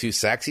at least 2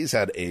 sacks. He's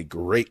had a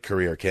great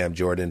career, Cam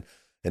Jordan,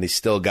 and he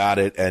still got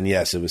it. And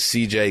yes, it was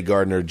C.J.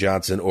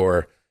 Gardner-Johnson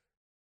or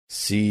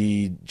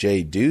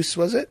C.J. Deuce,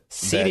 was it?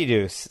 C.D.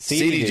 Deuce.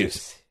 C.D.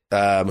 Deuce.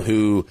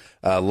 Who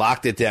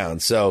locked it down.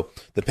 So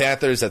the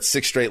Panthers had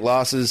 6 straight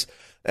losses.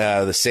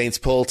 The Saints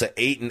pull to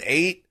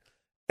 8-8,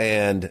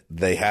 and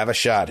they have a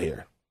shot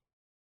here.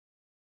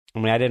 I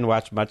mean, I didn't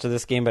watch much of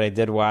this game, but I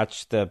did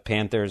watch the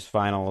Panthers'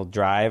 final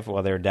drive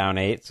while they were down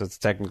 8, so it's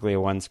technically a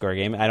 1-score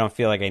game. I don't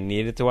feel like I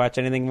needed to watch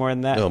anything more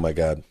than that. Oh, my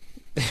God.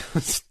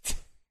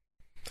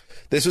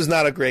 This was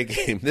not a great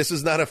game. This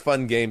was not a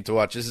fun game to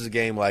watch. This is a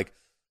game like,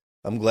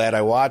 I'm glad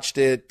I watched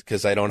it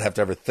because I don't have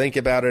to ever think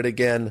about it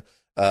again.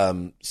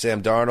 Sam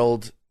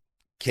Darnold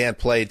can't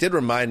play. It did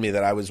remind me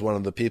that I was one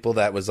of the people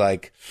that was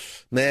like,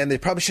 man, they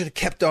probably should have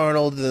kept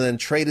Darnold and then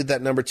traded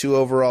that number 2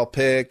 overall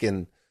pick.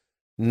 And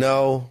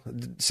no,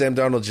 Sam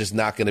Darnold's just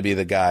not going to be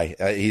the guy.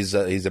 He's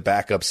a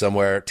backup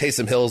somewhere.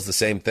 Taysom Hill's the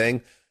same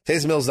thing.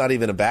 Taysom Hill's not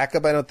even a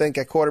backup, I don't think,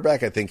 at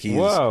quarterback. I think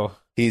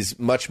he's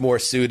much more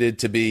suited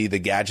to be the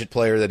gadget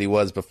player that he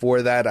was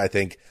before that. I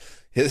think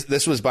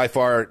this was by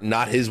far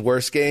not his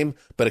worst game,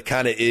 but it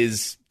kind of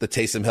is the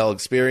Taysom Hill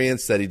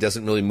experience that he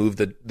doesn't really move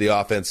the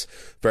offense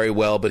very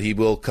well, but he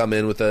will come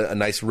in with a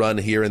nice run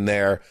here and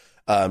there.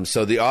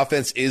 So the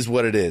offense is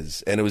what it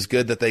is, and it was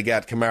good that they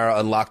got Kamara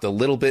unlocked a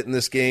little bit in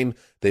this game.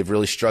 They've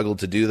really struggled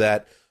to do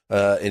that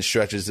in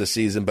stretches this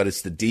season, but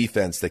it's the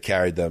defense that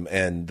carried them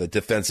and the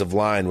defensive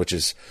line, which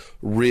is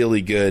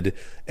really good,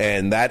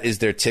 and that is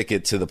their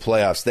ticket to the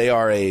playoffs. They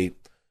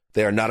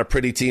are not a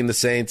pretty team, the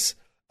Saints.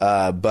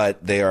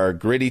 But they are a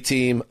gritty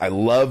team. I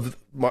love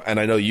and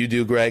I know you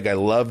do, Greg, I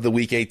love the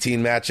Week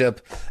 18 matchup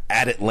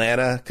at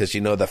Atlanta because,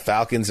 the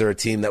Falcons are a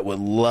team that would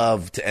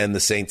love to end the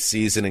Saints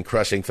season in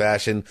crushing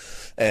fashion.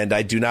 And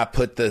I do not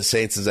put the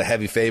Saints as a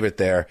heavy favorite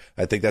there.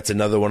 I think that's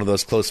another one of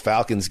those close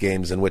Falcons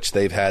games in which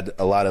they've had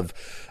a lot of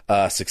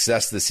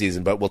success this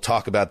season. But we'll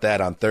talk about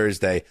that on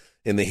Thursday.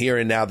 In the here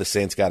and now, the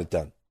Saints got it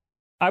done.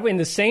 I mean,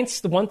 the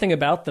Saints, the one thing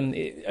about them,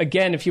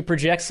 again, if you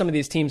project some of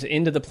these teams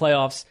into the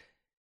playoffs,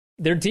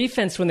 their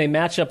defense, when they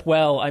match up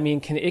well, I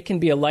mean, it can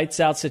be a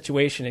lights-out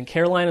situation. And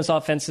Carolina's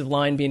offensive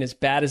line being as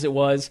bad as it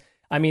was,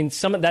 I mean,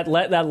 some of that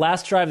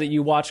last drive that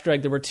you watched,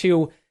 Greg, there were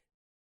two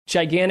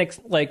gigantic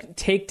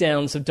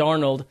takedowns of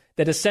Darnold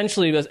that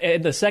essentially was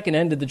at the second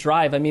end of the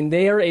drive. I mean,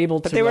 they are able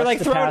to. But they were throwing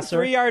passer.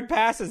 3-yard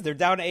passes. They're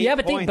down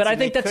 8 points. But I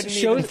think that couldn't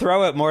shows even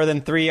throw it more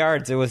than 3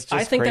 yards. It was just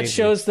I think crazy. that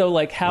shows though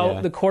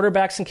how the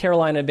quarterbacks in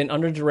Carolina have been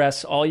under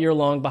duress all year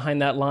long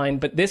behind that line.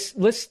 But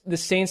the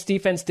Saints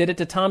defense did it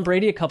to Tom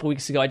Brady a couple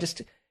weeks ago.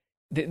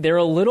 They're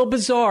a little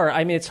bizarre.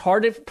 I mean, it's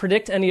hard to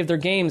predict any of their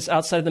games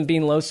outside of them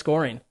being low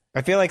scoring.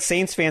 I feel like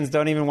Saints fans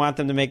don't even want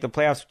them to make the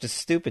playoffs, which is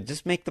stupid.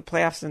 Just make the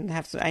playoffs and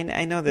have some.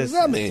 I know this.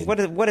 What does that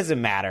mean? What does it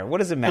matter? What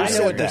does it matter? I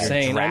know what they're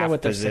saying. Draft I know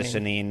what they're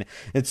positioning. saying.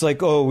 It's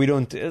like, we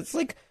don't. It's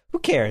like, who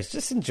cares?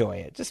 Just enjoy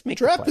it. Just make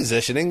Draft the playoffs.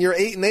 positioning. You're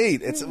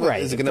 8-8. It's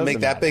right. Is it going to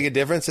make that big a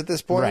difference at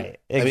this point? Right.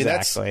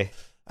 Exactly. I mean,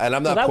 and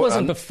I'm not. So that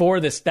wasn't before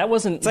this. That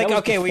wasn't. It's like,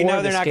 okay, we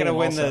know they're not going to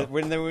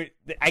win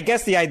I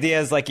guess the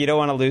idea is you don't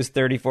want to lose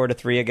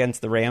 34-3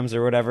 against the Rams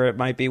or whatever it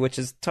might be, which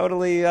is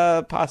totally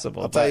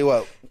possible. I'll tell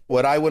you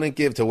what I wouldn't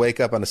give to wake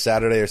up on a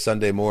Saturday or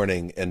Sunday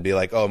morning and be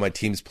like, oh, my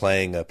team's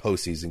playing a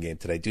postseason game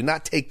today. Do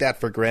not take that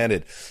for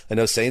granted. I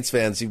know Saints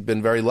fans, you've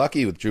been very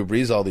lucky with Drew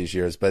Brees all these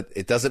years, but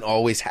it doesn't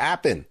always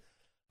happen.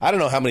 I don't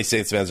know how many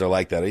Saints fans are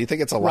like that. You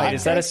think it's a lot? Right?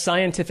 Is that a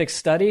scientific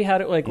study?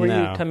 Where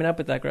are you coming up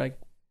with that, Greg?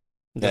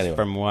 Just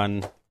from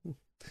one.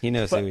 He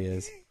knows who he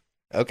is.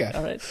 Okay.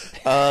 All right.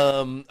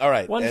 All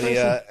right.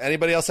 Person.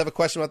 Anybody else have a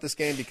question about this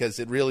game? Because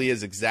it really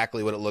is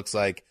exactly what it looks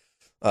like.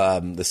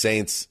 The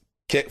Saints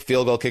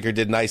field goal kicker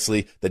did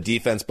nicely. The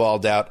defense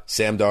balled out.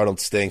 Sam Darnold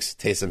stinks.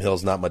 Taysom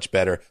Hill's not much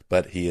better,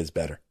 but he is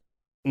better.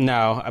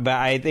 No, but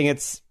I think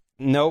it's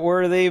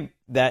noteworthy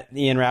that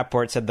Ian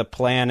Rappaport said the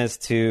plan is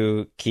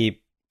to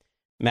keep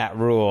Matt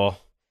Rule.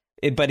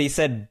 But he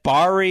said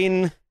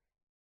barring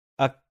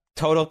a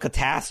total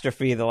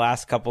catastrophe the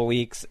last couple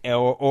weeks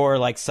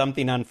or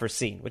something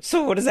unforeseen.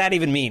 So what does that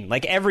even mean?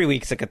 Every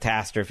week's a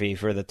catastrophe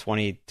for the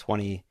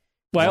 2020.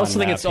 Well, I also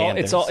think it's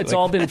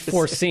all been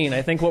foreseen.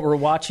 I think what we're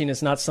watching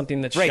is not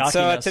something that's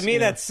shocking us. To me,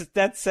 that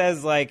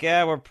says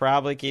we're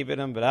probably keeping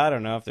him, but I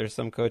don't know if there's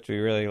some coach we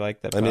really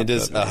like that. I mean,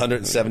 does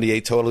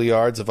 178 total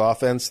yards of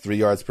offense, 3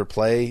 yards per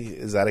play,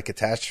 is that a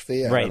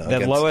catastrophe? Right,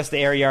 the lowest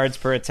air yards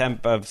per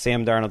attempt of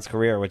Sam Darnold's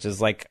career, which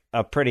is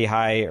a pretty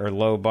high or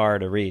low bar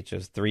to reach.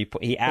 Is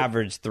he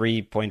averaged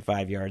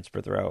 3.5 yards per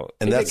throw,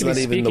 and that's not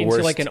even the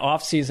worst. To an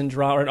off-season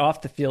drama or an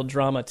off-the-field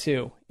drama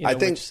too. I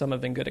think which some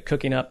have been good at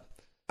cooking up.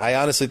 I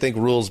honestly think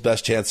Rule's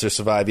best chance to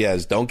survive,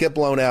 is don't get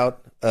blown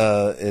out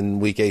in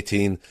Week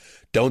 18.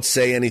 Don't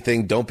say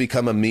anything. Don't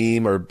become a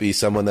meme or be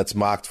someone that's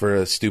mocked for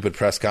a stupid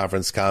press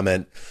conference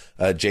comment,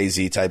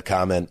 Jay-Z type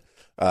comment,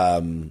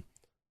 and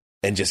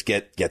just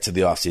get to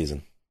the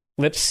offseason.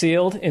 Lips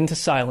sealed into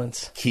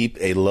silence. Keep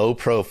a low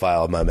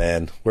profile, my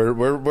man.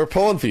 We're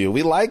pulling for you.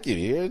 We like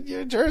you.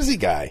 You're a Jersey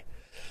guy,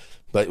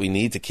 but we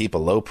need to keep a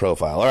low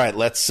profile. All right,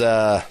 let's.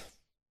 There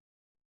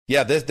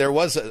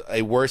was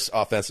a worse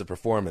offensive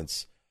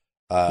performance.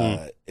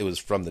 It was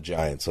from the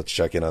Giants. Let's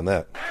check in on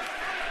that.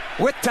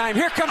 With time,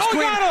 here comes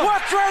Quinn.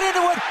 Walked right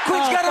into it.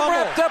 Quinn's got him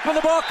wrapped up, and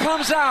the ball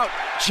comes out.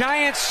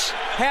 Giants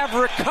have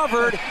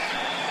recovered,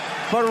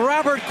 but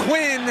Robert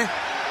Quinn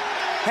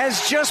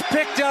has just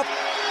picked up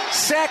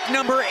sack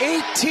number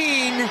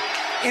 18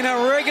 in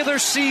a regular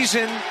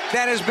season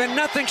that has been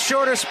nothing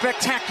short of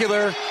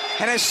spectacular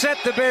and has set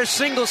the Bears'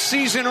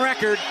 single-season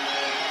record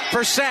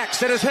for sacks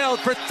that has held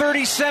for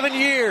 37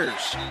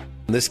 years.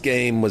 This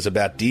game was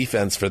about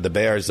defense for the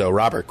Bears, though.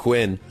 Robert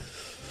Quinn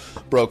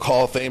broke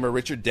Hall of Famer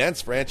Richard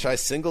Dent's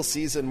franchise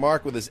single-season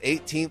mark with his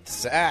 18th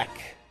sack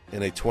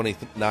in a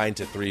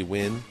 29-3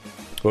 win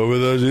over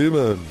the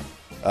Demon.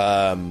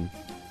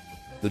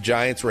 The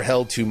Giants were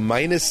held to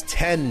minus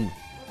 10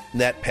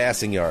 net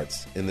passing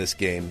yards in this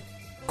game.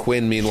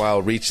 Quinn,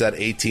 meanwhile, reached that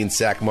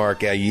 18-sack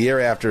mark a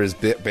year after his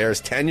Bears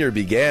tenure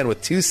began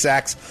with 2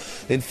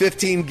 sacks in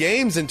 15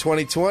 games in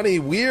 2020.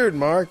 Weird,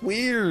 Mark,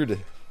 weird.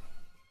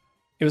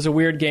 It was a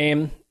weird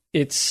game.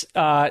 It's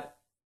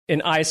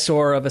an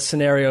eyesore of a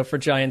scenario for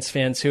Giants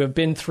fans who have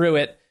been through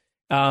it.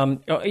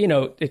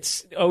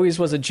 It's always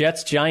was a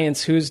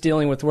Jets-Giants who's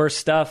dealing with worse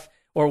stuff,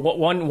 or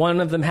one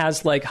of them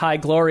has high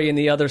glory and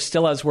the other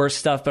still has worse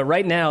stuff. But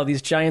right now,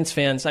 these Giants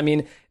fans, I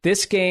mean,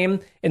 this game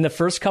in the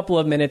first couple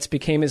of minutes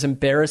became as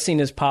embarrassing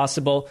as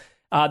possible.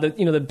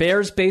 The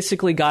Bears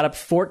basically got up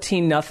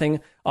 14-0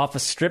 off a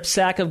strip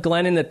sack of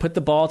Glennon that put the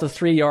ball at the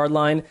 3-yard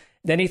line.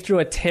 Then he threw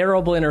a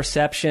terrible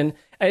interception.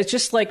 It's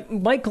just like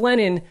Mike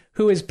Glennon,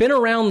 who has been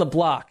around the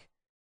block.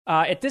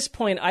 At this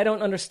point, I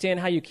don't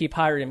understand how you keep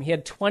hiring him. He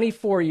had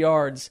 24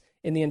 yards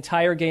in the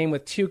entire game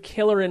with 2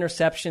 killer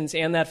interceptions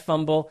and that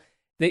fumble.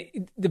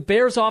 The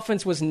Bears'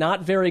 offense was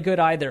not very good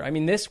either. I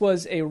mean, this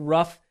was a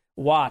rough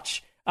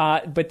watch.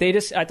 But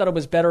I thought it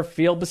was better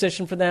field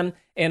position for them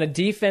and a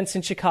defense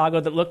in Chicago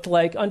that looked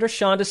like, under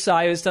Sean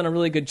Desai, who's done a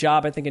really good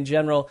job, I think, in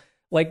general,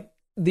 like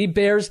the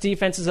Bears'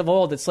 defenses of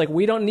old. It's like,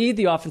 we don't need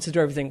the offense to do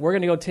everything. We're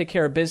going to go take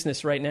care of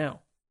business right now.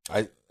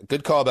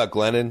 Good call about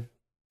Glennon.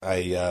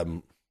 I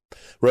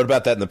wrote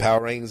about that in the Power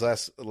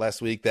Rankings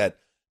last week, that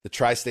the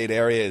tri-state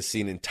area has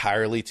seen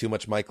entirely too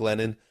much Mike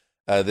Glennon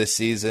this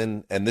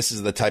season, and this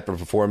is the type of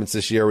performance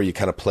this year where you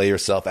kind of play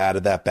yourself out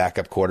of that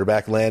backup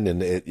quarterback land,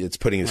 and it's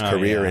putting his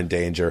career in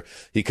danger.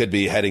 He could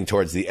be heading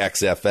towards the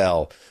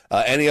XFL.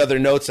 Any other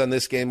notes on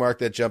this game, Mark,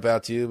 that jump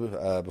out to you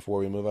before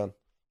we move on?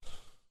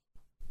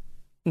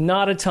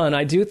 Not a ton.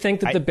 I do think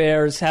that the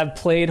Bears have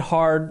played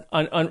hard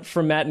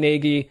for Matt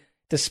Nagy,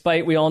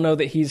 despite we all know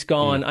that he's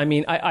gone. I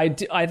mean,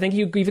 I think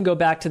you even go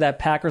back to that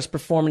Packers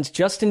performance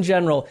just in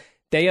general.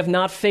 They have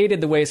not faded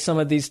the way some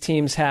of these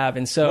teams have,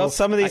 and so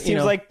some of these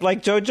teams,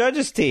 like Joe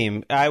Judge's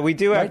team, we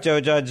do have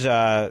Joe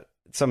Judge.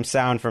 Some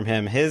sound from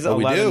him. His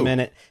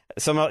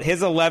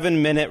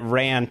 11-minute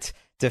rant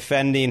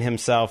defending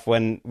himself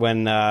when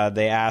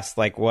they asked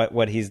like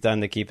what he's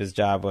done to keep his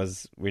job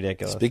was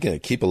ridiculous. Speaking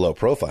of keep a low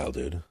profile,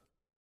 dude.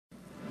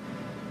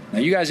 Now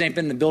you guys ain't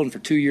been in the building for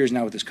 2 years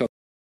now with this coach.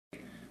 All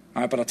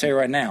right, but I'll tell you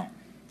right now.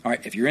 All right,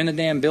 if you're in the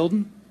damn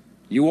building,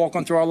 you walk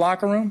on through our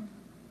locker room.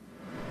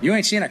 You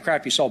ain't seeing that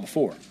crap you saw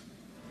before.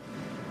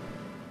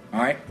 All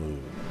right?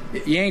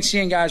 You ain't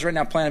seeing guys right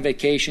now planning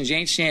vacations. You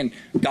ain't seeing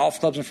golf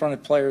clubs in front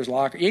of players'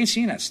 locker. You ain't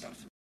seeing that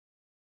stuff.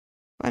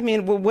 I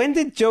mean, when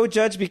did Joe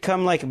Judge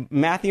become like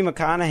Matthew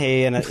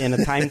McConaughey in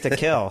A Time to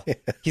Kill?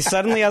 He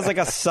suddenly has like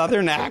a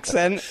Southern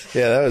accent.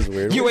 Yeah, that was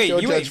weird. You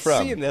ain't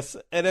seeing this.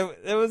 And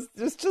it was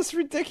just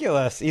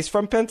ridiculous. He's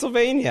from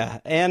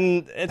Pennsylvania.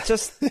 And it's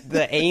just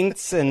the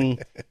ain'ts.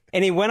 And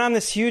he went on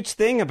this huge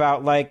thing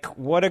about like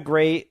what a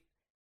great...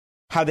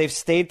 how they've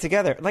stayed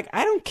together. Like,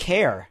 I don't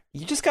care.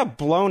 You just got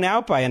blown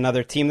out by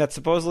another team that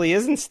supposedly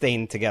isn't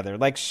staying together.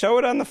 Like, show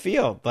it on the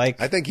field. Like,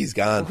 I think he's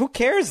gone. Who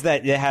cares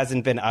that it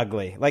hasn't been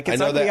ugly? Like,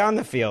 it's ugly on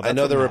the field. I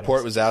know the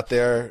report was out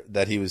there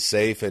that he was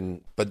safe,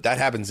 but that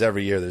happens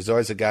every year. There's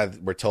always a guy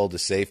that we're told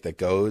is safe that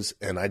goes,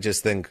 and I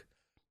just think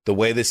the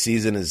way this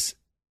season is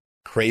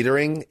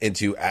cratering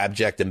into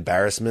abject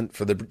embarrassment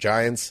for the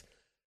Giants,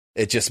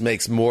 it just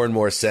makes more and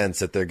more sense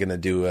that they're going to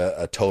do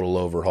a total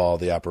overhaul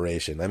of the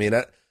operation. I mean,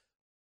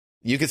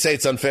 you could say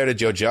it's unfair to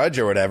Joe Judge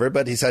or whatever,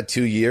 but he's had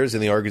 2 years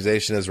and the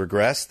organization has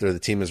regressed, or the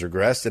team has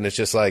regressed, and it's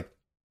just like,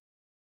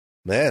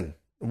 man,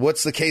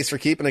 what's the case for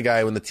keeping a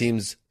guy when the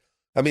team's...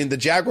 I mean, the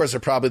Jaguars are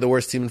probably the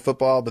worst team in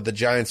football, but the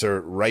Giants are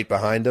right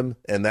behind them,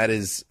 and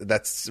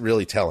that's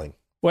really telling.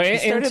 Well, he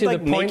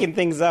started making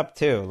things up,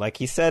 too. Like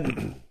he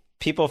said,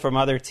 people from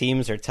other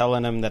teams are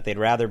telling him that they'd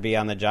rather be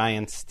on the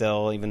Giants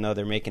still, even though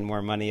they're making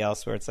more money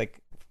elsewhere. It's like,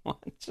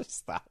 just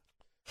stop.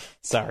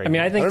 Sorry. I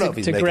mean, I think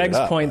to Greg's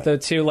point, though,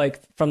 too,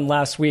 like from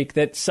last week,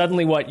 that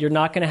suddenly you're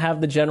not going to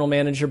have the general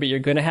manager, but you're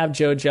going to have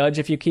Joe Judge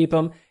if you keep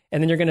him,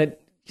 and then you're going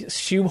to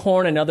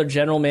shoehorn another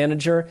general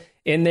manager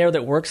in there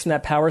that works in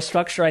that power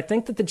structure. I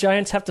think that the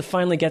Giants have to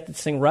finally get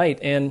this thing right,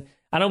 and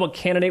I don't know what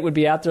candidate would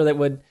be out there that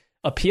would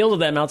appeal to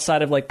them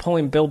outside of like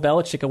pulling Bill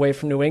Belichick away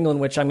from New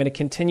England, which I'm going to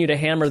continue to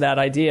hammer that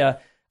idea.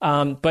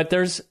 But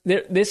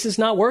this is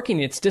not working.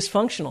 It's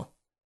dysfunctional.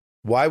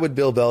 Why would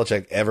Bill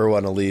Belichick ever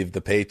want to leave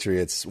the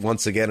Patriots,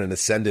 once again an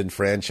ascendant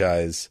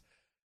franchise,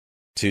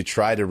 to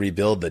try to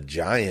rebuild the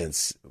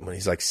Giants when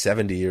he's like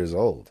 70 years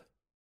old?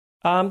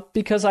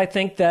 Because I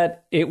think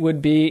that it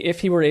would be, if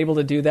he were able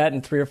to do that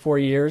in 3 or 4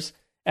 years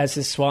as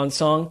his swan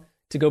song,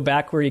 to go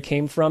back where he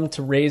came from,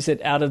 to raise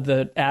it out of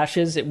the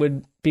ashes, it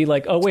would be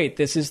like, oh, wait,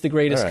 this is the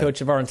greatest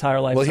coach of our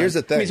entire lifetime. Well, here's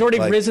the thing. He's already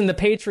risen the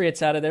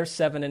Patriots out of their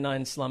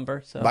 7-9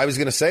 slumber. So I was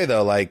going to say,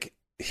 though, like,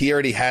 he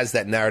already has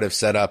that narrative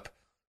set up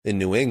in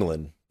New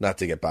England, not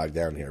to get bogged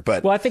down here.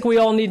 But well, I think we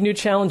all need new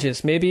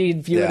challenges. Maybe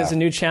view it as a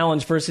new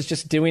challenge versus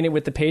just doing it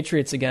with the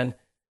Patriots again.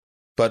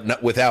 But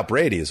not without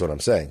Brady is what I'm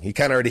saying. He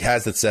kind of already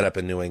has it set up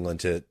in New England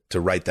to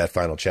write that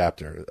final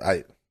chapter.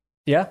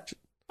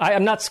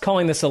 I'm not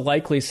calling this a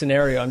likely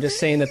scenario. I'm just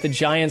saying that the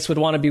Giants would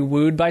want to be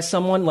wooed by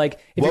someone. Like,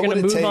 if you're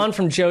going to move on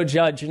from Joe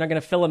Judge, you're not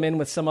going to fill him in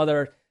with some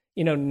other,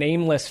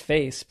 nameless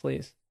face,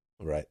 please.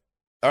 Right.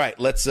 All right,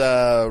 let's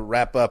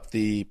wrap up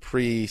the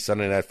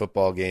pre-Sunday Night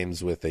Football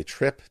games with a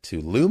trip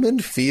to Lumen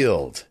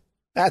Field.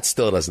 That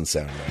still doesn't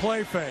sound right.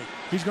 Play fake.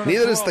 He's going to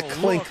Neither does the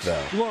clink,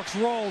 though. Looks,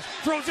 rolls,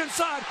 throws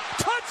inside.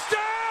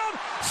 Touchdown!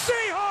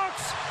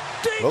 Seahawks!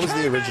 DK What was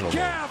the original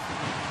name?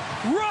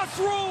 Russ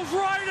rolls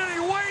right and he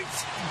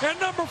waits, and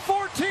number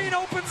 14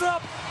 opens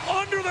up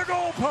under the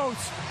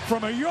goalpost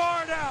from a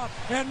yard out.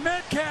 And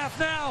Metcalf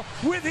now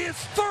with his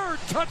 3rd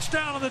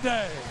touchdown of the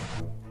day.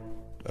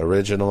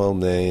 Original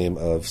name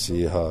of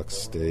Seahawks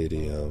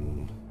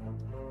Stadium.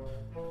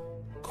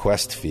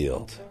 Quest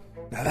Field.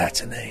 Now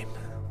that's a name.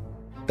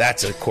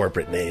 That's a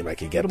corporate name I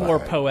could get behind. A little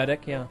more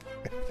poetic, yeah.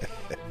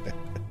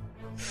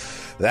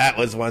 That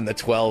was when the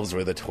 12s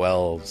were the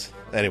 12s.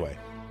 Anyway.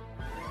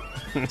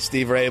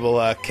 Steve Rabel,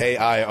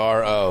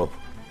 Kiro.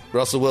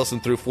 Russell Wilson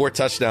threw 4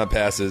 touchdown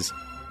passes.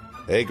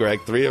 Hey,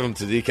 Greg, 3 of them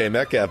to DK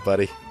Metcalf,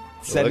 buddy.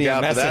 Send Look me a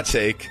out for that message.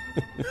 take.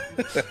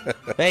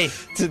 Hey,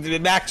 to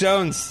Mac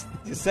Jones.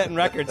 He's setting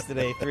records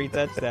today. 3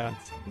 touchdowns.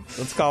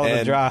 Let's call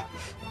it a draw.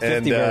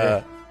 50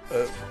 burger.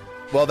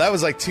 Well, that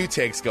was like 2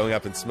 takes going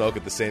up in smoke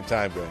at the same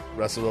time, Greg.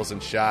 Russell Wilson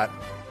shot,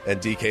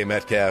 and DK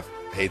Metcalf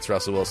hates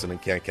Russell Wilson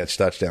and can't catch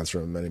touchdowns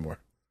from him anymore.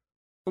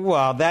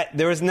 Well,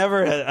 there was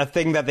never a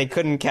thing that they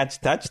couldn't catch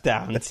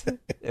touchdowns.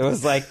 It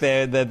was like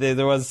there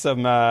was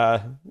some,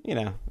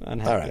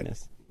 unhappiness. All right.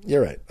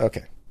 You're right.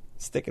 Okay.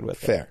 Sticking with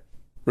Fair.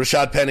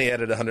 Rashad Penny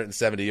added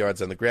 170 yards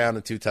on the ground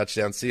and 2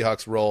 touchdowns.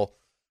 Seahawks roll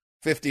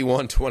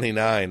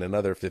 51-29,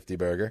 another 50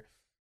 burger.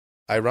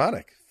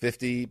 Ironic.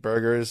 50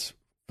 burgers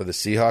for the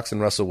Seahawks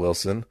and Russell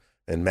Wilson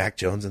and Mac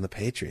Jones and the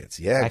Patriots.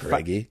 Yeah,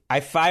 Greggy.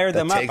 I fired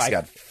them up. That take's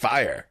got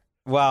fire.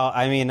 Well,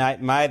 I mean,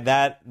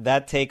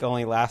 that take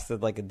only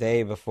lasted like a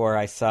day before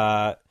I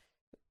saw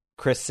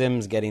Chris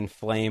Sims getting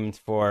flamed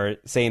for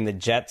saying the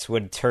Jets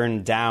would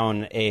turn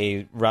down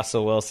a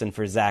Russell Wilson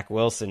for Zach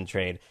Wilson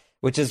trade,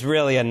 which is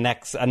really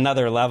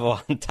another level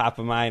on top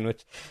of mine,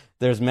 which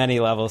there's many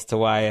levels to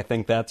why I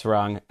think that's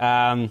wrong.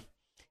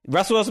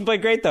 Russell Wilson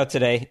played great, though,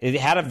 today. It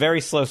had a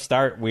very slow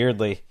start,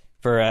 weirdly,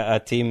 for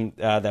a team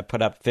that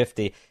put up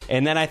 50.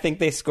 And then I think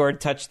they scored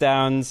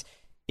touchdowns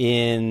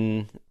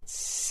in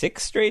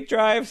 6 straight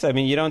drives. I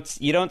mean, you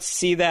don't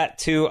see that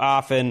too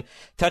often.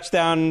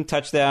 Touchdown,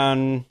 field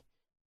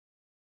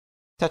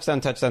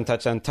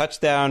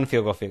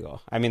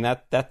goal. I mean,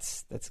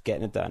 that's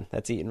getting it done.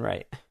 That's eating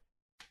right.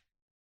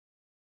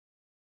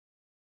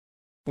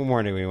 What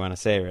more do we want to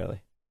say, really?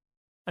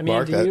 I mean,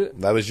 Mark,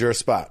 that was your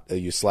spot.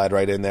 You slide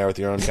right in there with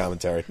your own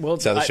commentary. Well,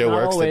 that's how the show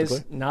works,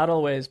 typically? Not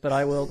always, but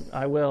I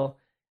will.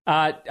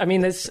 I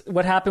mean, this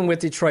what happened with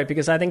Detroit,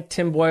 because I think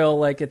Tim Boyle,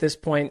 like at this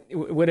point,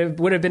 would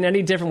have been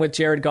any different with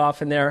Jared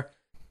Goff in there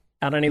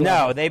at any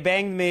level. No, they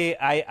banged me.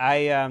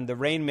 The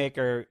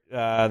Rainmaker,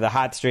 the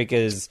hot streak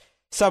is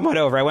somewhat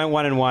over. I went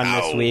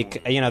 1-1 this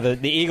week. You know,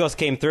 the Eagles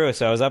came through,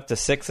 so I was up to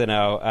 6-0.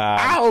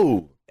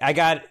 Ow!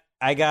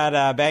 I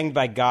got banged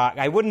by Goff.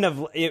 I wouldn't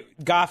have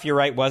Goff. You're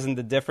right, wasn't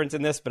the difference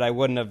in this, but I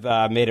wouldn't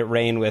have made it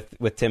rain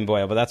with Tim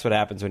Boyle. But that's what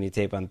happens when you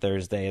tape on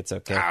Thursday. It's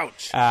okay.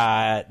 Ouch.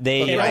 By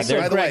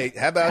the way,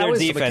 how about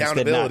some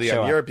accountability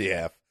on your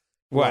behalf?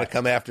 You want to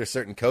come after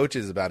certain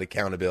coaches about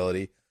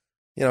accountability?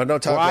 You know,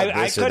 don't talk about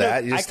this or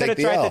that. You just take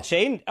the L. To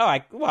change. I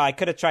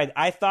could have tried.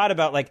 I thought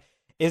about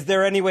is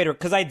there any way to?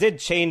 Because I did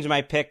change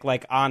my pick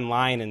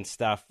online and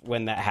stuff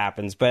when that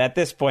happens. But at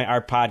this point,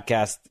 our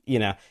podcast, you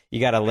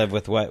got to live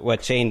with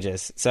what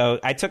changes. So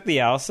I took the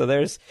L. So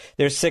there's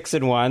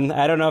 6-1.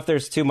 I don't know if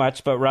there's too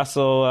much, but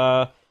Russell,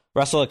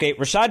 okay.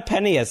 Rashad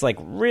Penny has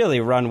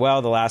really run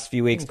well the last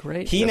few weeks.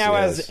 Great. He now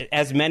has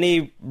as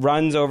many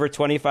runs over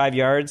 25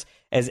 yards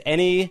as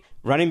any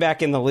running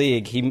back in the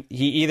league. He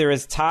either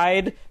is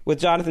tied with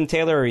Jonathan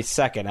Taylor or he's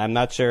second. I'm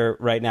not sure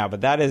right now, but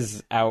that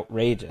is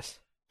outrageous.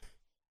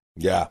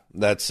 Yeah,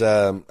 that's,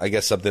 I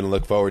guess, something to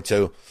look forward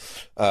to.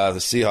 The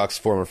Seahawks'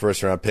 former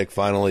first-round pick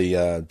finally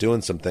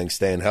doing some things,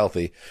 staying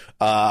healthy.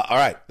 All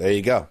right, there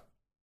you go.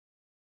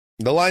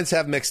 The Lions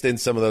have mixed in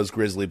some of those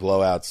grisly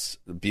blowouts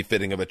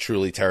befitting of a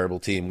truly terrible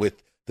team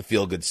with the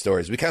feel-good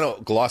stories. We kind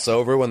of gloss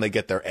over when they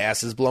get their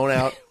asses blown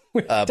out,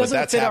 but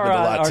that's happened a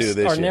lot, too, this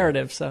year. Our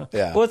narrative, so.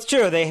 Yeah. Well, it's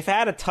true. They've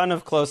had a ton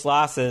of close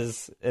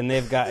losses, and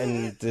they've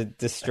gotten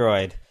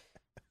destroyed.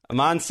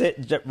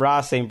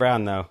 Amon-Ra St.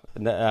 Brown, though.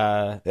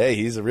 Hey,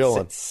 he's a real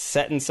one.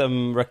 Setting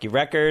some rookie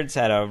records,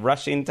 had a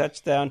rushing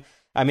touchdown.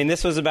 I mean,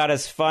 this was about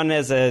as fun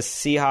as a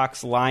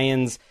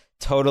Seahawks-Lions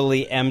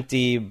totally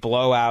empty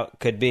blowout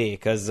could be,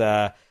 because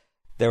there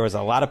was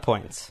a lot of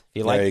points. If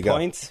you like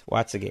points,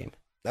 watch the game.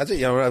 That's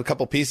it. A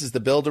couple pieces to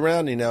build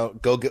around.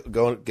 Go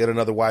get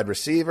another wide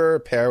receiver,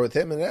 pair with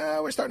him, and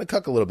we're starting to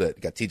cook a little bit.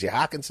 You got T.J.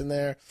 Hawkinson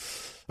there.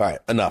 All right,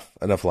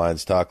 enough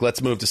Lions talk.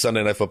 Let's move to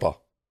Sunday Night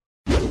Football.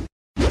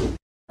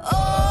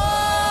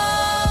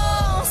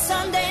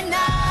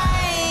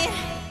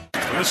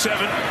 The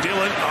 7,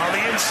 Dillon on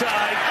the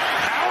inside.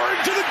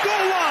 Howard to the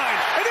goal line.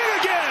 And in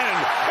again.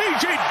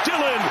 A.J.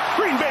 Dillon.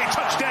 Green Bay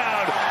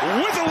touchdown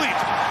with a leap.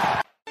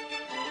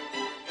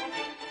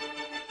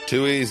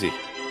 Too easy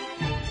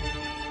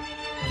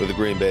for the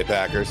Green Bay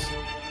Packers,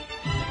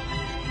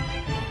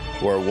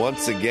 who are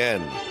once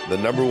again the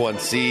number 1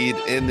 seed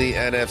in the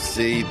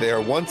NFC. They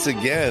are once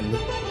again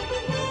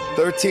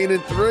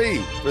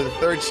 13-3 for the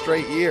 3rd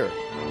straight year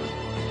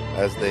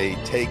as they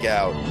take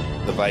out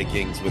the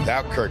Vikings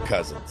without Kirk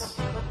Cousins.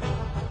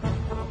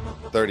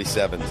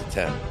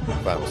 37-10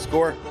 final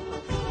score.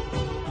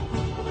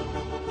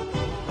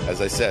 As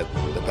I said,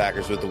 the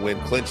Packers with the win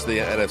clinch the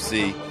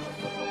NFC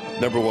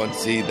number 1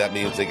 seed. That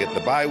means they get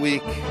the bye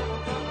week.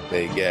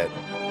 They get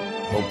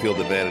home field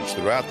advantage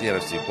throughout the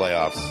NFC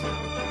playoffs.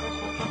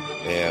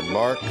 And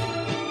Mark,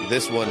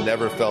 this one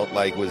never felt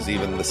like was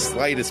even the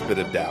slightest bit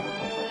of doubt.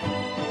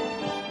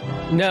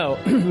 No,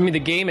 I mean, the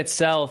game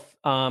itself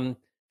for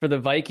the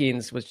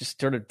Vikings was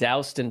just sort of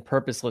doused in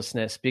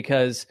purposelessness,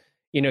 because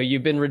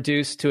you've been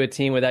reduced to a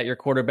team without your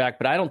quarterback,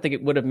 but I don't think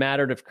it would have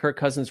mattered if Kirk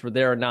Cousins were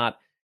there or not.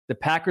 The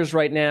Packers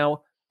right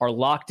now are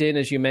locked in,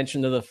 as you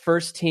mentioned. They're the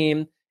first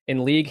team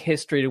in league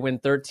history to win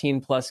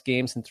 13-plus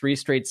games in 3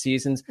 straight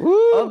seasons.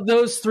 Woo! Of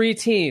those 3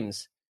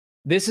 teams,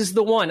 this is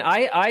the one.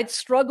 I'd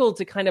struggle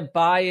to kind of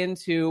buy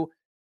into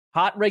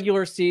hot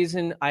regular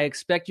season. I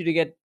expect you to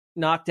get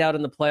knocked out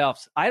in the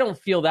playoffs. I don't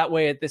feel that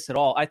way at this at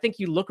all. I think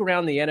you look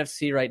around the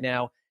NFC right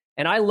now,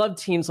 and I love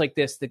teams like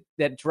this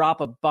that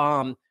drop a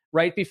bomb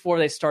right before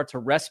they start to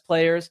rest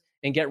players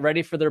and get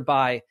ready for their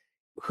bye.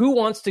 Who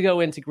wants to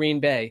go into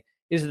Green Bay?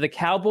 Is it the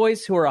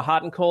Cowboys, who are a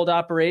hot and cold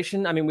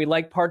operation? I mean, we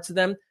like parts of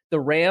them. The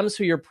Rams,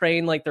 who you're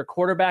praying like their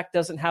quarterback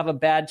doesn't have a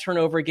bad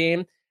turnover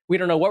game. We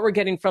don't know what we're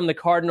getting from the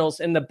Cardinals.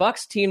 And the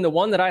Bucs team, the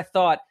one that I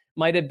thought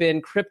might have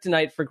been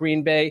kryptonite for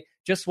Green Bay,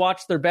 just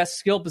watched their best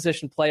skill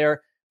position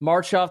player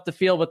march off the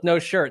field with no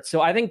shirt.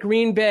 So I think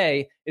Green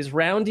Bay is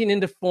rounding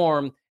into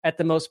form at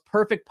the most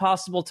perfect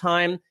possible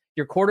time.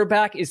 Your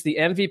quarterback is the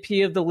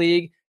MVP of the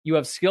league. You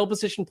have skill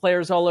position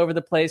players all over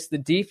the place. The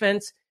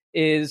defense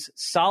is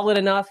solid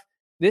enough.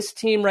 This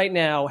team right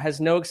now has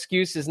no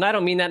excuses, and I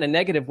don't mean that in a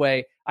negative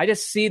way. I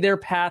just see their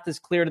path as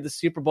clear to the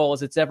Super Bowl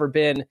as it's ever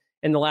been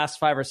in the last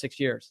 5 or 6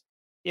 years.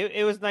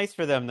 It was nice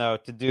for them, though,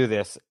 to do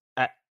this.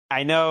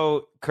 I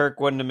know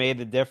Kirk wouldn't have made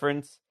the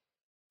difference,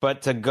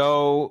 but to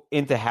go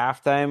into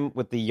halftime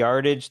with the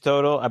yardage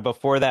total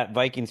before that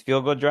Vikings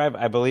field goal drive,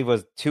 I believe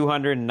was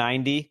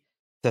 290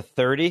 to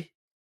 30. It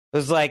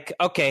was like,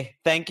 okay,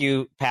 thank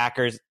you,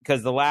 Packers,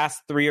 because the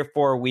last 3 or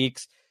 4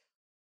 weeks,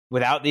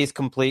 without these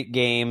complete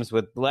games,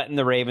 with letting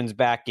the Ravens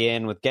back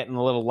in, with getting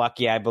a little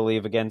lucky, I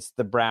believe, against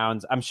the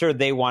Browns, I'm sure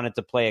they wanted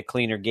to play a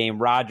cleaner game.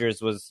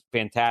 Rodgers was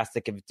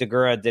fantastic. If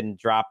Segura didn't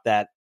drop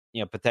that,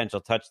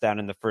 potential touchdown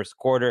in the first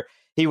quarter,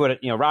 he would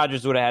have,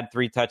 Rodgers would have had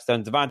 3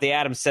 touchdowns. Davante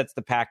Adams sets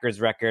the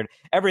Packers record.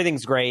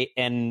 Everything's great,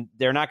 and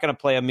they're not going to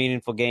play a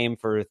meaningful game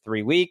for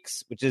 3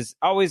 weeks, which is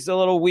always a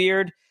little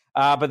weird.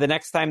 But the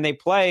next time they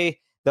play,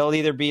 there'll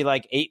either be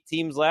like 8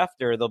 teams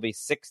left, or there'll be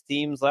 6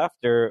 teams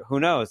left, or who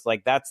knows?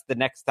 Like, that's the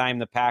next time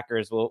the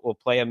Packers will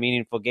play a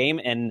meaningful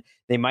game, and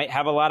they might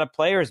have a lot of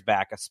players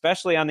back,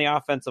 especially on the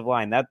offensive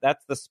line.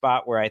 That's the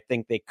spot where I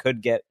think they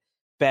could get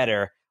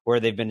better, where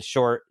they've been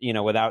short,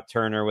 without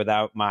Turner,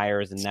 without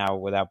Myers, and now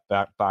without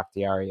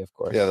Bakhtiari, of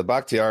course. Yeah, the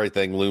Bakhtiari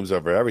thing looms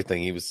over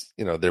everything. He was,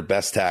 their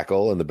best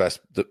tackle and the best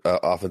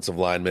offensive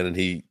lineman, and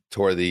he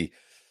tore the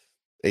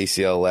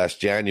ACL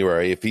last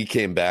January. If he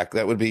came back,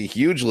 that would be a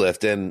huge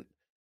lift. And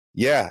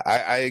yeah,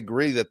 I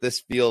agree that this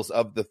feels,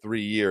 of the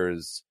 3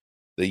 years,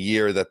 the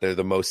year that they're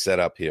the most set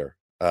up here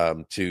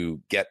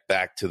to get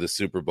back to the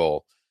Super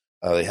Bowl.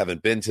 They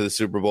haven't been to the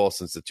Super Bowl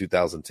since the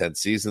 2010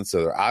 season,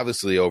 so they're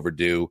obviously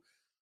overdue.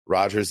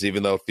 Rodgers,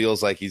 even though it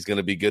feels like he's going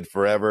to be good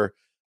forever,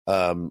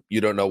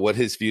 you don't know what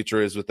his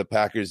future is with the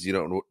Packers. You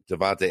don't know.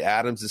 Davante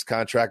Adams'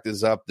 contract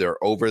is up.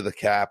 They're over the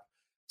cap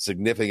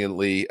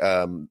significantly.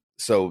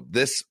 So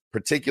this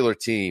particular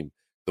team,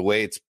 the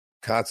way it's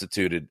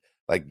constituted,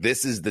 like,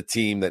 this is the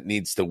team that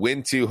needs to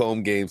win 2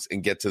 home games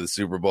and get to the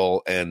Super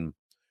Bowl, and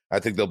I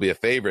think they'll be a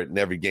favorite in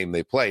every game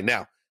they play.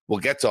 Now, we'll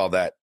get to all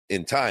that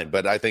in time,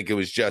 but I think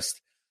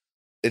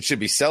it should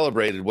be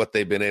celebrated what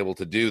they've been able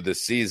to do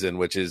this season,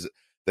 which is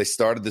they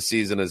started the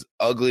season as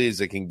ugly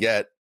as it can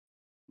get,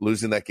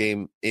 losing that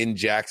game in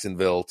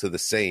Jacksonville to the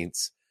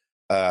Saints.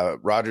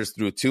 Rodgers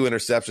threw 2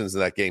 interceptions in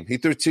that game. He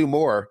threw 2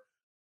 more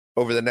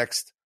over the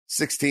next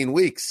 16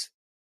 weeks.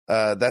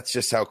 That's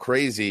just how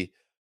crazy,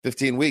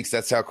 15 weeks,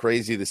 that's how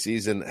crazy the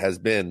season has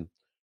been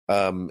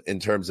in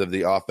terms of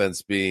the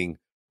offense being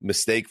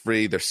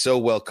mistake-free. They're so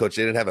well coached.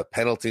 They didn't have a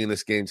penalty in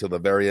this game till the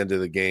very end of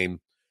the game.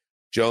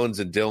 Jones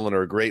and Dillon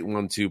are a great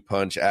 1-2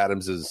 punch.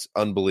 Adams is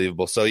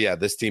unbelievable. So, yeah,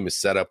 this team is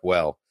set up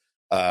well.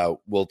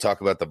 We'll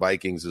talk about the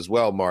Vikings as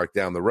well, Mark,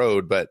 down the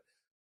road. But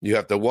you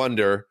have to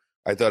wonder,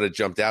 I thought it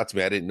jumped out to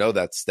me. I didn't know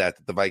that stat,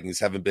 that the Vikings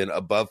haven't been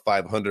above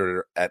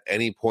 500 at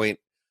any point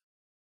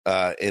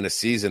in a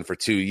season for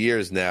 2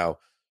 years now.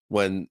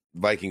 When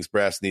Vikings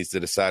brass needs to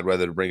decide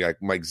whether to bring back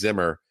Mike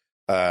Zimmer,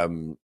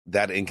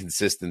 that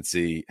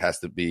inconsistency has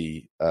to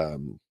be,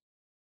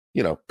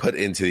 put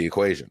into the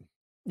equation.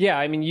 Yeah,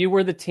 I mean, you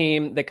were the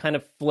team that kind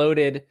of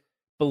floated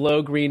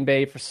below Green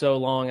Bay for so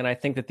long, and I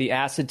think that the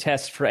acid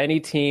test for any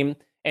team,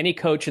 any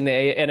coach in the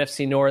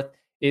NFC North,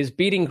 is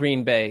beating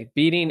Green Bay,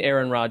 beating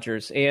Aaron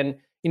Rodgers. And,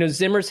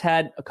 Zimmer's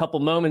had a couple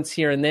moments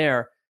here and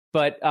there,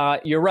 but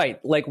you're right.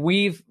 Like,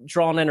 we've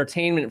drawn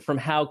entertainment from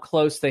how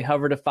close they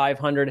hover to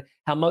 500,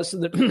 how most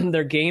of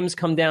their games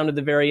come down to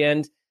the very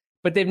end,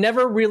 but they've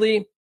never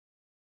really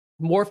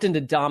morphed into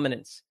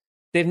dominance.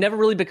 They've never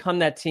really become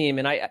that team.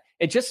 And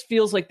it just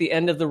feels like the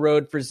end of the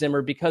road for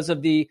Zimmer because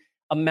of the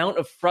amount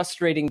of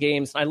frustrating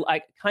games.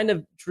 I kind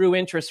of drew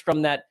interest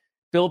from that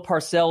Bill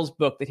Parcells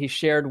book that he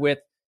shared with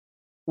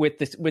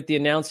the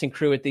announcing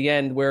crew at the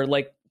end, where,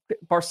 like,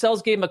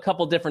 Parcells gave him a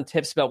couple different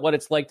tips about what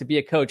it's like to be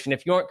a coach. And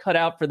if you aren't cut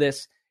out for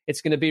this,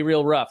 it's going to be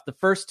real rough. The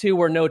first 2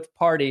 were no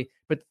party,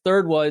 but the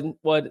third one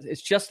was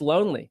it's just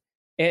lonely.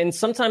 And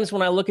sometimes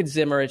when I look at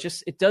Zimmer,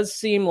 it does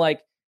seem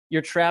like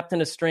you're trapped in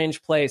a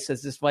strange place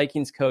as this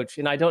Vikings coach.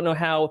 And I don't know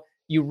how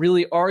you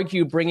really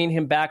argue bringing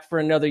him back for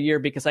another year,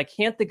 because I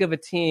can't think of a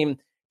team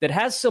that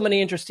has so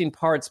many interesting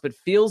parts but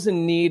feels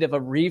in need of a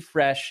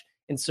refresh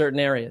in certain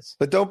areas.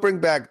 But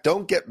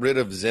don't get rid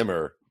of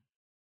Zimmer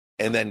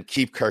and then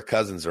keep Kirk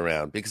Cousins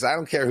around, because I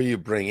don't care who you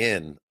bring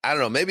in. I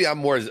don't know. Maybe I'm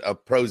more a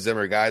pro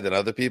Zimmer guy than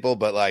other people,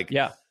 but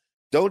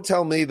don't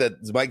tell me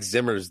that Mike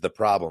Zimmer's the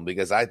problem,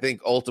 because I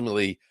think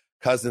ultimately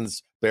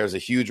Cousins bears a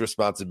huge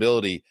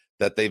responsibility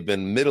that they've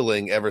been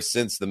middling ever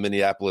since the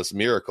Minneapolis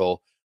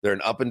Miracle. They're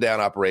an up and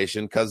down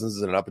operation. Cousins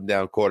is an up and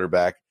down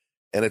quarterback.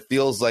 And it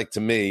feels like to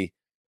me,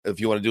 if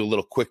you want to do a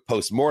little quick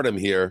postmortem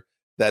here,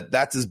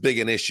 that's as big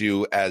an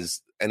issue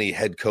as any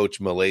head coach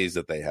malaise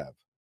that they have.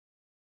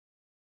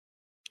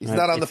 He's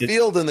not on the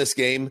field in this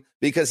game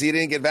because he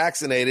didn't get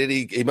vaccinated.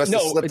 He must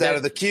have slipped out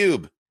of the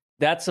cube.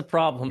 That's a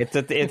problem. It's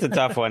a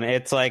tough one.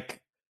 It's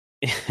like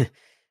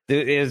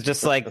it was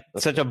just like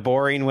such a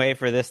boring way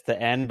for this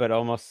to end, but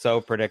almost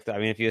so predictable. I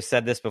mean, if you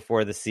said this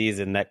before the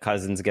season that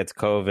Cousins gets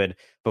COVID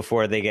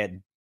before they get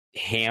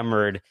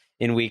hammered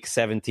in Week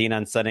 17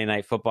 on Sunday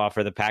Night Football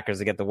for the Packers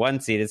to get the 1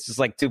 seed, it's just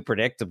like too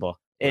predictable.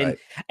 And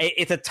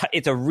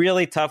it's a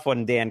really tough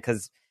one, Dan,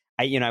 because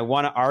I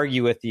want to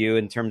argue with you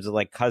in terms of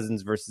like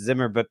Cousins versus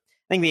Zimmer, but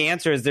I think the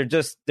answer is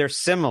they're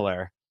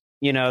similar.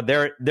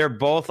 They're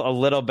both a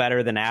little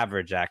better than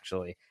average,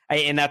 actually,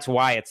 and that's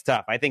why it's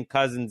tough. I think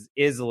Cousins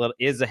is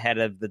ahead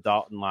of the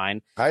Dalton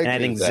line, and I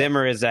think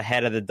Zimmer is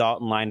ahead of the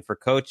Dalton line for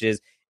coaches,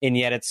 and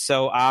yet it's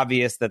so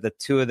obvious that the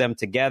two of them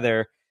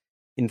together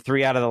in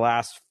 3 out of the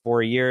last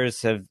 4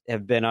 years have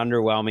been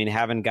underwhelming,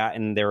 haven't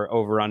gotten their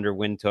over-under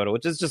win total,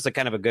 which is just a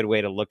kind of a good way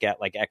to look at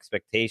like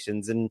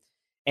expectations, and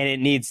it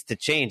needs to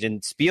change.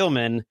 And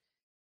Spielman,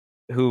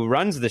 who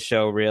runs the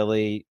show,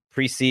 really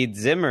precedes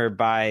Zimmer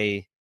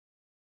by,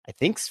 I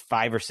think,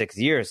 5 or 6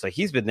 years. So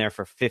he's been there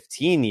for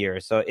 15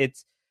 years. So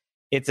it's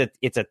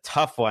a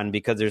tough one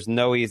because there's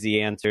no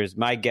easy answers.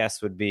 My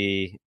guess would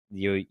be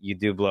you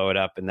do blow it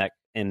up,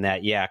 in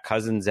that yeah,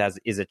 Cousins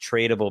is a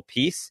tradable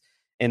piece.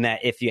 In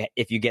that if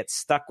you get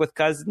stuck with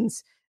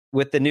Cousins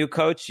with the new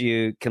coach,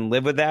 you can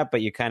live with that,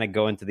 but you kind of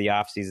go into the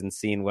offseason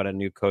seeing what a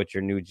new coach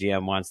or new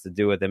GM wants to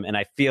do with him. And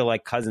I feel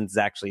like Cousins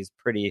actually is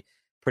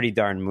pretty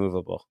darn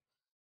movable.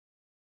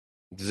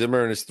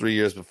 Zimmer in his 3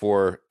 years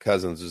before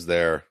Cousins was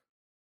there,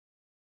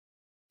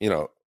 I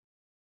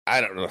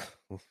don't know.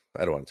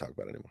 I don't want to talk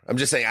about it anymore. I'm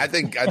just saying, I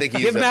think he's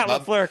give Matt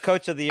LaFleur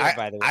Coach of the Year,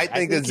 by the way. I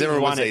think that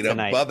Zimmer was an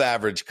above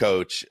average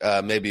coach,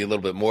 maybe a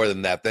little bit more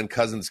than that. Then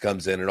Cousins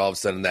comes in, and all of a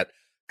sudden that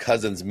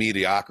Cousins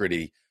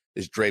mediocrity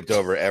is draped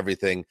over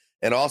everything.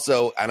 And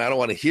also, and I don't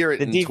want to hear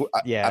it.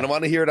 I don't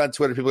want to hear it on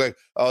Twitter. People are like,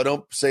 oh,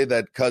 don't say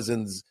that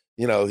Cousins,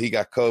 he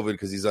got COVID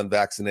because he's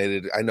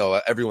unvaccinated. I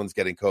know everyone's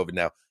getting COVID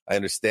now. I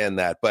understand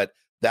that. But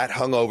that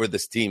hung over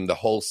this team the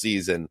whole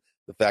season.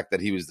 The fact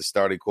that he was the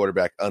starting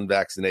quarterback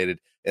unvaccinated,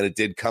 and it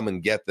did come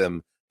and get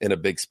them in a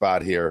big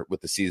spot here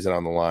with the season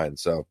on the line.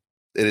 So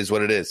it is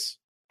what it is.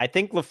 I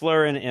think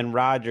LaFleur and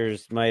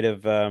Rodgers might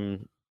have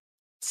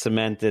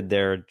cemented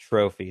their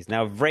trophies.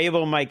 Now,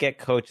 Vrabel might get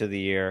Coach of the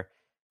Year.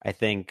 I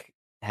think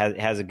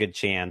has a good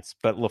chance.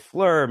 But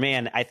LaFleur,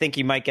 man, I think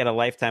he might get a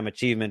lifetime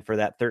achievement for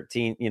that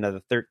 13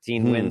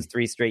 wins,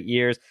 3 straight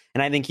years.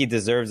 And I think he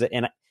deserves it.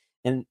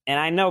 And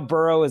I know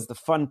Burrow is the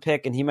fun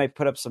pick, and he might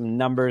put up some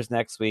numbers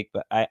next week,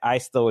 but I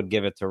still would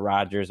give it to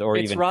Rodgers or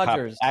even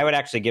Rodgers. Cup. I would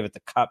actually give it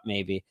to Cup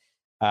maybe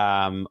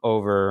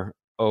over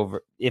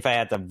if I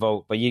had to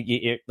vote, but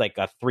you like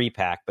a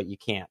 3-pack, but you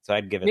can't. So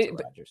I'd give it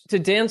to Rodgers. To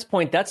Dan's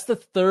point, that's the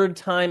 3rd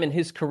time in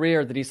his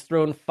career that he's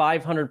thrown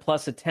 500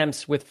 plus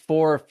attempts with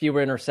 4 or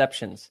fewer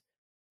interceptions.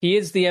 He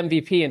is the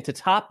MVP, and to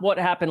top what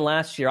happened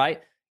last year, I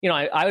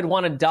would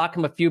want to dock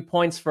him a few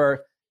points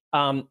for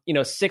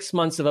 6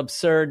 months of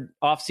absurd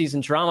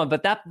offseason drama,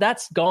 but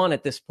that's gone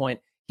at this point.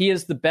 He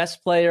is the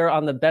best player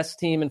on the best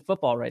team in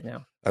football right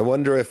now. I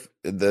wonder if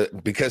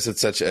because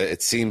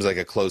it seems like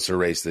a closer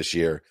race this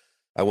year.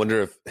 I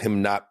wonder if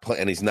him not play,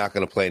 and he's not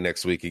going to play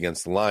next week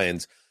against the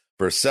Lions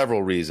for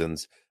several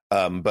reasons.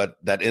 But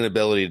that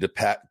inability to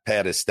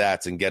pad his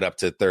stats and get up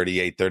to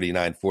 38,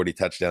 39, 40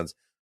 touchdowns,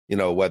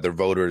 whether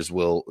voters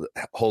will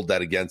hold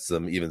that against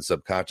them even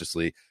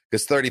subconsciously,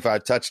 because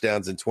 35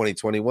 touchdowns in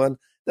 2021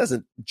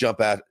 doesn't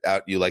jump out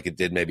you like it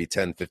did maybe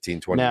 10,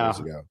 15, 20 years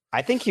ago.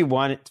 I think he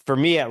won, for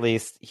me at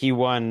least, he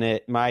won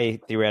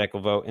my theoretical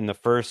vote in the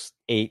first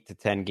 8 to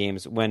 10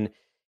 games when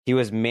he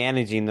was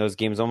managing those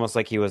games almost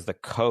like he was the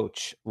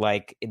coach.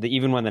 Like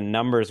even when the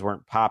numbers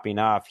weren't popping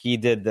off, he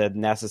did the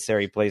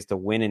necessary plays to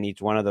win in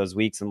each one of those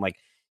weeks. And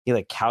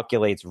he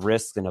calculates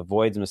risks and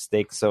avoids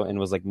mistakes. And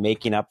was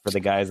making up for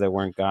the guys that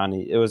weren't gone.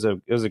 It was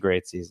a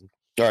great season.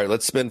 All right,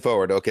 let's spin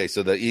forward. Okay.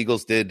 So the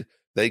Eagles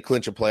they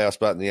clinch a playoff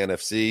spot in the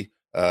NFC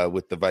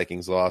with the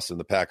Vikings loss and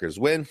the Packers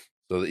win.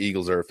 So the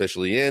Eagles are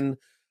officially in.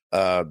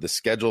 The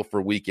schedule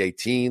for week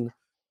 18,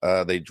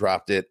 they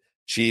dropped it.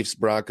 Chiefs,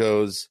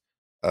 Broncos,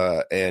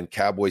 and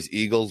Cowboys,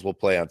 Eagles will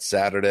play on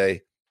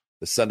Saturday.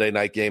 The Sunday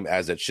night game,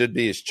 as it should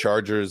be, is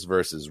Chargers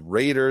versus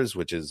Raiders,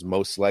 which is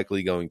most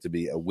likely going to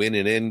be a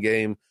win-and-in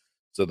game.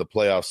 So the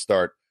playoffs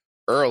start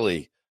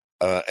early.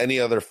 Any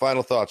other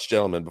final thoughts,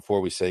 gentlemen,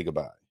 before we say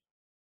goodbye?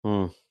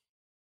 The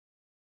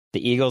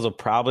Eagles will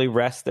probably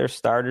rest their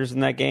starters in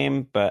that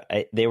game, but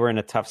they were in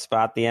a tough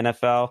spot, the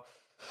NFL,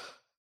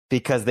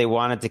 because they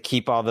wanted to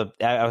keep all the...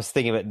 I was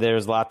thinking of it,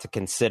 there's a lot to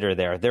consider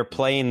there. They're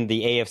playing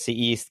the AFC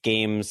East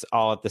games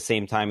all at the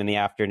same time in the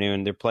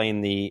afternoon. They're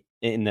playing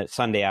in the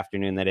Sunday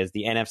afternoon, that is,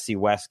 the NFC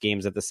West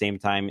games at the same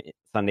time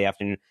Sunday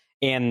afternoon,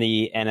 and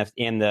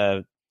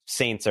the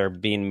Saints are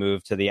being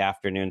moved to the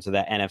afternoon, so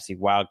that NFC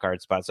wildcard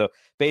spot. So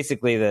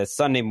basically the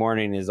Sunday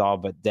morning is all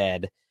but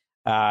dead.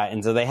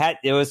 And so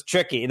it was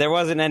tricky. There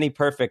wasn't any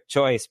perfect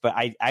choice, but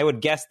I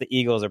would guess the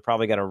Eagles are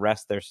probably going to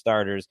rest their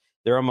starters.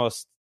 They're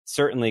almost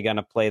certainly going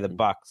to play the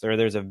Bucs, or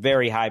there's a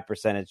very high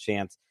percentage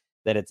chance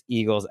that it's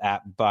Eagles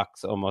at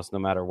Bucs almost no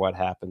matter what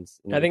happens.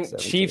 I think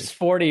Chiefs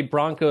 40,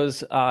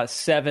 Broncos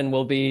 7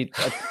 will be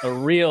a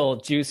real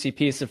juicy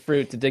piece of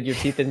fruit to dig your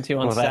teeth into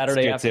on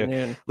Saturday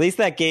afternoon. At least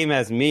that game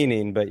has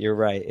meaning, but you're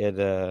right.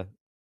 It's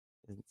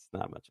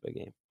not much of a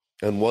game.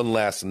 And one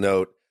last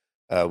note,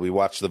 we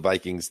watched the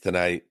Vikings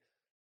tonight.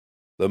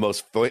 The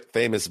most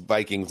famous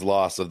Vikings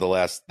loss of the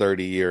last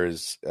 30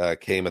 years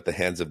came at the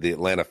hands of the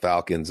Atlanta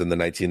Falcons in the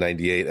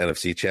 1998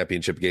 NFC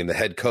Championship game. The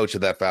head coach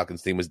of that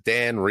Falcons team was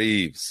Dan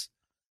Reeves,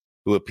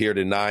 who appeared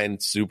in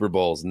 9 Super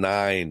Bowls,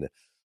 9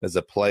 as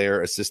a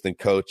player, assistant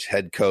coach,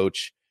 head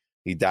coach.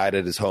 He died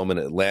at his home in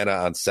Atlanta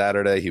on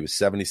Saturday. He was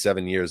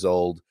 77 years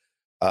old.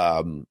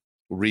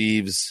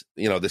 Reeves,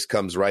 this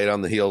comes right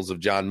on the heels of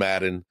John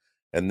Madden,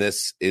 and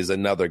this is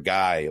another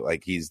guy.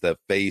 Like, he's the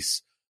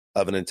face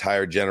of an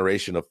entire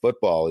generation of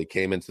football. He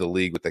came into the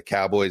league with the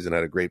Cowboys and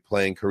had a great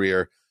playing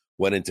career,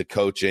 went into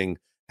coaching,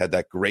 had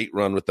that great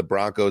run with the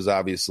Broncos,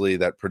 obviously,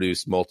 that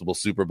produced multiple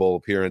Super Bowl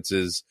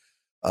appearances.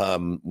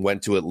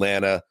 Went to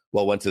Atlanta,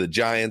 went to the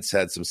Giants,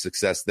 had some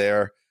success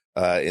there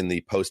in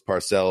the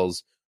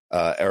post-Parcells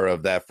era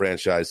of that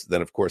franchise.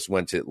 Then, of course,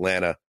 went to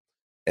Atlanta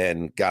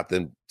and got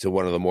them to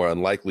one of the more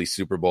unlikely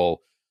Super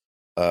Bowl,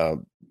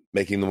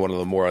 making them one of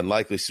the more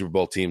unlikely Super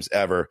Bowl teams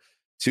ever.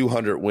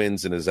 200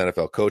 wins in his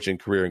NFL coaching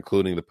career,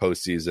 including the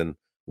postseason.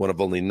 One of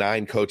only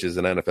 9 coaches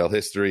in NFL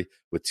history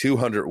with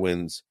 200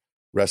 wins.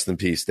 Rest in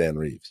peace, Dan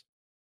Reeves.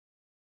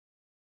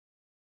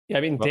 Yeah,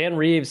 I mean, Dan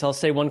Reeves, I'll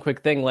say one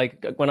quick thing.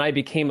 Like, when I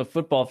became a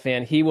football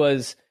fan, he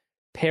was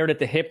paired at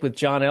the hip with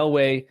John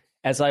Elway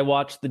as I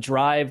watched the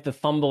drive, the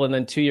fumble, and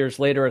then 2 years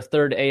later, a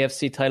third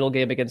AFC title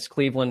game against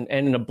Cleveland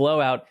and in a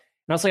blowout. And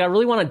I was like, I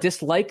really want to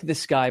dislike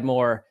this guy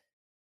more,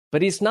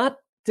 but he's not.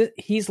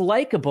 He's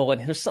likable, and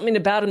there's something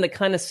about him that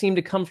kind of seemed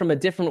to come from a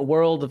different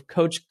world of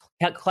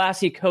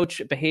classy coach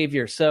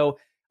behavior. So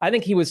I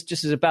think he was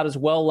just about as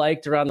well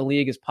liked around the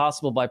league as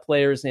possible by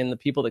players and the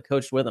people that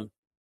coached with him.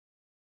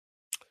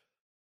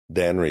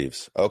 Dan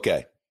Reeves.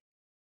 Okay.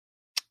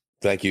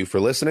 Thank you for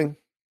listening.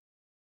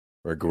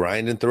 We're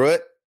grinding through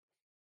it.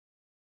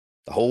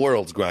 The whole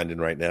world's grinding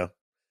right now.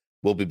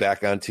 We'll be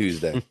back on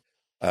Tuesday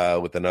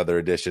with another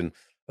edition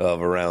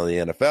of Around the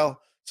NFL.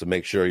 So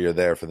make sure you're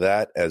there for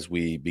that as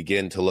we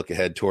begin to look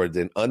ahead towards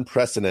an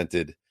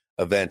unprecedented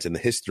event in the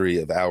history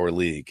of our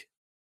league,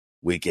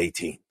 Week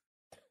 18.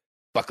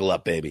 Buckle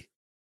up, baby.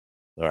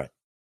 All right.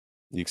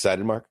 You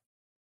excited, Mark?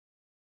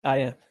 I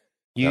am.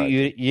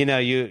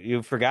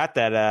 You forgot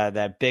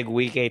that big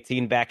Week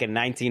 18 back in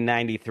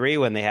 1993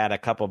 when they had a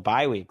couple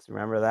bye weeks.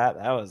 Remember that?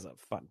 That was a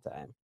fun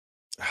time.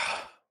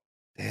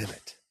 Damn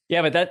it.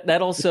 Yeah, but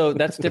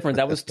that's different.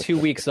 That was 2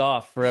 weeks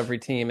off for every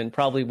team, and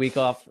probably weeks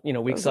off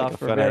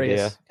for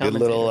various. Good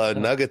little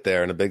nugget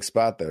there and a big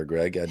spot there,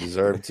 Greg. I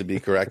deserve to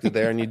be corrected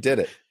there, and you did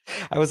it.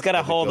 I was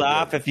gonna hold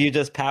off if you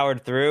just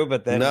powered through,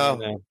 but then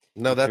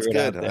no, that's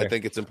good. I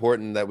think it's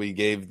important that we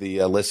gave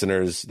the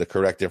listeners the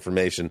correct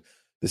information.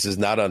 This is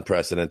not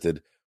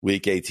unprecedented.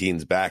 Week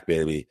 18's back,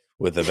 baby,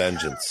 with a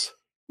vengeance.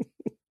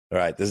 All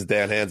right, this is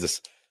Dan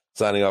Hanzus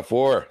signing off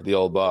for the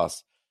old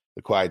boss,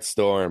 the Quiet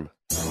Storm.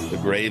 The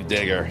Grave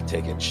Digger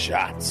taking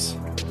shots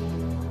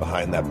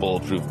behind that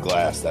bulletproof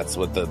glass. That's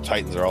what the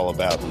Titans are all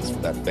about.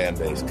 That fan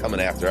base coming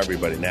after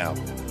everybody now.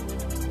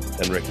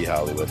 And Ricky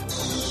Hollywood.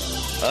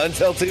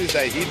 Until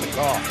Tuesday, heed the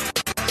call.